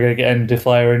some of them are going to get into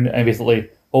fly around, and basically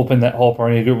hoping that Hopper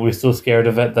and the group will be so scared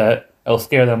of it that it'll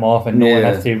scare them off, and no one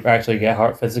has to actually get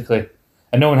hurt physically.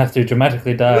 And no one has to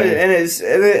dramatically die. Well, and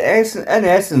in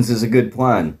essence, is a good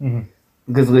plan,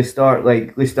 because they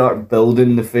start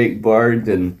building the fake bird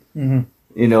and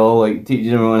you know, like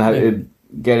teaching everyone how to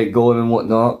get it going and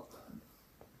whatnot.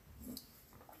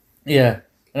 Yeah,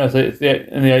 and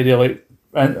the idea, like,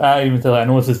 and I even tell, I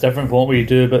know this is different from what we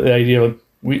do, but the idea of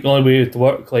the only way to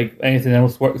work, like anything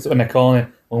else works in a colony,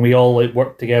 when we all like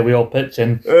work together, we all pitch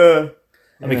in,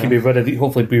 and we can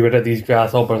hopefully be rid of these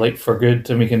grasshoppers like for good,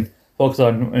 and we can focus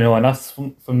on on us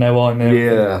from now on.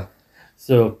 Yeah.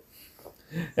 So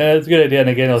it's a good idea, and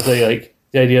again I'll say like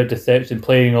the idea of deception,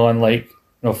 playing on like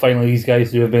finally these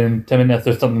guys who have been intimidated, if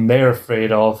there's something they're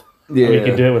afraid of, we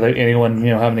can do it without anyone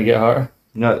having to get hurt.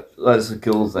 No, that's a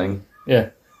cool thing. Yeah.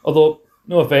 Although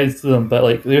no offense to them, but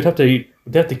like they'd have to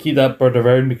keep that bird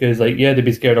around, because like they'd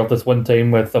be scared off this one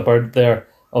time with a bird there,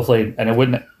 obviously, and it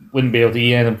wouldn't be able to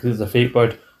eat them because it's a fake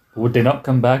bird. But would they not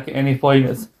come back at any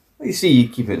point? You see, you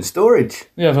keep it in storage.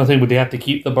 Yeah, I was going to say, would they have to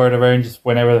keep the bird around just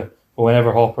whenever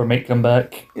Hopper might come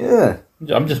back? Yeah.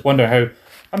 I'm just wondering how...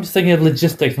 I'm just thinking of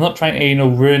logistics. I'm not trying to,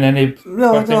 ruin any...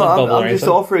 No, I'm just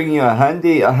offering you a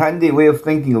handy way of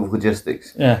thinking of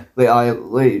logistics. Yeah. Like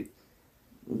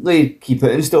keep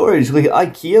it in storage. Like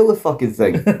IKEA the fucking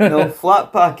thing.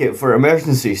 Flat packet for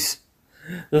emergencies.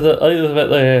 There's a bit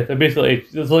there. Basically,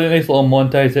 there's a nice little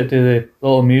montage to the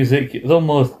little music. It's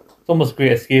almost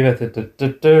Great Escape.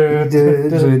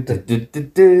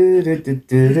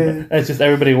 It's just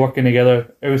everybody working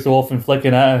together. Every so often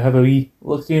flicking at it, have a wee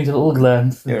exchange a little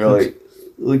glance. Yeah, like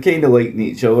we kind of liking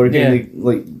each other, kind of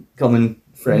like coming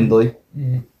friendly.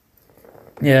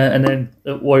 Yeah, and then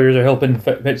the warriors are helping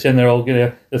pitch in. They're all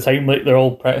gonna the time like they're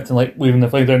all practicing like waving the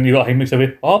flag down. You got Heinrich's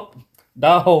away, up,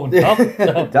 down, up,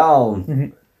 down.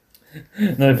 Down.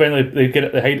 And then finally they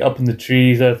hide up in the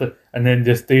trees, and then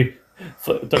just they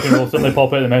tuck and roll, suddenly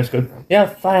pop out of the mouse going, yeah,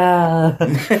 fire!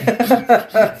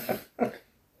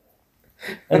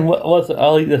 And I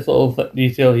like this little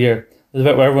detail here. There's a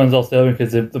bit where everyone's all celebrating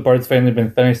because the bird's finally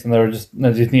been finished and they just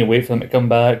need to wait for them to come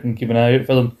back and keep an eye out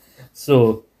for them.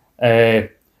 So there's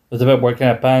a bit where it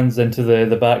kind of pans into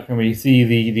the background where you see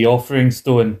the offering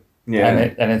stone,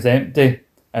 and it's empty,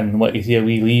 and what you see a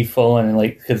wee leaf falling, and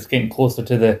like because it's getting closer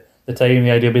to the time.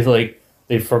 The idea basically like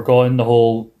they've forgotten the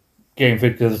whole getting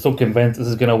food because they're so convinced this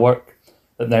is going to work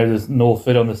that now there's no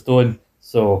food on the stone.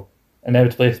 So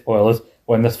inevitably, spoilers,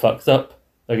 when this fucks up,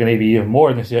 they're going to be even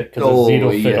more in the shit because there's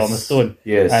zero food on the stone.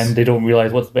 Yes. And they don't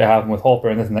realise what's about to happen with Hopper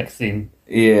in this next scene.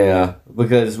 Yeah,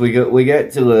 because we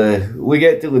get to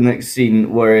the next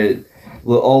scene where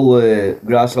all the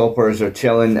grasshoppers are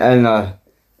chilling in a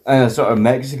sort of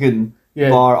Mexican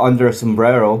bar under a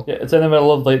sombrero. Yeah, it's in the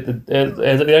middle of like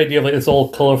the idea of like it's all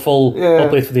colourful, all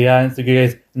place for the ants, the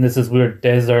guys, and this is weird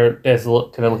desolate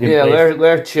kind of looking place. Yeah,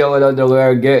 they're chilling under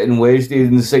there, getting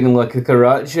wasted and singing like a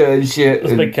cucaracha and shit.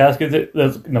 There's big cactuses.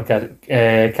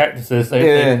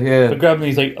 They're grabbing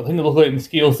these I think they look like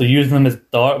mosquitoes. They're using them as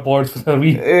dartboards for the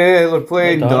wee. Yeah, they're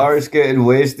playing darts, getting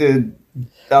wasted,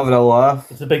 having a laugh.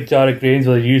 It's a big jar of grains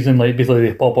where they're using basically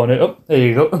they pop on it. Oh, there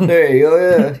you go. There you go.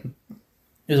 Yeah.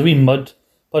 There's a wee mud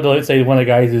puddle outside one of the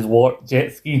guys who's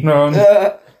jet skiing around.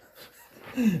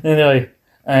 Anyway,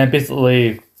 and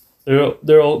basically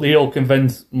they all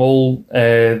convince Mole,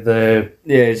 the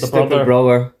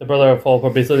brother of Hopper.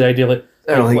 Basically, the idea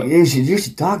you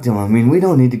should talk to him. I mean, we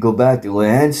don't need to go back to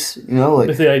Lance.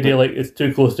 Basically, the idea it's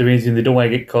too close to rainy season. They don't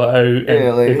want to get caught out.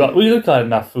 And we've got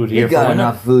enough food here. We got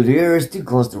enough food here. It's too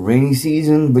close to rainy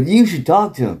season. But you should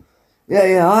talk to him.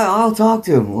 Yeah, I'll talk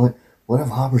to him. What if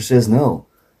Hopper says no?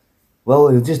 Well,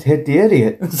 he'll just hit the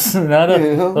idiot. It'll sound like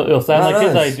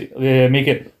his idea. Make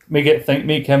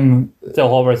him tell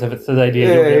Hopper as if it's his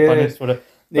idea. He'll get punished for it.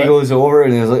 He goes over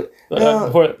and he's like,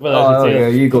 before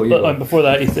that, before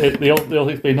that, he said they all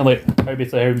explain how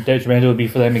detrimental it would be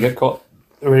for them to get caught.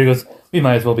 Where he goes, we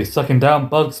might as well be sucking down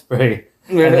bug spray,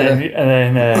 and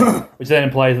then which then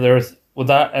implies that there's with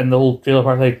that and the whole trailer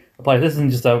park applies. This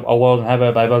isn't just a world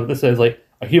inhabited by bugs. This is like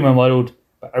a human world.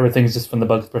 But everything's just from the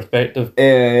bug's perspective.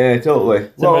 Yeah, totally.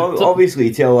 Obviously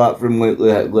you tell that from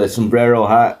the sombrero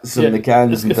hats and the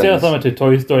cans and things. It's similar to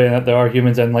Toy Story in that there are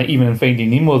humans, and even in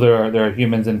Finding Nemo there are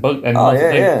humans and bugs. And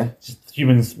just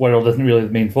humans' world isn't really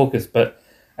the main focus, but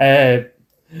so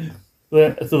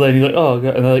then he's like, oh,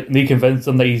 God, and they convince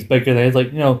him that he's bigger than he's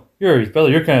like, you're his brother,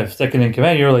 you're kind of second in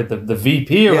command, you're like the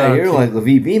VP around. Yeah, you're like the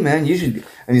VP, man, you should.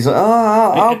 And he's like,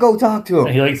 I'll go talk to him.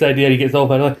 And he likes the idea, he gets all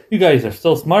about it, like, you guys are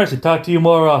so smart, I should talk to you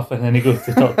more often. And then he goes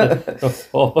to talk to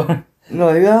Hopper.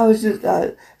 I was just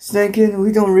thinking,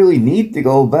 we don't really need to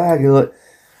go back. You're like,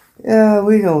 yeah,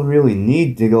 we don't really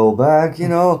need to go back,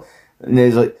 And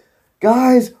he's like,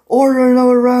 guys, order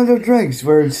another round of drinks.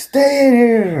 We're staying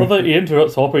here. Well, then he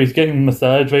interrupts Hopper. He's getting a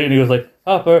massage, right? And he goes like,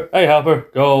 hey, Hopper,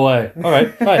 go away. All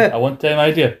right, fine. A one-time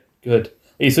idea. Good.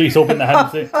 He's opened the hand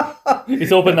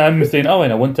saying, oh,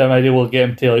 and a one-time idea will get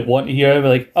him to want to hear it. We're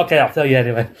like, okay, I'll tell you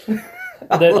anyway.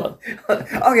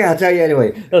 Okay, I'll tell you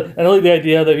anyway. And I like the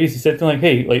idea that he used to say to him, like,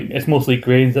 hey, it's mostly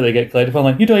grains that they get collected from.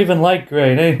 Like, you don't even like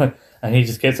grain, eh? And he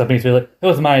just gets up and he's like, it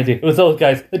wasn't my idea. It was those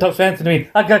guys. They talked fancy to me.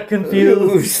 I got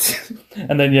confused.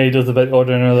 And then, he does a bit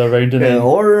ordering another round. And then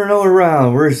order another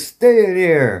round. We're staying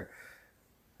here.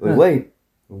 But wait,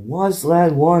 was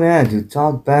that one ant who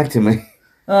talked back to me?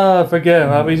 Oh, forget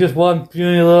him. He's just one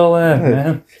puny little ant,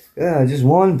 man. Yeah, just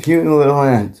one puny little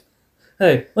ant.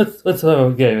 Hey, let's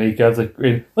have a game. He grabs a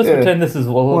green. Let's pretend this is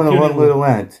one little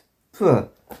ant. That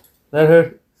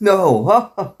hurt? No.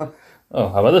 Oh,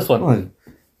 how about this one?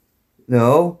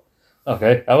 No.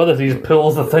 Okay, how about this? He just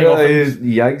pulls the thing off. He just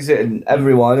yanks it in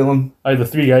every one of them. The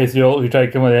three guys who try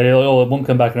to come with the idea, it won't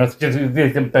come back. And that's just, to a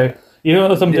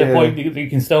point you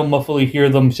can still muffled hear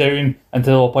them shouting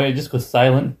until a point it just goes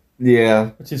silent.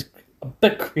 Yeah. Which is a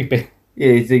bit creepy.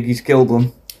 Yeah, you think he's killed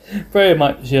them? Very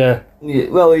much, yeah.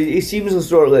 Well, he seems the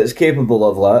sort that's capable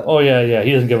of that. Oh, yeah,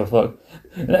 he doesn't give a fuck.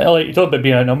 You talk about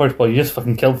being outnumbered, but you just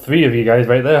fucking killed three of you guys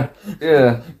right there.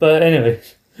 Yeah. But anyway,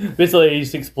 basically he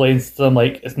just explains to them,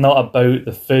 it's not about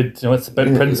the food, it's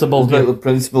about principle. It's about the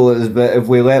principle, if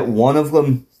we let one of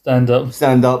them stand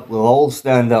up, we'll all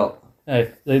stand up.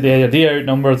 Hey, the idea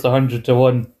outnumbers 100 to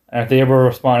 1. And if they ever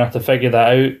were smart enough to figure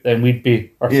that out, then we'd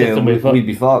be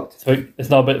fucked. It's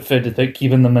not about food, it's about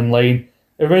keeping them in line.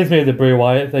 It reminds me of the Bray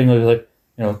Wyatt thing, about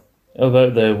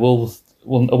the wolves.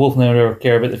 Well, a wolf never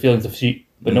care about the feelings of sheep,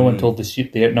 but no one told the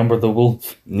sheep they outnumber the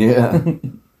wolf. Yeah.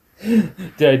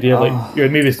 The idea, like, you're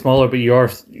maybe smaller, but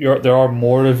there are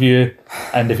more of you,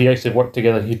 and if you actually work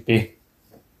together, you'd be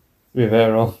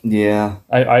better off. Yeah.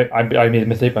 I made a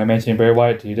mistake by mentioning Barry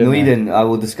Wyatt to you, didn't I? No, you didn't. I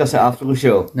will discuss it after the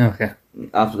show. Okay.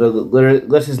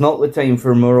 This is not the time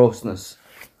for moroseness.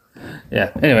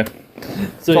 Yeah, anyway.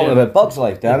 So, Talking about Bug's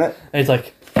life, damn it. He's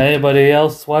like, anybody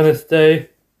else want to stay?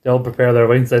 They all prepare their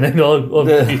wings, and then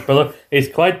he's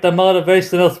quite the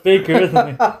motivational speaker, isn't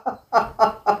he?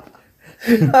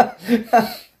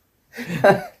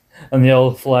 And they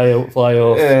all fly off.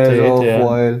 Yeah, it's all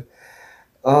wild.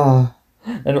 Oh.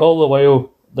 And all the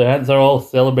while, the ants are all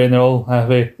celebrating, they're all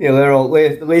happy. Yeah, they're all,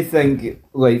 they think,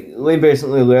 like, they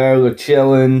basically they're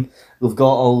chilling, they've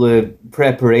got all the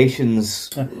preparations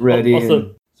ready.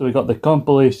 Also, so we got the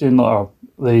compilation, or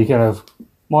the kind of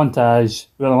montage,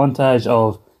 we got a montage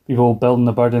of people building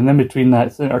the bird, and in between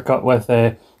that's intercut with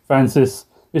Francis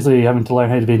basically having to learn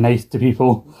how to be nice to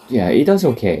people. Yeah, he does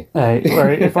okay.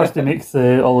 Where first he makes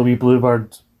all the wee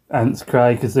bluebird ants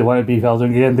cry because they want to be Velda,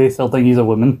 and again they still think he's a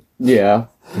woman. Yeah.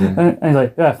 And he's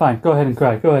like, yeah, fine, go ahead and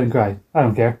cry. I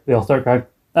don't care. They all start crying.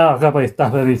 Oh, God, please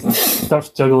stop it. And he starts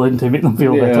juggling to make them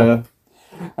feel better.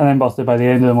 And then busted by the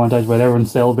end of the montage where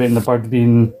everyone's celebrating the bird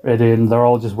being ready and they're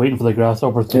all just waiting for the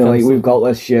grasshoppers to come. Like, we've got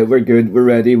this shit, we're good, we're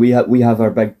ready, we have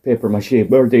our big paper mache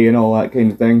birdie and all that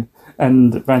kind of thing.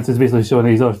 And Francis basically showing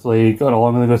he's obviously got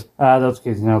along with it, goes, those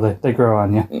kids, they grow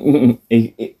on you.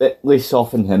 They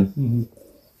soften him. Mm-hmm.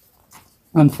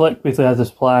 And Flick basically has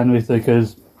this plan, basically,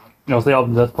 because, up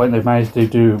to this point they've managed to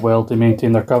do well to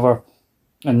maintain their cover,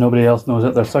 and nobody else knows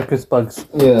that they're circus bugs.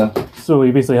 Yeah. So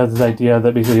he basically has this idea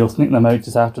that basically he'll sneak them out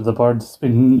just after the bird's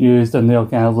been used, and they'll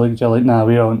kind of look at each other like, nah,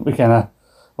 we don't, we kind of,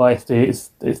 well, it's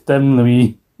them, the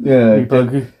wee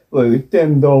bug. Like,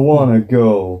 them don't want to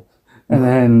go. And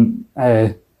then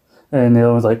the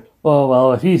other one's like,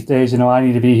 well, if he stays, I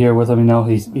need to be here with him,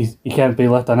 he can't be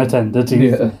left unattended,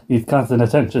 he's constant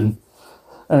attention.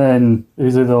 And then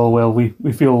he's like,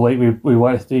 we feel like we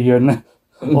want to stay here, and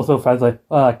also Fred's like,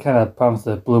 I kind of promised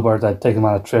the bluebirds I'd take him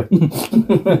on a trip.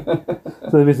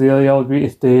 So basically they all agree to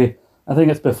stay. I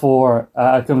think it's before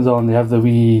it comes on, they have the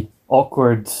wee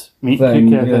awkward meet cute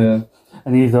thing.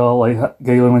 And he's all like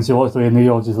giggling when she walks away, and they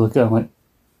all just look at him like,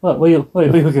 what are you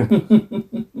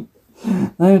looking?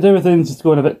 And everything's just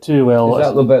going a bit too well. Is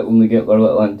that the bit when they get their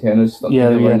little antennas stuck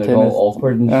together and they're all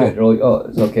awkward and shit? They're like, oh,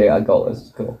 it's okay, I got this, it's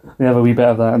cool. We have a wee bit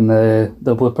of that in the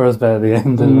bloopers bit at the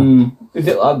end. Is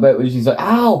it that bit where she's like,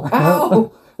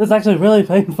 ow! It's actually really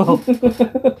painful.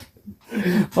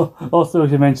 Also,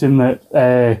 you mentioned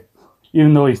that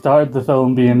even though he started the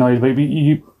film being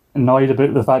annoyed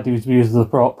about the fact he was used as a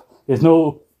prop,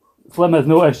 Slim has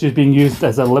no issues being used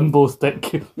as a limbo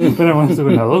stick. When everyone's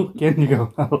going, hello, can you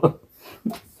go, hello?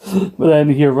 But then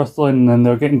you hear rustling and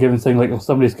they're getting given something like,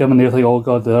 somebody's coming, they're like, oh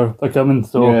God, they're coming,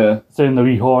 so sound the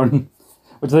wee horn,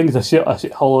 which I think is a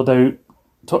shit hollowed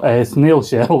out snail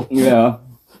shell. Yeah.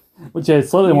 Which is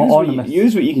slightly more ornament.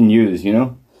 Use what you can use,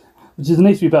 Which is a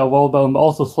nice wee bit of world building, but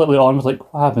also slightly ornament,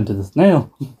 like, what happened to the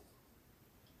snail?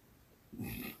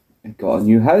 It got a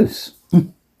new house.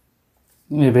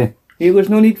 Maybe. There's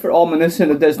no need for ominous in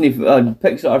a Disney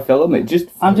Pixar film. I'm just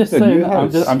saying.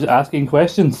 I'm just asking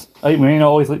questions. We ain't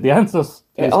always like the answers.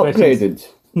 It upgraded.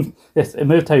 Yes, it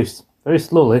moved house very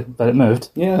slowly, but it moved.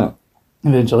 Yeah.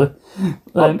 Eventually.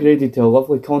 Upgraded to a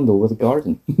lovely condo with a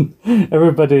garden.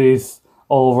 Everybody's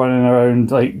all running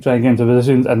around like trying to get into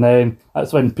positions, and then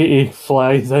that's when Petey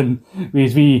flies in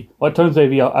with what turns out to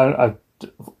be a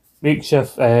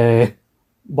makeshift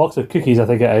box of cookies, I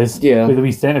think it is. Yeah. With the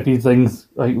wee centipede things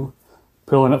like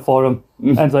pulling it for him.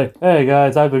 And it's like, hey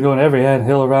guys, I've been going every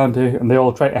hill around here, and they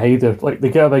all try to hide it. Like they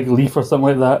get a big leaf or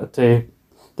something like that to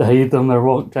hide them. They're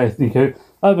trying to sneak out.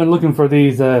 I've been looking for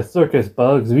these circus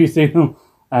bugs. Have you seen them?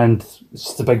 And it's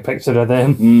just a big picture of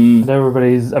them. And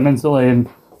everybody's immensely and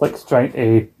like trying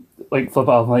to like flip it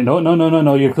off. I'm like,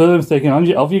 no, you're clearly mistaken.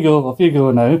 Off you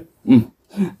go now.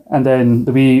 And then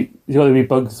you got the wee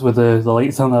bugs with the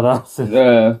lights on their asses.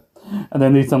 Yeah. And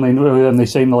then they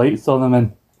shine the lights on them,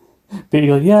 and Petey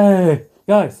goes, yay!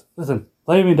 Guys, listen,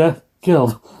 flaming death,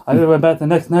 killed. I went back the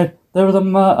next night, there was a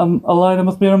line that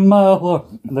must be a mile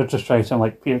long. And they're just trying to, I'm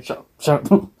like, Peter, shut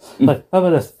up. Like, how about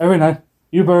this? Every night,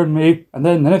 you burn me, and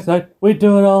then the next night, we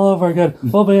do it all over again.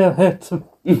 We'll be a hit.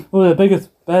 We'll be the biggest,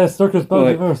 baddest circus bug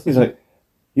ever. He's like,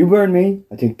 you burn me,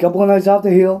 I take a couple of nights off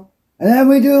the heel, and then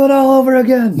we do it all over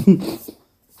again.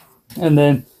 And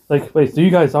then, like, wait, so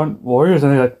you guys aren't warriors?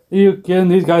 And they're like, are you kidding?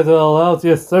 These guys are the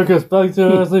loudest circus bugs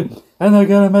and they're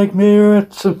gonna make me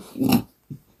rich.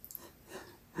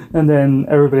 And then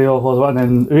everybody all falls out, and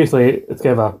then basically it's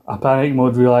kind of a panic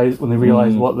mode when they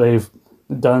realise what they've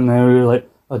done. And we're like,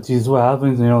 oh Jesus, what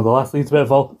happens? You know, the last leads bit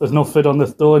of all, there's no food on the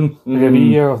stone, they're going to be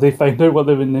here, if they find out what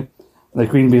they've been doing. And the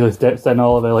Queen basically steps in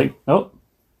all of it, like, nope,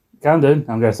 calm down,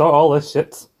 I'm going to sort all this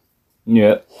shit.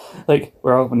 Yeah. Like,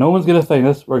 no one's going to find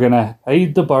us, we're going to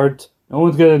hide the bird, no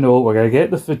one's going to know, we're going to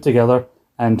get the food together,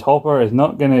 and Hopper is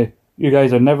not going to, you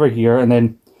guys are never here, and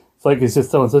then it's like, it's just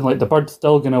still saying, like, the bird's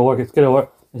still going to work, it's going to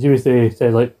work. And she basically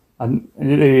said, like, and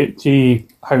she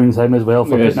hounds him as well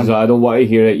for putting him. I don't want to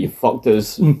hear it, you fucked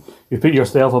us. You put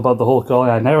yourself above the whole colony.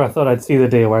 I never thought I'd see the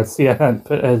day where I'd see a man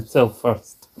put himself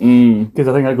first. Because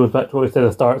I think that goes back to what we said at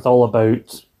the start, it's all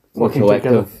about working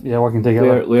together. Yeah, working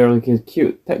together. We're like a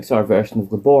cute Pixar version of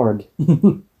the Borg.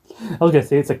 I was going to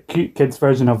say, it's a cute kid's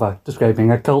version of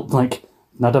describing a cult, like,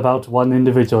 not about one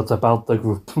individual, it's about the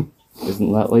group.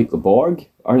 Isn't that like the Borg?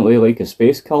 Aren't they like a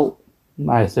space cult?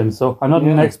 I assume so. I'm not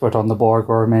an expert on the Borg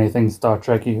or many things Star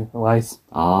Trek-wise.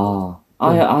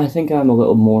 I think I'm a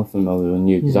little more familiar than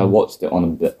you because I watched it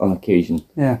on occasion.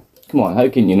 Yeah. Come on, how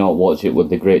can you not watch it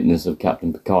with the greatness of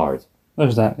Captain Picard?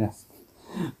 There's that, yes.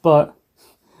 But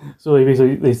so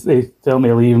they tell me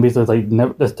to leave and basically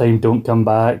like this time don't come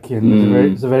back, and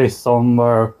it's a very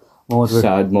somber moment.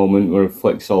 Sad moment where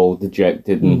Flick's all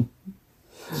dejected and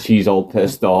she's all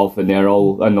pissed off, and they're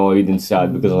all annoyed and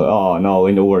sad because like, oh no,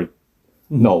 we know we're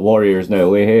not warriors now,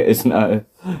 we hate us now.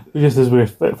 Just as we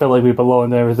felt like we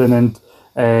belonged and everything,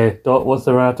 and Dot wants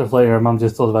to run after Flick, and her mum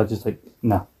just told about just like,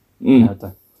 no.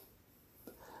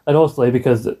 And also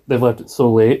because they've left it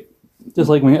so late, just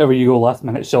like whenever you go last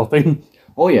minute shopping.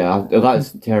 Oh yeah,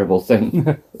 that's a terrible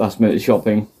thing. Last minute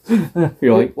shopping.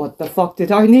 You're like, what the fuck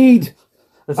did I need?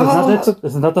 This is not it.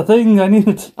 This is not the thing I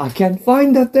needed. I can't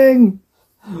find the thing.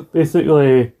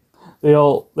 Basically,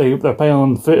 they're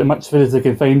piling as much food as they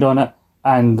can find on it,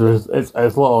 and it's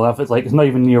little enough. It's like it's not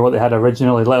even near what they had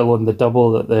originally, let alone the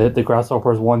double that the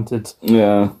grasshoppers wanted.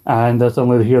 Yeah. And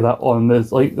suddenly they hear that on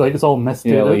it's like it's all misty.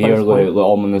 Yeah, they hear the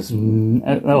ominous.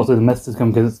 And also the mist has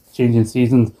come because it's changing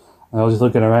seasons. And I was just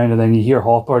looking around, and then you hear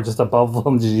Hopper just above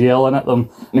them, just yelling at them,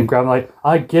 and Graham like,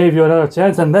 "I gave you another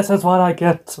chance, and this is what I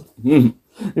get." He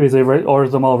basically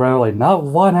orders them all around, like, "Not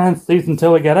one ant sleeps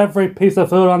until we get every piece of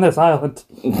food on this island."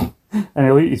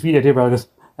 And he sweet idea, brother goes,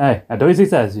 "Hey, I do as he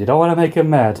says. You don't want to make him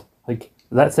mad. Like,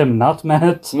 that's him not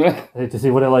mad. To see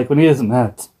what it's like when he isn't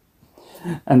mad."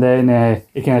 And then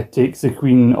he kind of takes the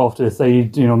Queen off to the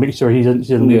side, make sure she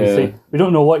doesn't leave the site. We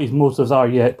don't know what his motives are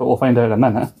yet, but we'll find out in a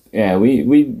minute. Yeah,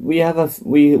 we end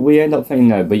up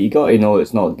finding out, but you got to know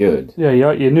it's not good. Yeah,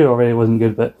 you knew already it wasn't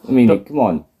good, but I mean, come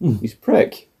on, he's a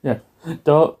prick. Yeah,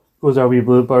 Dot goes our wee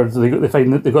bluebirds. They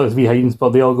find that they've got this wee hiding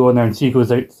spot. They all go in there, and she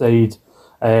goes outside,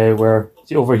 where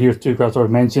she overhears two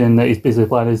grasshoppers mentioning that his basically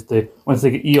plan is to once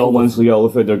they get all the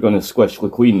food, they're going to squish the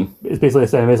Queen. It's basically the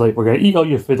same as like, we're going to eat all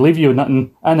your food, leave you with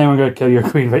nothing, and then we're going to kill your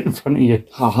Queen right in front of you.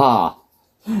 Haha.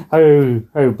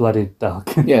 How bloody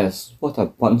dark. Yes, what a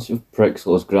bunch of pricks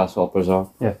those grasshoppers are.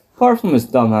 Yeah. Apart from his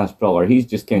dumbass brother, he's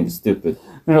just kind of stupid.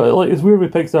 It's weird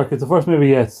with Pixar because the first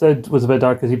movie, Sid was a bit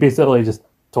dark because he basically just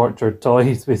tortured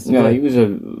toys, basically. Yeah, he was a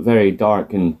very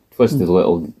dark and twisted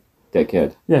little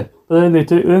dickhead. Yeah, but then I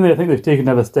think they've taken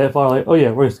another step far, like, oh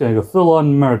yeah, we're just going to go full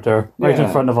on murder right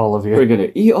in front of all of you. We're going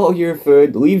to eat all your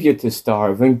food, leave you to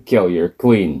starve, and kill your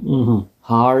Queen. Mm-hmm.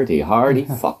 Hardy,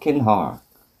 fucking hard.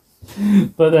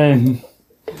 But then,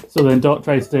 so then Dot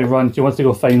tries to run. She wants to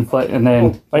go find Flick, and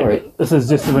then this is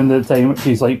just around the time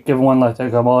she's like giving one last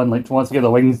to come on. Like she wants to get the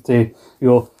wings to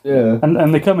go. Yeah.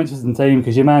 And they come in just in time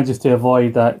because she manages to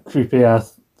avoid that creepy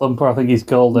ass Thumper. I think he's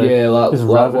called it. Yeah,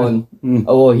 that one.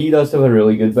 Oh, well, he does have a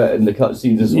really good bit in the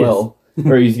cutscenes as well,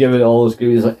 where he's giving all those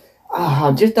screams like,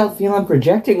 I just don't feel I'm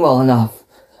projecting well enough.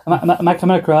 Am I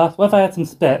coming across? What if I had some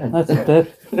spit? That's some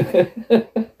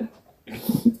spit.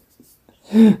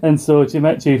 And so she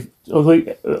make you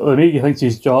think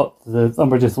she's dropped. The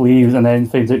Thumper just leaves and then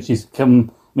finds out she's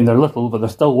come. I mean, they're little, but they're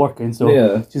still working.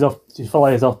 So she's off. She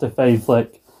flies off to find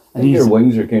Flick. And your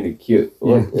wings are kind of cute.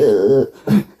 Yeah.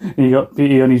 And you got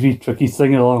Petey on his wee truck. He's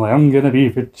singing along like, "I'm gonna be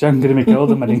rich. I'm gonna make all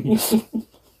the money."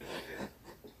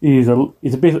 He's a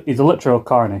literal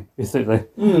carny, basically.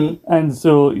 Mm-hmm. And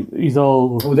so he's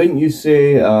all. Well, didn't you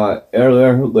say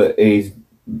earlier that he's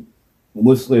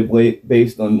loosely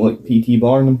based on like P.T.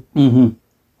 Barnum? Mm-hmm.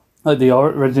 Like the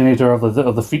originator of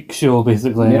the freak show,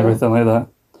 basically, and everything like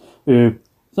that.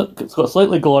 It's got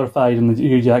slightly glorified in the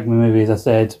Hugh Jackman movie, as I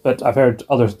said, but I've heard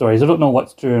other stories. I don't know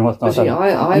what's true and what's not. See,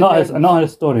 I'm not a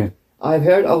historian. I've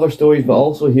heard other stories, but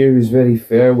also here he's very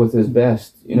fair with his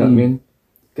best. You know what I mean?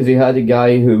 Because he had a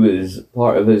guy who was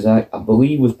part of his act. I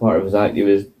believe was part of his act. He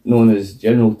was known as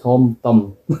General Tom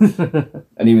Thumb,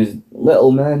 and he was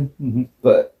little man. Mm-hmm.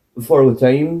 But for the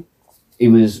time,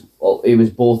 he was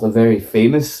both a very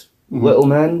famous little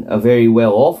man, a very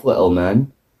well-off little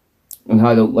man, and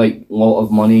had a lot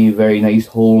of money, very nice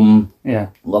home,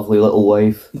 lovely little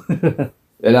wife,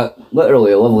 and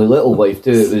literally a lovely little wife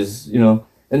too. It was,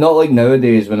 and not like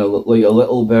nowadays when a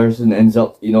little person ends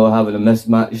up, having a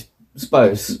mismatched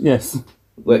spouse. Yes.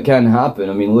 It can happen.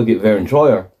 I mean, look at Vern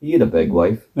Troyer. He had a big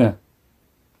wife. Yeah.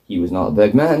 He was not a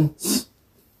big man.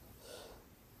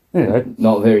 Yeah.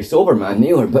 Not a very sober man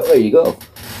neither, but there you go.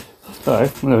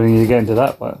 Alright, we don't need to get into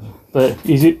that part. But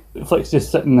Flick's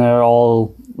just sitting there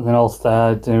looking all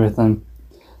sad and everything.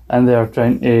 And they're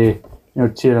trying to,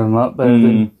 cheer him up and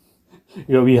everything.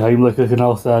 You got wee Heimlich looking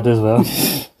all sad as well.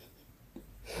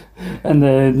 And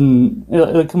then,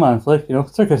 like, come on, Flick,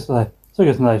 circus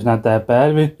life's not that bad.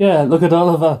 I mean, yeah, look at all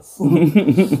of us.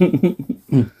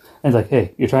 And he's like,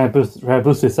 hey, you're trying to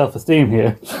boost your self-esteem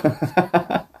here.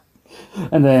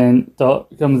 And then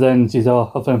Dot comes in, she's all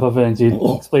huffing and puffing, and she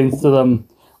explains to them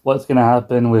what's going to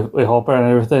happen with Hopper and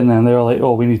everything, and they're like,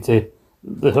 oh,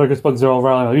 the circus bugs are all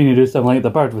rallying, we need to do something like the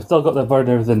bird, we've still got the bird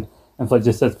and everything. And Flick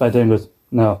just sits back down and goes,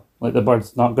 no, the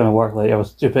bird's not going to work, I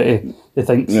was stupid to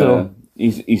think so.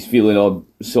 He's feeling all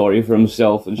sorry for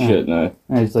himself and shit now.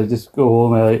 And he's like, just go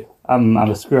home, I'm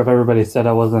a screw up, everybody said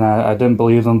I wasn't, I didn't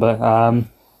believe them, but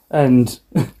and...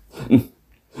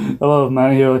 I love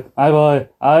man here, like, hi boy,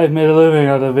 I've made a living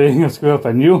out of being a screw up,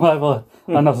 and you, my boy,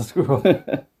 are not a screw up.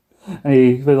 And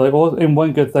he's like, well, in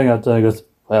one good thing I've done, he goes,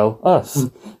 well, us,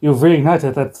 you've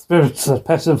reignited that spirit, that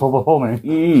passion for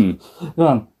performing. Come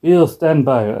on, we'll stand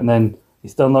by. And then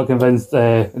he's still not convinced,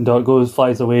 and Dot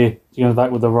flies away, she comes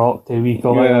back with the rock to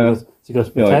she goes,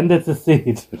 pretend it's a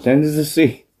seed. Pretend it's a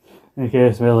seed.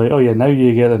 Okay, so we're like, oh yeah, now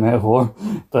you get the metaphor.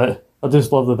 But I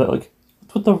just love the bit, like,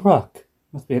 what's with the rock?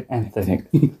 Must be an anything.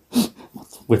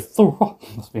 What's with the rock?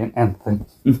 Must be an anything.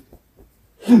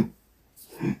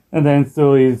 And then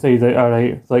so he's like,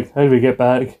 alright, it's like, how do we get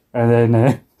back? And then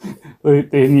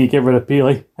then you get rid of Pete,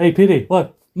 like, hey Petey,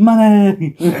 what?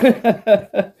 Money!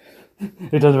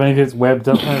 He does when he gets webbed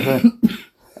up and everything.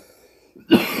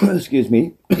 Excuse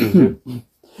me.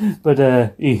 But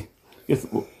he gets...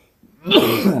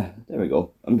 There we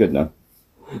go. I'm good now.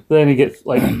 Then he gets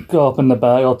caught up in the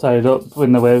bag, all tied up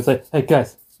in the web. It's like, hey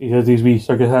guys, he has these wee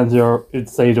circus hands who are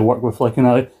decided to work with Flick and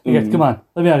that. Hey guys, come on,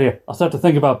 let me out of here. I'll start to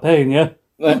think about paying you.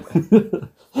 And then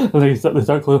they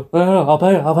start close. Oh, I'll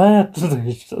pay.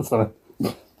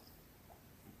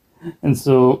 And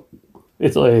so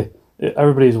it's like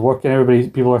everybody's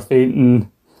working, people are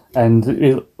fainting, and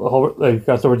we're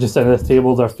just sitting at this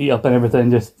table, their feet up and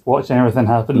everything, just watching everything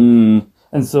happen.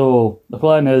 And so the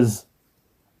plan is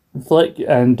Flick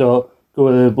and Dot go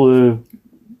to the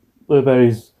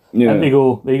blueberries, and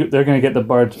they're going to get the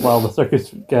bird while the circus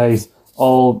guys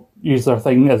all use their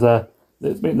thing as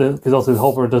because also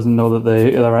Hopper doesn't know that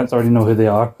the other ants already know who they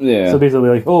are. Yeah. So basically,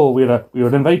 like, oh, we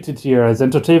were invited here as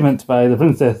entertainment by the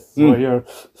princess. So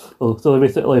they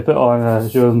basically put on a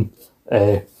show.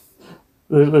 They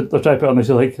try to put on the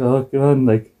show like, oh, come on,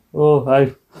 like, oh,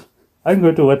 I'm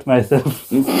going to wet myself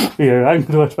here. I'm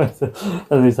going to wet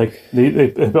myself. And he's like, they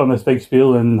put on this big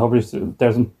spiel, and Hopper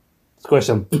dares him, squish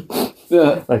him.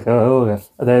 Yeah. Like, oh, yeah.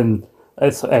 And then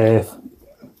it's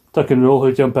Tuck and Roll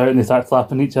who jump out and they start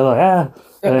slapping each other.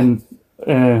 And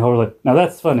Hopper's like, now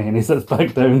that's funny. And he sits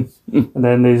back down. And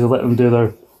then they just let them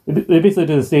do they basically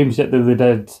do the same shit that they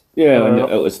did. Yeah, when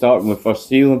it was starting with first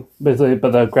stealing. Basically,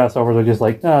 but the grasshoppers are just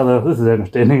like, this is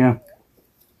entertaining. Yeah.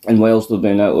 And whilst they're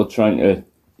doing that, they're trying to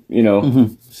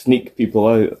sneak people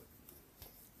out.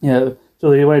 Yeah, so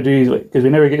they want to do, because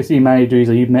we never get to see Manny do his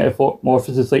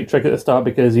metamorphosis trick at the start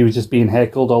because he was just being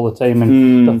heckled all the time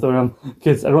and stuff around.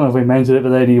 Because I don't know if we mentioned it, but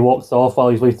then he walks off while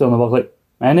he's still on the box, like,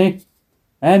 Manny?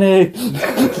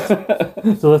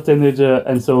 So this time they do it,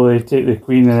 and so they take the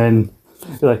queen and then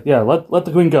they're like, yeah, let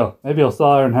the queen go. Maybe I'll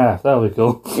saw her in half. That'll be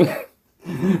cool.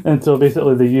 And so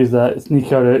basically they use that,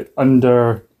 sneak out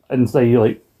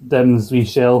inside, Dem's wee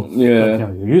shell.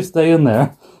 Yeah. You stay in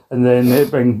there. And then they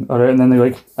bring her out, and then they're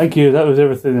like, thank you, that was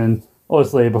everything. And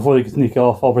obviously, before they can sneak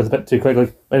off, Hopper's a bit too quick,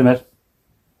 like, wait a minute,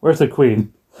 where's the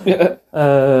queen? Yeah.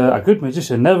 A good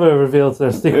magician never reveals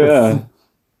their secrets. Yeah.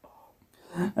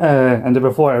 And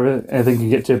before anything can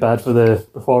get too bad for the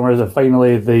performers, and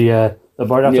finally the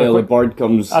bird. The bird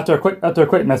comes after a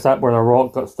quick mishap where a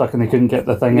rock got stuck and they couldn't get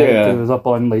the thing out because it was up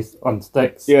on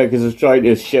sticks. Yeah, because they're trying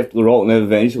to shift the rock, and then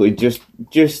eventually, just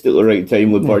at the right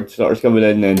time, the bird starts coming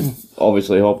in, and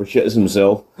obviously Hopper shits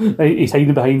himself. He's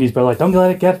hiding behind his brother, like, don't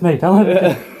let it get me, don't let it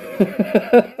get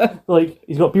me.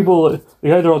 He's got people,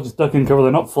 they're all just ducking cover,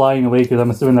 they're not flying away because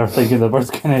I'm assuming they're thinking the bird's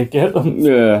going to get them.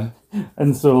 Yeah.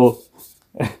 And so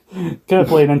kind of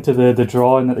playing into the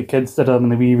drawing that the kids did of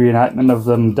them and the wee reenactment of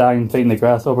them dying fighting the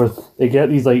grasshoppers. They get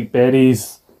these like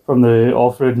berries from the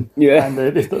offering, and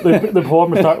the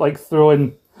performers start like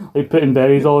throwing, like putting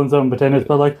berries all in some pretend it's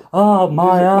like,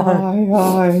 my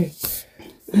eye.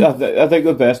 I think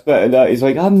the best bit of that is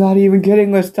like, I'm not even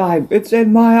kidding this time. It's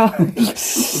in my eye.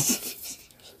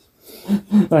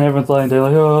 And everyone's lying there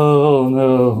like, oh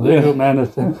no, they don't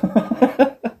manage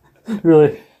to.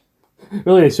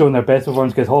 Really showing their best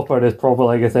performance because Hopper is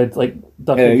probably, like I said, like he's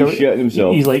shitting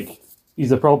himself.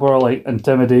 He's a proper like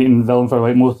intimidating villain for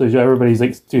like most of the show. Everybody's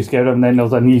like too scared of him. Then all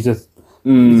of a sudden he's just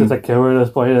a coward at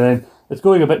this point. And then it's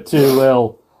going a bit too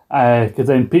well because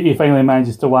then Petey finally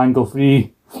manages to wangle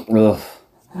free. Ugh.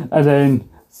 And then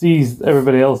sees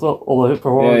everybody else all the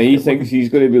performers. Yeah, he thinks he's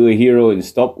going to be the hero and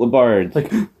stop the bird.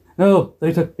 Like, no,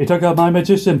 he took out my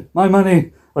magician, my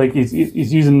money. Like he's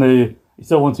using he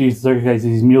still wants to use the circus guy's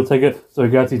his meal ticket, so he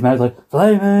grabs his match like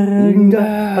flaming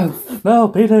death. No,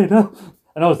 Peter, no.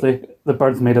 And obviously the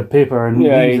bird's made of paper and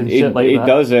leaves and shit like that. He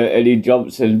does it and he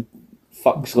jumps and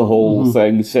fucks the whole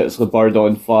thing, sets the bird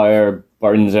on fire,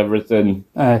 burns everything.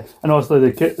 And also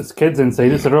the kids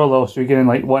inside it, so they're all shrieking and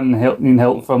like needing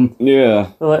help from.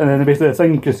 Yeah. And then basically the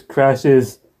thing just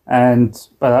crashes, and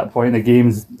by that point the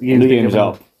game's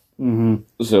up.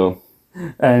 So.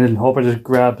 And then Hopper just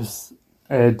grabs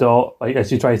Dot like as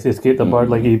she tries to escape the bird,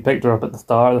 like he picked her up at the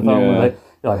start of the film. Like,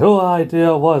 you're like, whose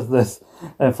idea was this?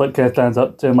 And Flick kind of stands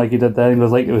up to him like he did then. He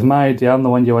was like, it was my idea. I'm the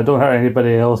one I don't hurt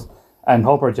anybody else. And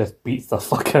Hopper just beats the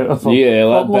fuck out of him. Yeah,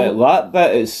 that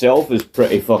bit itself is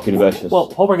pretty fucking vicious. Well,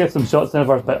 Hopper gets some shots in the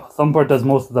first bit. Thumper does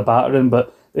most of the battering,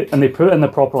 and they put in the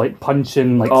proper like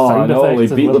punching sound effects.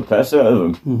 They beat the piss out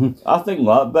of him. I think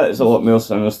that bit is a lot more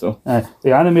sinister.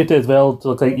 They animate it as well to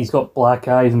look like he's got black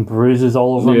eyes and bruises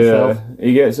all over himself. Yeah,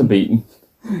 he gets a beating.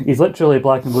 He's literally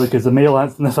black and blue because the male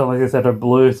ants in the film, like I said, are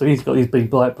blue, so he's got these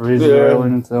big black bruises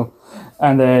and so.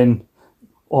 And then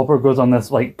Hopper goes on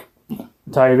this like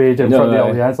tirade in front of the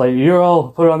audience, like, you're all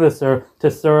put on this to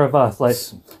serve us, like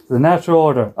the natural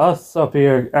order, us up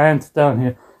here, ants down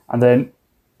here. And then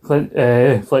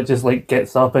Flick just like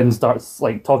gets up and starts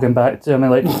like talking back to him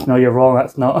and like, no, you're wrong,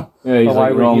 that's not. Yeah, he's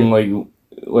like wrong,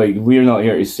 like we're not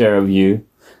here to serve you.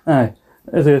 Aye.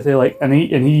 As I say, like, and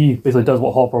he basically does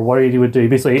what Hopper worried he would do. He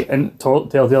basically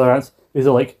tells the other ants, he's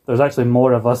like, there's actually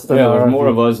more of us than there are. There's more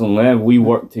of us than them. We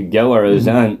work together as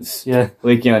ants. Yeah.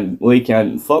 They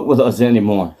can't fuck with us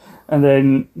anymore. And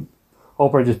then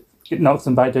Hopper just knocks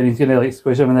him back down. He's gonna like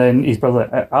squish him, and then he's probably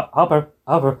like, Hopper,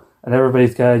 and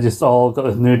everybody's kind of just all got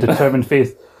this new determined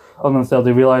face on themselves.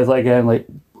 They realise like again like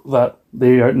that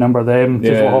they outnumber them,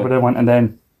 just what Hopper didn't want, and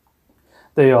then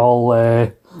they all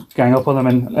gang up on them,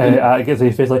 and it gets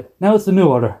his face like, now it's the new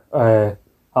order,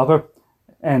 Hopper.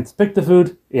 And pick the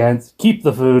food, and keep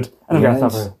the food, and the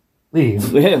grasshopper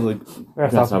leave. Yeah, like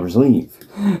grasshoppers leave.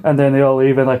 And then they all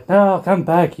leave and like, no, come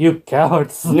back, you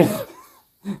cowards. And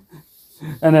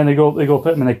then they go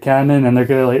put him in a cannon, and they're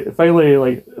gonna like finally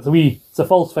like it's a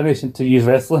false finish to use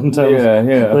wrestling terms.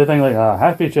 Yeah. They think like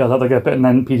happy trail that they're gonna put in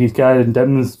then Petey's guy and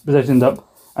Dim's positioned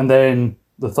up, and then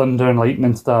the thunder and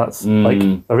lightning starts.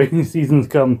 Like the rainy seasons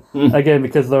come again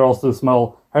because they're all so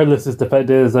small. How this is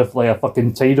depicted as if like a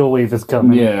fucking tidal wave is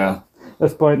coming. Yeah. At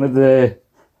this point, like the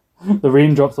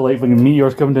raindrops are like fucking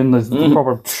meteors coming in. There's the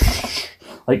proper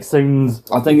like sounds.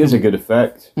 I think it's a good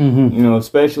effect. You know,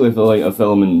 especially for like a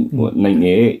film in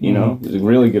 '98. You know, it's a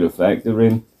really good effect. The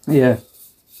rain. Yeah.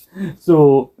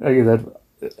 So like I said,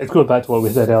 it's going back to what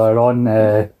we said earlier on.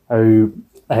 How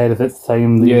ahead of its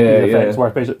time the effects were,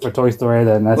 especially for Toy Story.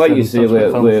 Then like you say,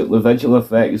 the visual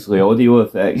effects, the audio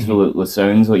effects, the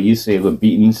sounds, like you say, the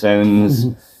beating sounds,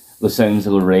 the sounds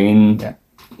of the rain. Yeah.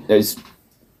 It's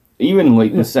even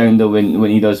like the sound of when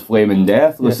he does Flaming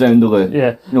Death, the sound of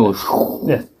the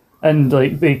and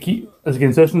like they keep as a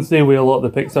consistency with a lot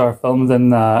of the Pixar films,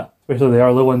 and especially the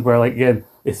early ones, where like again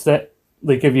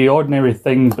they give you ordinary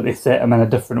things, but they set them in a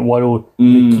different world.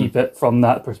 They keep it from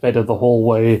that perspective the whole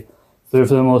way. So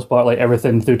for the most part, like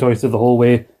everything through Toy Story the whole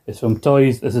way is from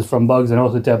toys. This is from Bugs, and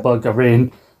also to a bug of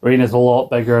rain. Rain is a lot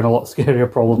bigger and a lot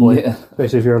scarier, probably,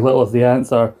 especially if you're as little as the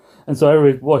ants are. And so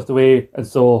everybody walks away, and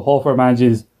so Hopper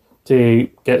manages to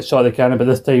get shot at the cannon, but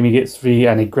this time he gets free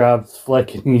and he grabs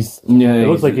Flick, and it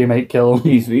looks like he might kill him.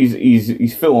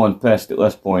 He's full on pissed at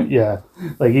this point. Yeah,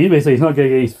 like he's not going to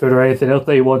get his food or anything else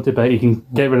that he wanted, but he can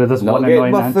get rid of this one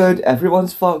annoying ant. Food.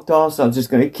 Everyone's fucked off, so I'm just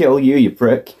going to kill you, you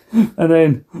prick. And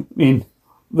then, I mean,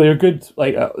 they're good,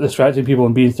 like distracting people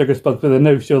and being circus bugs, but they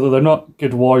now show that they're not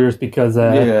good warriors because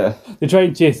they try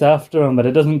and chase after him, but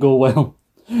it doesn't go well.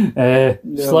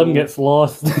 Slim gets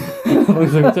lost.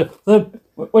 Slim,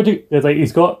 what do you... It's like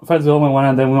he's got Francis Home in one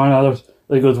hand, then one other.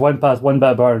 He goes one past one bit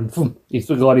of bar and he's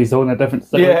still got his own a different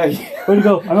stick. Yeah. Where'd you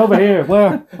go? I'm over here.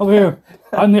 Where? Over here.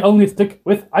 I'm the only stick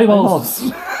with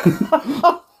eyeballs.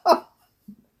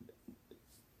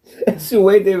 It's the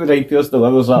way David Hyde Pierce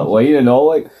delivers that line and all,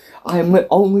 like, I'm the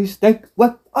only stick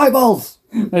with eyeballs.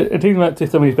 It takes me back to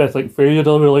some of his best, like, Frasier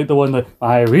delivery, like the one that,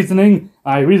 my reasoning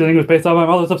was based on my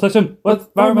mother's obsession with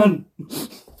vermin.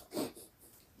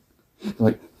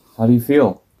 Like, how do you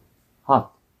feel?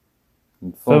 Hot.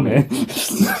 Foamy.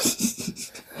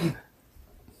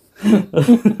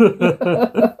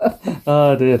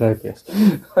 Oh dear, yes.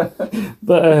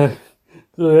 But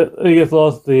so he gets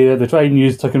lost. They try and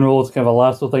use Tuck and Roll as kind of a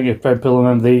lasso thing. They try and pull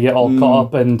him in. They get all caught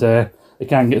up and they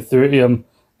can't get through to him.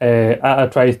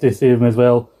 Atta tries to save him as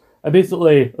well. And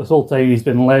basically, this whole time he's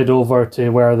been led over to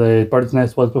where the bird's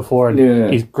nest was before,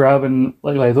 and he's grabbing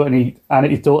and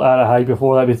he's told Atta hide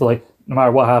before that. Basically, like, no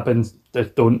matter what happens,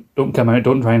 just don't come out.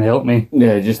 Don't try and help me.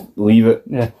 Yeah, just leave it.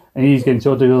 Yeah. And he's getting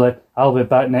told to go like, I'll be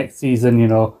back next season, you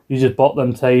know, you just bought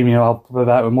them time, you know, I'll be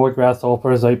back with more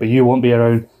grasshoppers out, but you won't be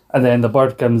around. And then the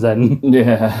bird comes in.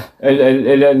 Yeah.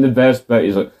 And then the best bit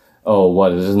is like, oh,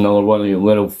 what, is this another one of your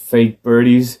little fake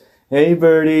birdies? Hey,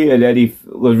 birdie. And then the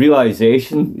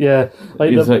realization. Yeah.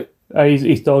 Like he's like,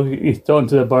 he's talking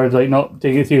to the bird, like, not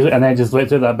taking it seriously, and then just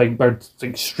lets out that big bird,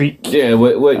 like, shriek. Yeah,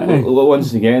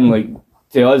 once again, like,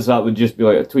 to us that would just be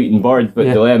like a tweeting bird, but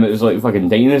to them it was like a fucking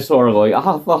dinosaur, like,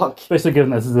 fuck. Especially given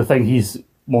this is the thing he's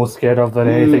most scared of than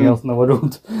anything else in the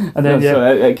world. And then, So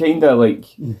it kind of, like,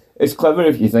 it's clever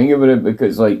if you think about it,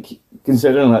 because, like,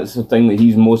 considering that's the thing that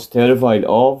he's most terrified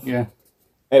of,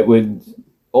 it would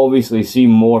obviously seem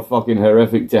more fucking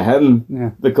horrific to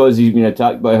him, because he's been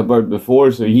attacked by a bird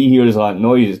before, so he hears that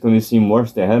noise, it's going to seem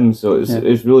worse to him, so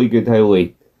it's really good how,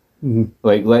 like,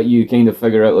 let you kind of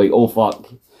figure out, like, oh, fuck.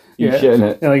 Shit in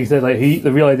it. And like you said, like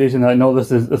the realization that no,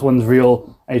 this one's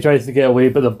real, and he tries to get away,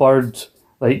 but the bird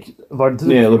won't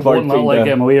let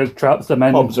him away, or traps him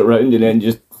in, pops around, and then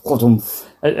just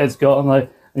it's got him,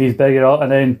 like, and he's begging up,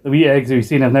 and then the wee eggs that we've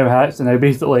seen have now hatched, and now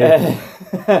basically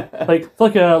like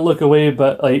flick a look away,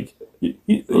 but like the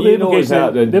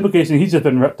implication he's just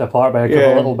been ripped apart by a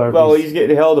couple of little birds. Well, he's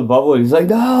getting held above it. He's like,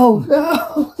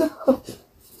 no.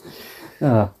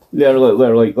 They're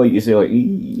like you say, like,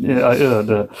 we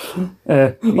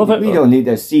don't need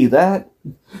to see that.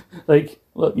 Like,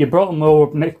 look, you brought him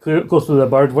over next close to the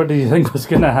bird. What did you think was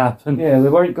going to happen? Yeah, we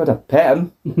weren't going to pet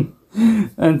him.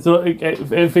 And so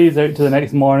it fades out to the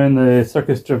next morning. The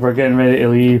circus troupe are getting ready to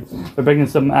leave. They're bringing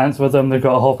some ants with them. They've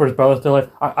got Hopper's brother still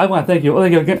like, I want to thank you.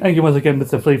 Thank you once again,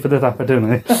 Mr. Flea, for this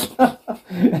opportunity.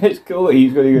 It's cool that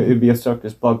he's going to be a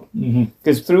circus bug.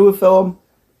 Because through the film,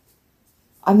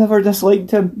 I never disliked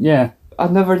him. Yeah. I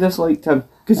never disliked him.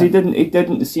 Because he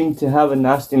didn't seem to have a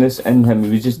nastiness in him.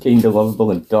 He was just kind of lovable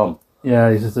and dumb.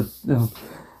 Yeah, he's just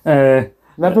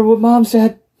remember what Mom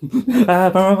said?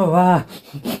 If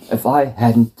If I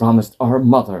hadn't promised our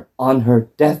mother on her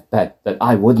deathbed that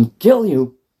I wouldn't kill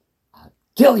you, I'd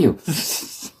kill you.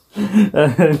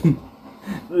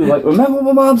 Like, remember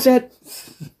what Mom said?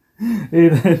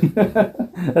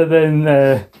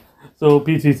 So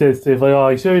Petrie says to him, like, oh,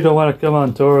 you sure you don't want to come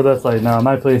on tour? That's like, no,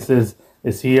 my place is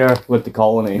here. With the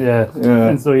colony. Yeah.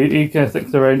 And so he kind of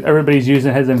sticks around. Everybody's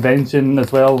using his invention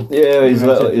as well. Yeah, his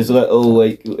little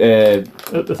like...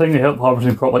 the thing that helped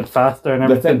Hopperton crop, like, faster and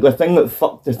everything. The thing that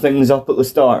fucked the things up at the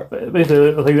start.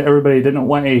 Basically, the thing that everybody didn't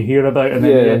want to hear about, and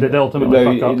then did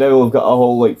ultimately fuck up. Now we've got a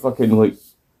whole, like, fucking, like,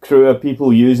 crew of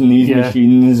people using these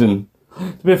machines and...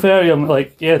 To be fair,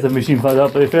 the machine fucked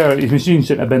up, but to be fair, his machine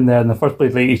shouldn't have been there in the first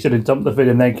place. Like, he should have dumped the food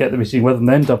and then kept the machine with him,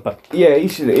 then dump it. Yeah, he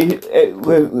should.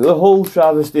 The whole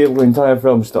travesty of the entire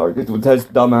film started with his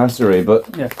dumbassery, but...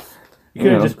 Yeah. He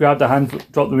could have just grabbed a hand,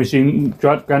 dropped the machine,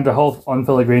 grabbed a half on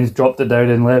Philly Grains, dropped it down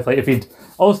and left. Like, if he'd...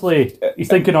 Obviously, he's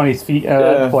thinking on his feet at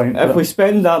that point. If we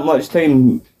spend that much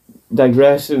time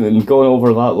digressing and going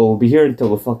over that, we'll be here until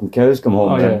the fucking cows come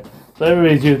home. Yeah. So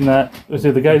everybody's using that.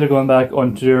 So the guys are going back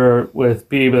on tour with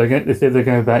Petey, but they say they're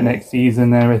going back next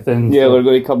season and everything. Yeah, so. they're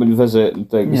going to come and visit and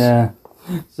things. Yeah.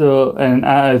 So, and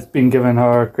Atta's been given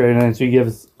her crown, and she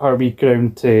gives her wee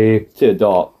crown to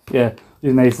Dot. Yeah,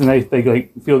 she's nice big,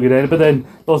 like, feel good end. But then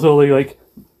also like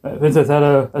Princess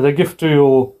Atta, as a gift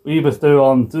to we bestow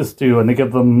on this two, and they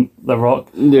give them the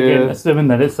rock. Yeah. Again, assuming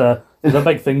that it's a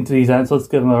big thing to these ants. Let's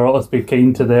give them a rock. Let's be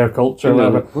kind to their culture.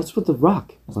 Whatever. What's with the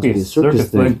rock? Must be a circus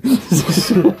thing. I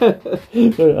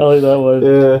like that one.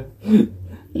 Yeah.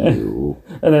 And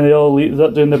then they all leave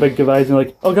up doing the big goodbyes and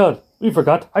like, oh god, we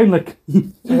forgot Heimlich.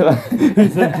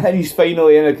 And he's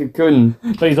finally in a cocoon.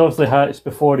 But he's obviously hatched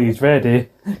before he's ready,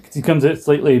 because he comes out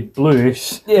slightly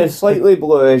bluish. Yeah, slightly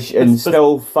bluish and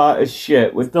still fat as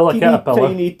shit with still a caterpillar.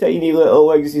 Tiny little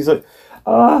legs. He's like,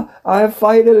 I'm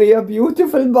finally a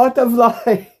beautiful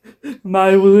butterfly.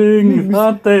 My wings,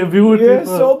 aren't they beautiful? You're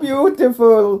so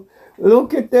beautiful.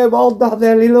 Look at them all down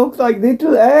there. They look like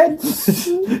little ants. He's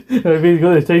got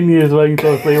the tiniest wings,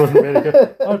 so he wasn't very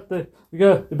good. Aren't they?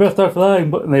 You better start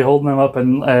flying, and they holding him up,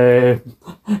 and I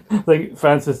think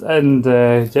Francis and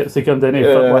Gypsy come down to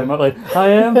fly him up like, I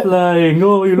am flying.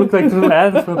 Oh, you look like little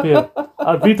ants from here.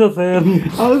 I'll beat us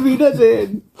in.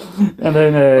 And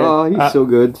then he's so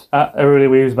good. Everybody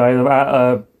waves by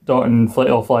them. Dot and Flit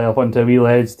will fly up onto a wee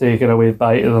ledge to kind of wave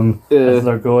by to them as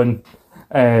they're going.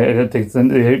 And it takes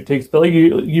into the outtakes. But like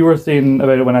you were saying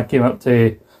about it when I came up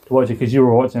to watch it, because you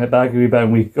were watching it back a wee bit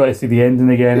and we got to see the ending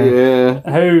again. Yeah.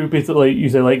 How basically you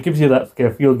say like gives you that kind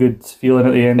of feel good feeling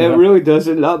at the end. It really does.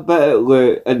 And that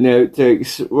bit in the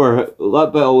outtakes where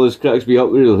that bit always cracks me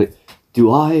up. Really, like, do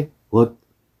I look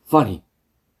funny?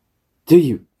 Do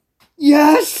you?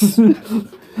 Yes.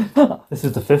 This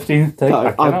is the 15th take.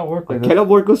 I cannot work like this. Cannot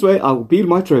work this way. I will be in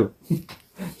my trailer.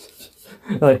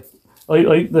 Like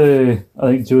I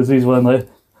think Josie's one like,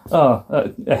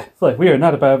 it's like we are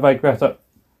not a bad crafter.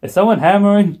 Is someone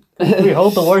hammering? Can we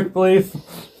hold the workplace?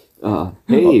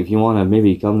 Hey, if you want to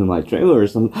maybe come to my trailer or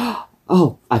something.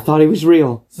 Oh, I thought he was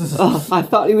real. I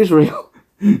thought he was real.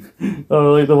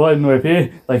 Oh, like the one where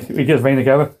he, like, we just ring the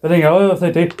camera. But then go, if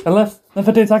they do, unless in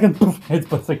 15 seconds, poof, hits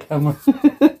with the camera.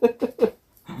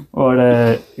 Or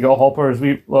you got Hopper's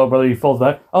wee little brother, he falls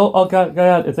back. Oh God,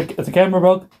 it's a camera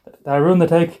bug. Did I ruin the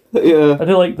take? Yeah. I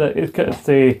do like that. It's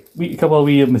a couple of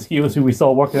wee mosquitoes who we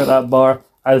saw working at that bar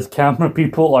as camera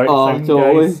people or sound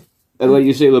totally. guys. And like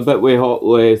you say, the bit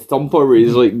with Thumper, where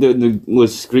he's like doing the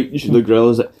screech in the grill,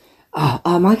 is like,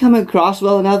 am I coming across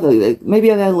well enough? Like,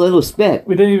 maybe I had a little spit.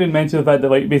 We didn't even mention the fact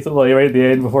that, like, basically right at the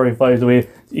end before he flies away,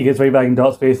 he gets right back in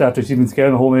Dot's face after she's been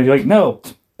scaring the whole minute. You're like, no,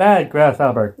 bad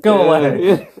grasshopper, go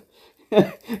away.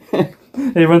 Yeah.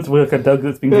 He runs away like a dog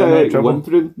that's been getting out of trouble.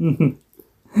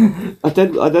 I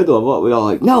did love it. We all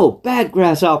like, no, bad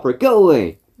grasshopper, go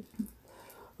away.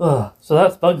 So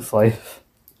that's Bug's Life.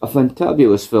 A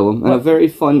fantabulous film and a very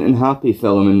fun and happy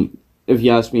film. And if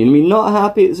you ask me, I mean, not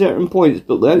happy at certain points,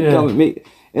 but the outcome it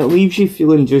leaves you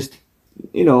feeling just,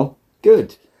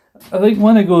 good. I think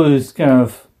one of those kind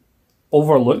of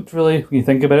overlooked, really, when you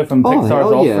think about it, from Pixar's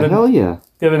offering. Hell yeah.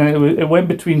 Given it went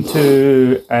between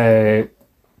two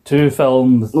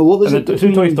films. Well, what was it?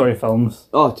 Two Toy Story films.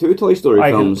 Oh, two Toy Story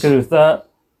films. Because it was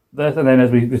this, and then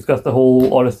as we discussed the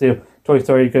whole odyssey of Toy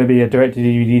Story going to be a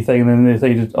direct-to-DVD thing, and then they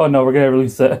decided, oh no, we're going to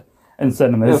release it in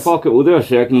cinemas. Yeah, fuck it, we'll do a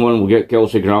second one, we'll get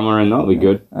Kelsey Grammer in, that'll be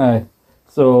good. Aye.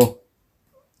 So,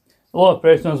 a lot of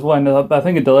pressure on this one, but I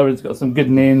think it delivered. It's got some good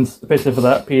names, especially for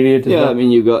that period. Yeah, I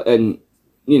mean, you've got,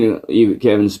 you've got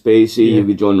Kevin Spacey, you've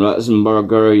got John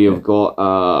Ratzenberger, you've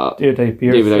got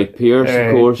David I. Pierce,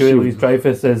 of course. Julie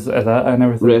Louis-Dreyfus is that and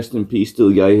everything. Rest in peace to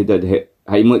the guy who did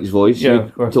Heimlich's voice. Yeah,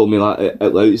 of course. Told me that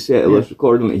at the outset of this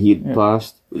recording that he'd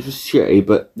passed, which was shitty,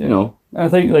 but I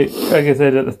think, like I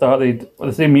said at the start, at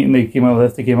the same meeting they came up with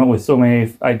this, they came up with so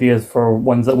many ideas for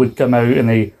ones that would come out in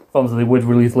the films that they would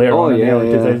release later on in the early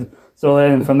 2000s. So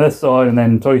then from this on, and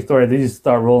then Toy Story, they just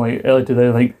start rolling early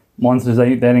 2000s, like Monsters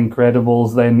Inc., then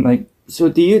Incredibles, then like. So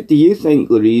do you think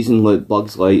the reason like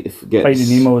Bugs Life gets Finding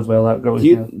Nemo as well? That goes. Do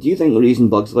you think the reason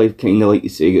Bugs Life kind of like you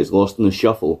say gets lost in the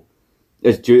shuffle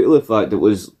is due to the fact that it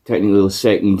was technically the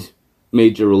second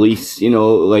major release?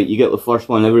 Like you get the first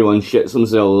one, everyone shits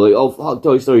themselves like, oh fuck,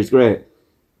 Toy Story's great,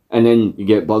 and then you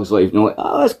get Bugs Life, and they're like,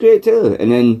 oh that's great too,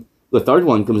 and then the third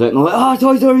one comes out and they're like, oh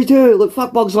Toy Story 2, look,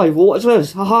 fuck Bugs Life, well, what's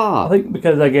this? Haha. I think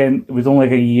because again it was only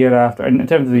like a year after, and in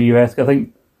terms of the US, I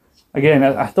think. Again,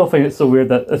 I still find it so weird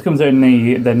that this comes out in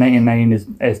the 99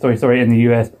 is Toy Story in the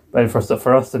US, but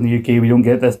for us in the UK, we don't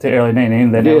get this to early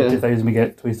 99, then early 2000 we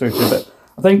get Toy Story 2. But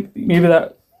I think maybe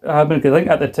that happened because I think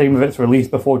at the time of its release,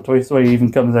 before Toy Story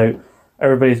even comes out,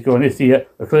 everybody's going to see it.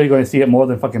 They're clearly going to see it more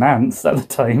than fucking Ants at the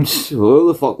time. Who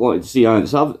the fuck wanted to see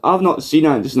Ants? I've not seen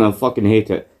Ants and I fucking hate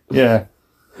it. Yeah.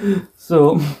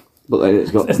 So... But like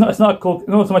it's not a Coke,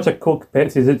 not so much a Coke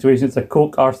Pepsi situation, it's a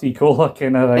Coke RC Cola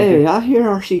kind of thing. Hey, I hear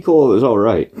RC Cola is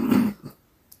alright.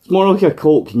 It's more like a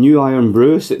Coke New Iron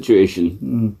Brew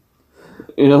situation.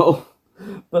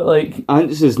 But like...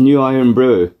 Ants is New Iron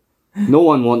Brew. No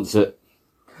one wants it.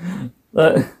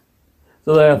 So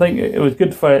I think it was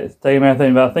good for its time, I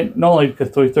think, but I think not only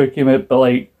because Toy Story came out, but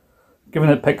like, given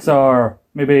that Pixar,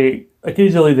 maybe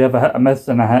occasionally they have a hit, a miss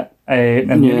and a hit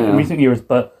in recent years,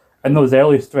 but in those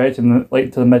early stretch in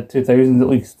to the mid 2000s at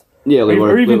least. Yeah,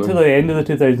 or even to the end of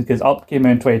the 2000s, because Up came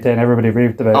in 2010. Everybody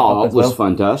raved about it. Oh, Up was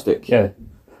fantastic. Yeah,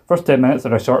 first 10 minutes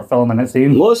of a short film and it's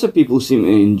seen. Lots of people seem to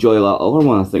enjoy that other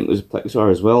one. I think was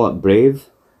Pixar as well, like Brave.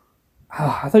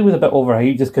 I think it was a bit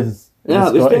overhyped just because. Yeah,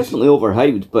 it was definitely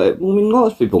overhyped, but I mean,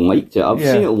 lots of people liked it. I've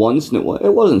seen it once and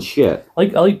it wasn't shit. I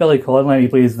like Billy Conley. He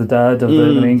plays the dad of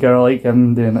the main girl. I like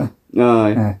him doing it.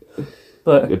 Aye.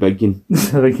 But the big one.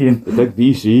 the big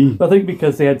VC. I think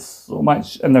because they had so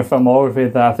much in their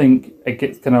filmography that I think it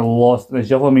gets kind of lost in the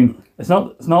shuffle. I mean, it's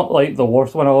not like the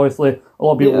worst one, obviously. A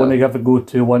lot of people, when they have to go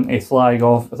to one to slag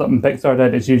off something Pixar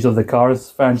did, it's usually the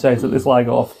Cars franchise that they slag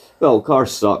off. Well,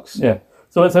 Cars sucks. Yeah.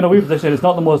 So it's in a weird position. It's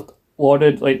not the most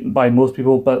lauded by most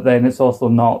people, but then it's also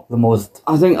not the most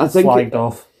slagged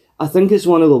off. I think it's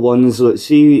one of the ones. Let's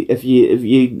see if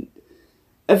you're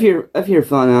a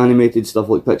fan of animated stuff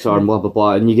like Pixar and blah blah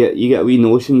blah, and you get a wee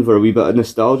notion for a wee bit of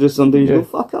nostalgia. Sometimes you go,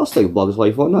 fuck, I'll stick Bug's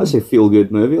Life on. That's a feel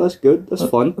good movie. That's good. That's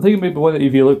fun. I think it may be one that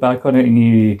if you look back on it and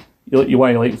you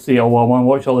want to say, oh well, I want to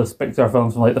watch all the Pixar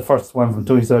films from the first one from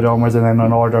Toy Story onwards, and then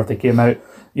in order if they came out.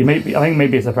 I think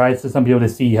maybe a surprise to some people to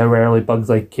see how early Bugs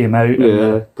Life came out.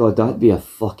 Yeah, God, that'd be a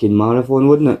fucking marathon,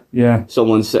 wouldn't it? Yeah.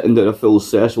 Someone sitting down a full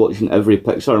session watching every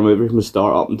Pixar movie from the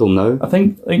start up until now. I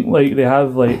think they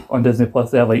have on Disney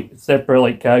Plus they have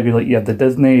separate categories, you have the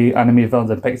Disney animated films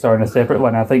and Pixar in a separate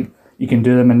one. I think you can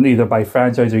do them in either by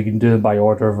franchise or you can do them by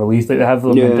order of release. They have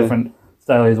them in different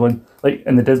styles. One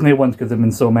in the Disney ones, because there've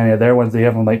been so many of their ones, they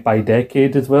have them by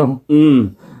decade as well.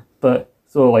 But.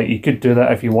 So, you could do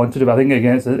that if you wanted to, but I think,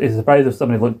 again, it's a surprise if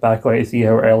somebody looked back on it to see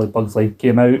how early Bugs Life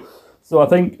came out. So, I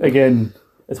think, again,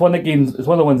 it's one of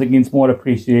the ones that gains more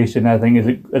appreciation, I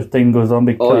think, as time goes on,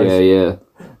 because...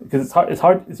 Because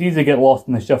it's easy to get lost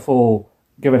in the shuffle,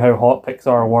 given how hot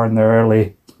Pixar were in their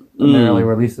early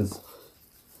releases.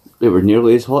 They were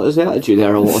nearly as hot as Attitude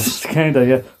Era was. Kind of,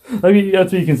 yeah. I mean,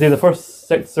 that's what you can say. The first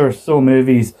 6 or so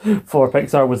movies for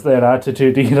Pixar was their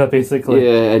Attitude Era, basically.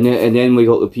 Yeah, and then we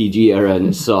got the PG era and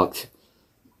it sucked.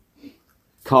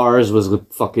 Cars was the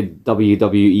fucking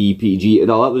WWE PG,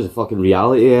 and all that was a fucking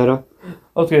reality era.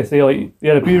 I was going to say, they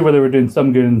had a period where they were doing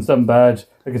some good and some bad.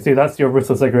 I could say that's your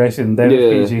ruthless aggression, then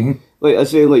it's PG. I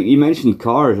say, you mentioned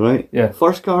Cars, right? Yeah.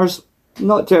 First Cars,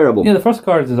 not terrible. Yeah, the first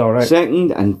Cars is alright.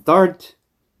 Second and third,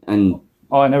 and...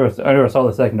 Oh, I never saw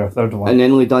the second or third one. And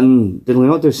then did we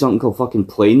not do something called fucking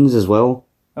Planes as well?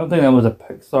 I don't think that was a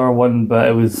Pixar one, but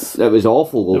it was... It was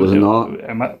awful, was it not?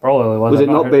 It probably was. Was it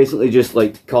not basically just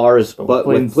Cars, but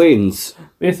with planes?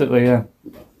 Basically, yeah.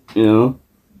 You know?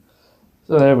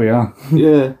 So there we are.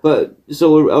 Yeah, but...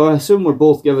 So I assume we're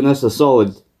both giving this a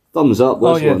solid thumbs up,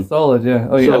 this one. Solid, yeah.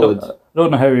 Oh, yeah. Solid. I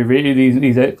don't know how we rated these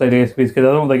XID because I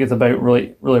don't think it's about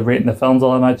really rating the films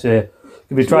all that much.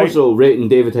 It's also rating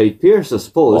David Hyde Pierce, I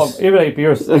suppose. Well, David Hyde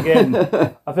Pierce, again,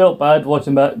 I felt bad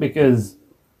watching that because,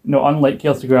 unlike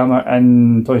Kelsey Grammer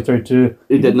in Toy Story 2...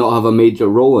 He did not have a major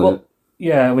role in it.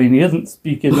 Yeah, I mean, he doesn't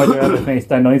speak as much as everything he's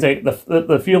stand on. He's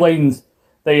the few lines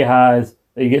that he has,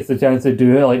 that he gets the chance to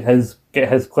do it,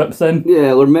 get his clips in.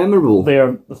 Yeah, they're memorable.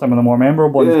 They're some of the more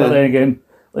memorable ones, but then again,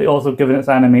 also given its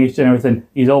animation and everything,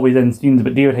 he's always in scenes,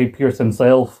 but David Hyde Pierce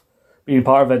himself, being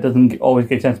part of it, doesn't always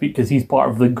get a chance to speak because he's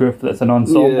part of the group that's an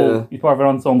ensemble. Yeah. He's part of an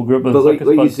ensemble group with but like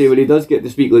you say, when he does get to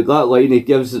speak that line he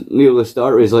gives near the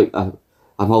start, he's like, I'm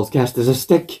all cast as a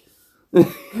stick.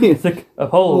 Stick, a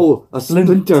hole, a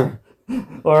splinter.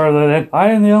 Or I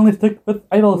am the only stick with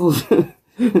idols.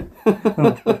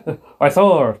 I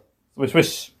saw her. Swish,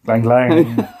 swish, clang,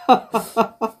 clang.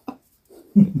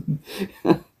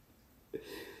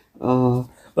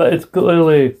 But it's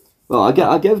clearly... Well,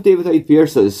 I give David Hyde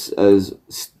Pierce as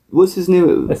what's his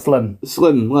name? Slim.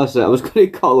 Slim, that's it. I was going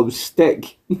to call him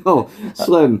Stick. No,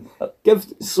 Slim. Give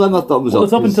Slim a thumbs up.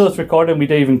 It's up until this recording we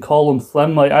didn't even call him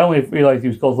Slim. I only realised he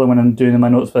was called Slim when I'm doing my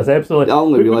notes for this episode. I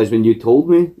only realised when you told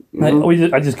me.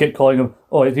 I just kept calling him,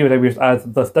 David Hyde Pierce as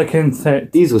the Stick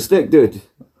insect. He's a stick, dude.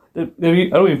 I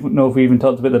don't even know if we even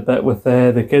talked about the bit with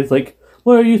the kids,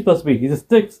 what are you supposed to be? He's a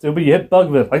stick still, but you hit Bug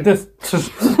with like this.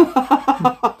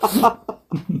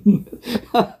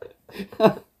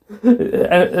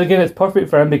 Again, it's perfect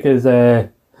for him because,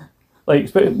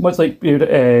 much like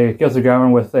Kelsey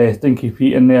Grammer with Stinky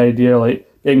Pete and the idea,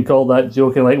 getting called that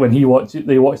joke, and when they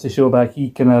watch the show back, he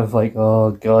kind of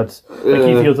oh god,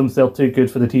 he feels himself too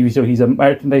good for the TV show. He's a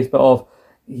merchandise bit off.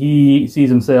 He sees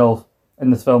himself in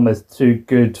this film as too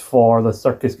good for the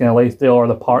circus kind of lifestyle or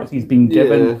the parts he's been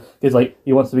given, because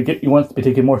he wants to be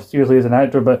taken more seriously as an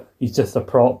actor, but he's just a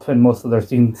prop in most of their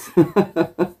scenes.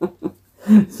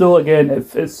 So again,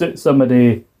 it suits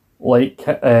somebody like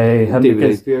him,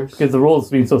 because the role's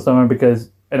been so similar,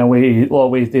 because in a lot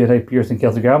of ways, David Hyde Pierce and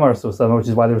Kelsey Grammer are so similar, which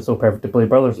is why they were so perfect to play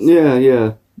brothers.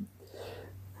 Yeah.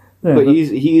 But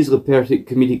he's the perfect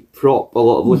comedic prop a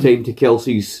lot of the time to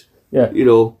Kelsey's. Yeah.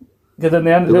 Because in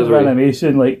the end of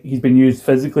animation, like, he's been used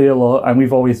physically a lot, and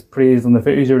we've always praised in the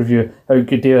footage review how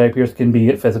good David Hyde Pierce can be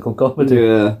at physical comedy.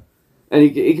 Yeah. And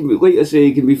he can be, like I say,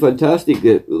 he can be fantastic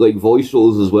at, like, voice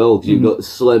roles as well, because you've got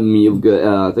Slim, you've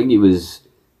got, I think he was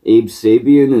Abe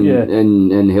Sapien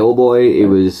in Hellboy, it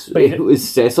was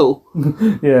Cecil.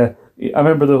 Yeah. I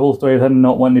remember the whole story of him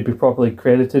not wanting to be properly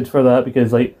credited for that,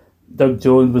 because, like, Doug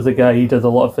Jones was a guy, he does a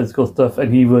lot of physical stuff,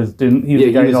 and he was the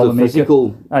guy in all the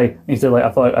makeup. He said, like,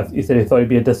 he thought it'd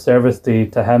be a disservice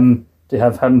to him to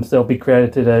have himself be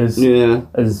credited as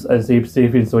Abe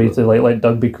Sapien, so he said, like, let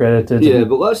Doug be credited. Yeah,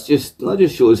 but that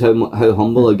just shows how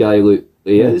humble a guy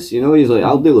he is. He's like,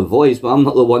 I'll do the voice, but I'm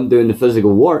not the one doing the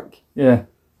physical work. Yeah.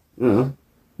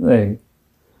 Right.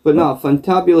 But no,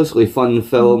 fantabulously fun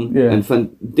film,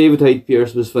 and David Hyde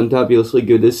Pierce was fantabulously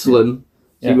good as Slim.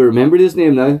 See, we remembered his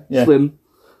name now, Slim.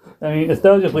 I mean,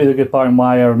 Nostalgia plays a good part in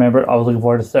why I was looking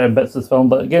forward to certain bits of this film,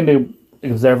 but again, they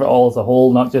observe it all as a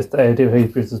whole, not just David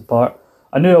Hyde Pierce's part.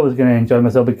 I knew I was going to enjoy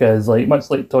myself because, like,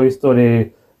 much like Toy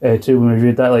Story 2, when we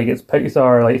reviewed that, like, it's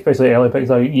Pixar, like, especially early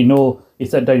Pixar, you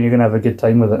sit down, you're going to have a good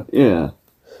time with it. Yeah.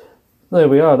 There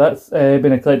we are, that's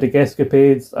been Eclectic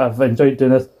Escapades. I've enjoyed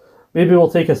doing this. Maybe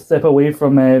we'll take a step away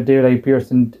from David Hyde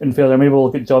Pierce and failure. Maybe we'll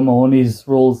look at John Mahoney's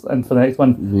roles and for the next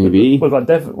one. Maybe. We've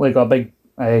definitely got a big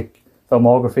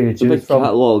filmography to choose from.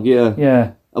 Catalogue, yeah.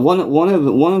 Yeah. One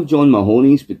of John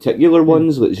Mahoney's particular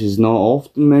ones, which is not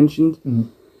often mentioned,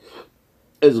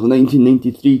 is the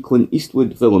 1993 Clint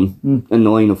Eastwood film, In the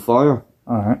Line of Fire.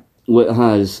 Alright. It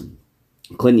has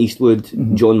Clint Eastwood,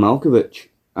 John Malkovich,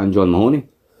 and John Mahoney.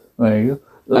 There you go.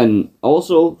 And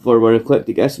also, for our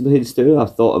Eclectic Escapades too,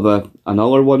 I've thought of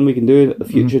another one we can do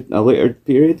at a later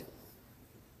period.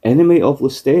 Enemy of the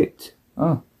State.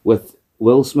 Oh. With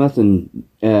Will Smith and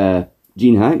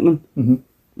Gene Hackman.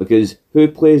 Because who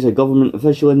plays a government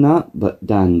official in that but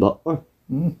Dan Butler?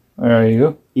 There you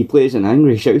go. He plays an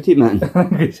angry, shouty man.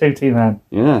 Angry, shouty man.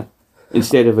 Yeah.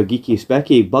 Instead of a geeky,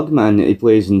 specky bug man that he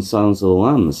plays in Silence of the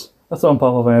Lambs. I saw him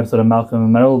pop up in an episode of Malcolm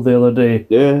and Merrill the other day.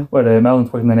 Yeah. Where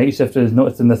Malcolm's working the night shift and is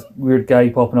noticing this weird guy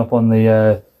popping up on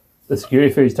the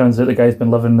security footage. Turns out the guy's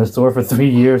been living in the store for 3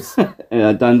 years.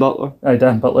 Dan Butler.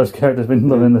 Dan Butler's character's been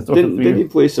living in the store for 3 years. Didn't he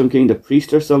play some kind of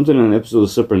priest or something in an episode of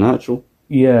Supernatural?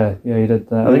 Yeah, he did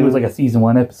that. I think it was like a season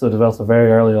 1 episode as well, so very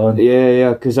early on.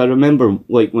 Yeah, because I remember,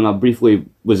 like, when I briefly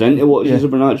was into watching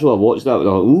Supernatural, I watched that and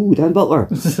I thought, ooh, Dan Butler.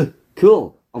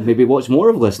 Cool. I'll maybe watch more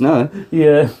of this now.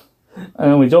 Yeah.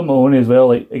 And with John Mahoney as well,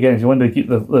 like, again, if you wanted to keep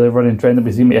the running trend that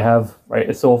we seem to have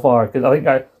so far, because I think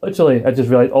I just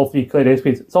realised all 3 Clyde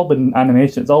Escapades, it's all been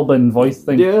animation, it's all been voice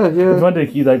things. Yeah. If you wanted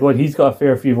to keep that going, he's got a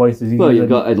fair few voices. You've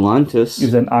got Atlantis. He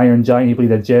was in Iron Giant, he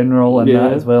played a general in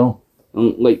that as well.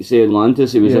 Like, say,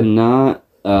 Atlantis, he was in that.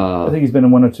 I think he's been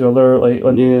in 1 or 2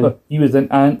 other, he was in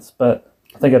Ants, but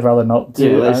I think I'd rather not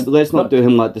do let's not do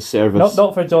him that disservice.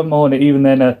 Not for John Mahoney, even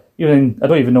then, I don't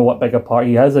even know what bigger part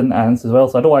he has in Ants as well,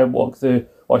 so I don't want to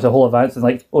watch the whole of Ants and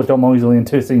like, oh, John Mahoney's only in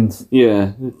 2 scenes.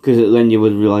 Yeah, because then you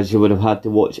would realise you would have had to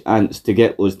watch Ants to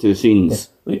get those 2 scenes.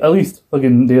 Yeah. At least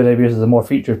fucking David Hyde Pierce is a more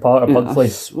featured part of Bug's Life. I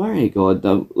swear to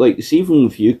God, like, see from the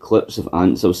few clips of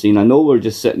Ants I've seen, I know we're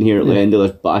just sitting here at the end of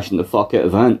this bashing the fuck out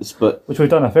of Ants, but... Which we've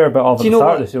done a fair bit of at the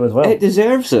start of the show as well. It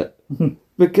deserves it.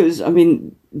 Because, I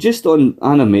mean, just on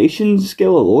animation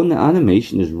skill alone, the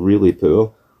animation is really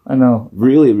poor. I know.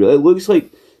 Really, really. It looks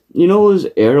like, you know those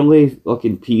early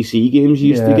fucking PC games you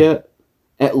used to get?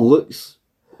 It looks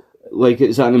like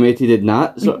it's animated in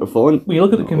that sort of font. We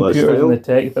look at the computers and the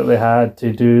tech that they had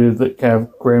to do the kind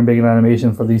of groundbreaking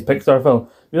animation for these Pixar films.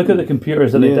 We look at the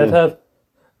computers that they did have.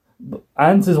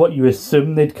 Ants is what you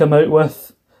assume they'd come out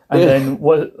with. And then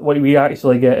what we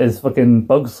actually get is fucking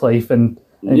Bug's Life and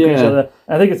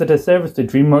I think it's a disservice to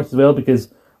DreamWorks as well,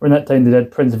 because around that time they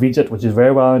did Prince of Egypt, which is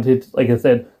very well animated. Like I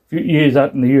said, a few years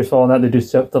out in the years following that, they do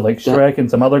stuff to like Shrek and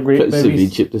some other great movies. Prince of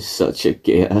Egypt is such a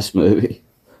gay-ass movie.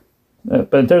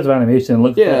 But in terms of animation, it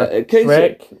looks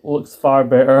Shrek looks far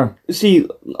better. See,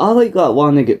 I like that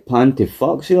one that get panned to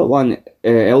fuck. See that one,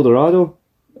 El Dorado?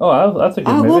 Oh, that's a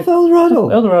good movie. I love El Dorado.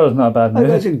 El Dorado's not a bad movie.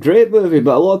 That's a great movie,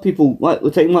 but a lot of people, like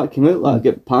the time that came out, like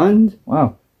get panned.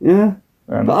 Wow. Yeah.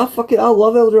 But I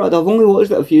love El Dorado. I've only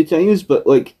watched it a few times, but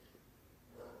like,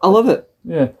 I love it.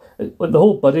 Yeah, like the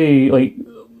whole buddy like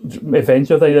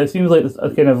adventure thing. It seems like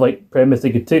a kind of like premise they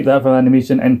could take that from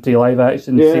animation into live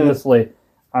action seamlessly,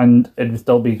 and it would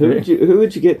still be great. Who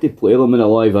would you get to play them in a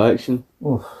live action?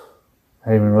 Oh,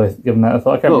 I haven't really given that a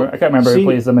thought. I can't remember who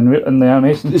plays them in the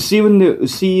animation.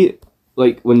 See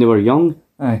like when they were young,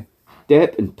 Aye.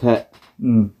 Depp and Pitt.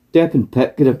 Depp and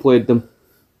Pitt could have played them.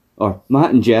 Or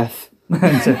Matt and Jeff.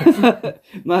 Matt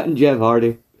and Jeff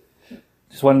Hardy.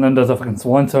 Just one of them does a fucking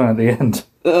swanton at the end.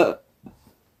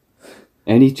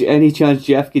 Any chance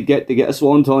Jeff could get a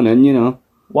swanton in, you know.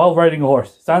 While riding a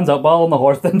horse. Stands up while on the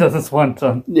horse, then does a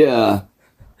swanton. Yeah.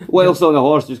 Whilst on the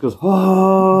horse, just goes,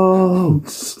 oh.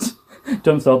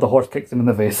 Jumps out, the horse kicks him in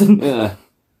the face. Yeah.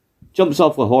 Jumps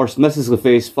off the horse, misses the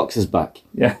face, fucks his back.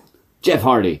 Yeah. Jeff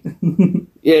Hardy.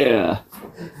 Yeah.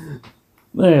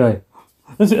 Anyway,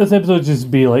 this episode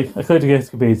just be like Eclectic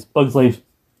Escapades, Bugs Life,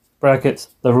 brackets,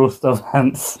 the roast of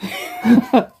ants.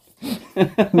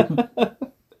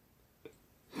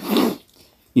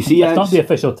 You see, it's not the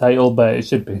official title, but it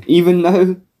should be. Even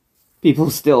now, people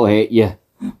still hate you.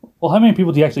 Well, how many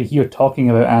people do you actually hear talking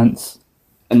about ants?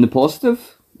 In the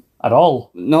positive? At all?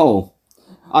 No.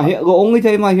 The only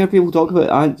time I hear people talk about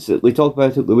ants, they talk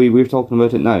about it the way we're talking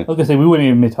about it now. I was going to say, we wouldn't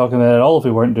even be talking about it at all if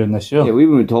we weren't doing this show. Yeah, we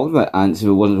wouldn't be talking about ants if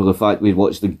it wasn't for the fact we'd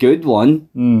watched the good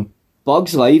one.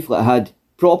 Bugs Life, that had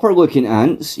proper looking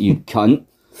ants, you cunt.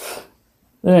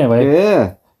 Anyway.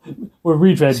 Yeah. We're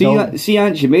retread. See,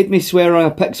 ants, you made me swear on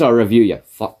a Pixar review, you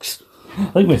fucks. I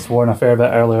think we swore a fair bit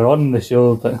earlier on in the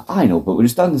show, but... I know, but we're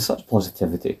just done with such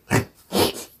positivity.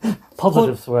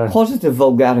 Positive swear. Positive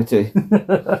vulgarity.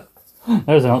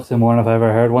 There's an oxymoron if I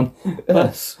ever heard one.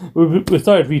 Yes. We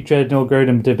started retreading old ground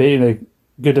and debating the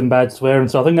good and bad swearing,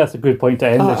 so I think that's a good point to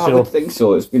end the show. I would think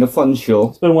so. It's been a fun show.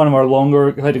 It's been one of our longer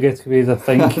Eclectic Escapades, I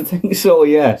think. I think so,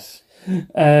 yes.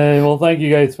 Well, thank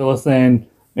you guys for listening.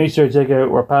 Make sure to check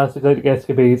out our past Eclectic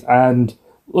Escapades and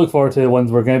look forward to the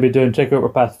ones we're going to be doing. Check out our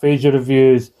past Frasier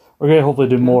reviews. We're going to hopefully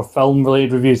do more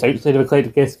film-related reviews outside of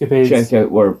Eclectic Escapades. Check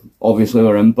out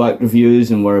our Impact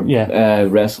reviews and our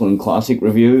wrestling classic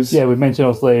reviews. Yeah, we mentioned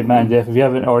obviously Man Jeff. If you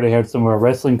haven't already heard some of our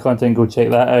wrestling content, go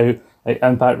check that out. Like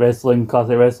Impact Wrestling,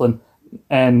 Classic Wrestling.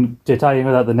 And to tie in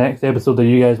with that, the next episode that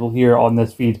you guys will hear on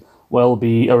this feed will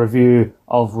be a review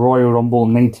of Royal Rumble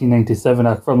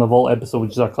 1997 from the Vault episode,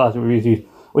 which is our classic review,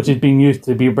 which is being used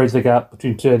to bridge the gap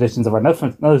between two editions of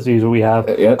another series that we have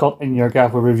called In Your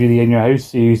Gap, where we review the In Your House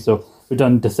series. So we've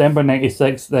done December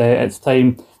 96, it's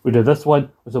time we do this one,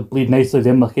 which will bleed nicely, the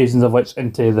implications of which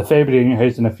into the February In Your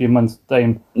House in a few months'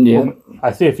 time. Yeah. Well,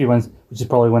 I say a few months, which is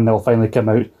probably when they'll finally come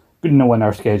out. Good to know in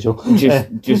our schedule.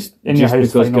 Just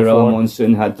because Gorilla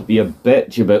Monsoon had to be a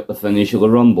bitch about the finish of the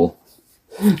Rumble.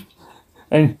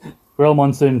 And Gorilla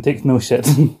Monsoon takes no shit.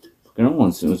 Gorilla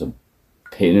Monsoon was a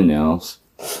pain in the ass.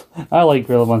 I like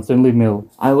Gorilla Monsoon, leave me alone.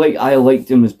 I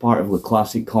liked him as part of the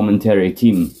classic commentary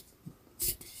team.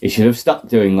 He should have stuck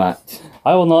doing that.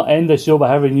 I will not end the show by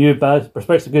having you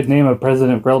respect the good name of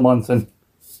President of Gorilla Monsoon.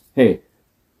 Hey,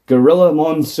 Gorilla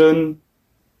Monsoon,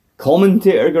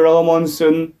 commentator Gorilla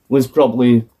Monsoon was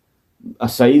probably,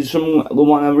 aside from the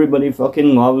one everybody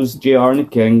fucking loves, JR and the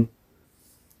King,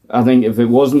 I think if it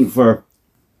wasn't for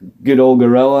good old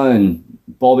Gorilla and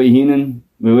Bobby Heenan,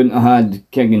 we wouldn't have had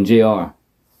King and JR.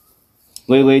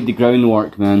 They laid the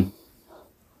groundwork, man.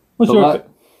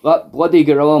 That bloody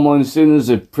Gorilla Monsoon as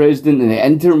the president and the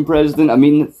interim president, I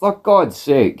mean, for God's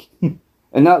sake.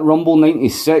 In that Rumble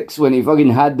 96, when he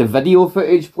fucking had the video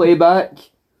footage playback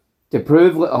to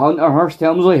prove that Hunter Hearst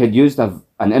Helmsley had used an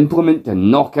implement to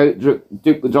knock out Duke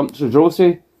the Dumpster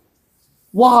Droese.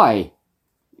 Why?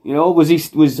 You know,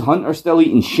 was Hunter still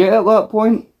eating shit at that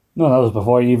point? No, that was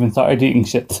before he even started eating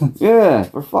shit. Yeah,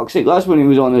 for fuck's sake, that's when he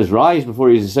was on his rise before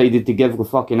he decided to give the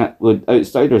fucking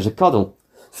outsiders a cuddle.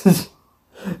 That's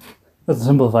a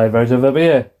simplified version of it, but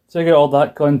yeah, check out all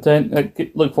that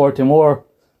content. Look forward to more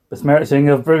besmirching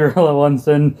of Gorilla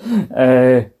Monsoon.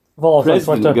 Follow us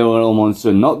on Twitter. Gorilla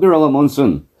Monsoon, not Gorilla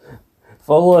Monsoon.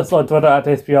 Follow us on Twitter at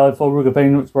SPL, follow Rogue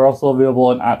Opinions. We're also available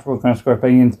on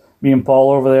 @Rogue_Opinions. Me and Paul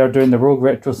over there doing the Rogue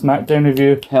Retro SmackDown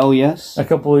review. Hell yes. A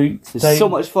couple of weeks' time. It's so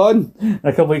much fun. In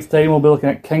a couple of weeks' time, we'll be looking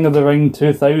at King of the Ring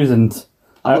 2000.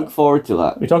 I look forward to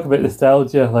that. We talk about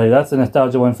nostalgia, like that's a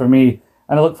nostalgia one for me,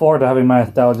 and I look forward to having my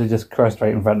nostalgia just cursed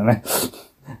right in front of me.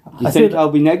 You think I'll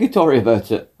be negatory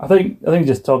about it? I think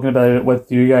just talking about it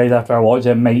with you guys after I watch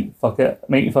it might fuck it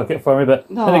for me. But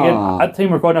then again, at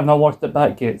time recording, I've not watched it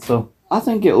back yet, so I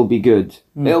think it'll be good.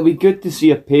 It'll be good to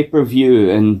see a pay-per-view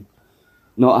and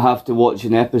not have to watch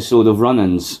an episode of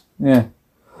run-ins. Yeah.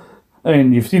 I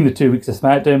mean, you've seen the 2 weeks of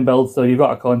SmackDown build, so you've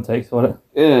got a context for it.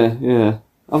 Yeah.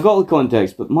 I've got the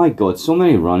context, but my God, so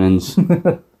many run-ins.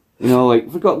 You know, like,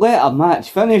 let a match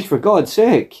finish, for God's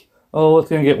sake. Oh, it's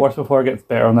going to get worse before it gets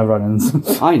better on the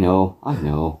run-ins. I know. I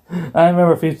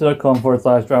remember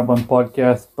facebook.com/Rambling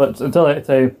Podcast. But until that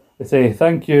time, I say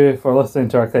thank you for listening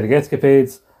to our Eclectic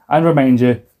Escapades and remind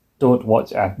you, don't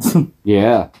watch ants.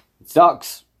 Yeah.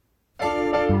 Sucks.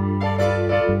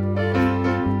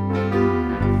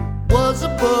 Was a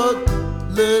bug,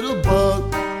 little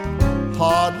bug,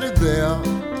 hardly there.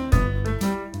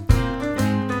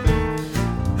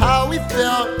 How he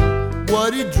felt,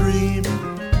 what he dreamed,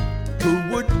 who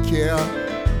would care?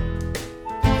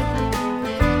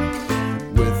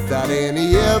 Without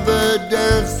any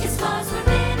evidence, his flaws were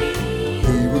many.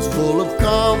 He was full of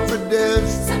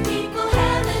confidence. Some people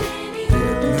have it in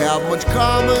him. Didn't have much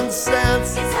common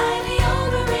sense. It's highly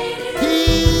overrated.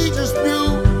 He just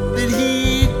knew that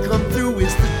he'd come through.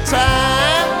 It's the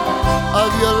time of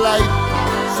your life,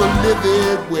 so live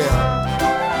it well.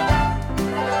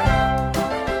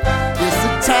 It's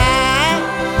the time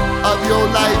of your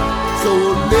life, so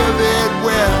live it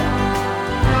well.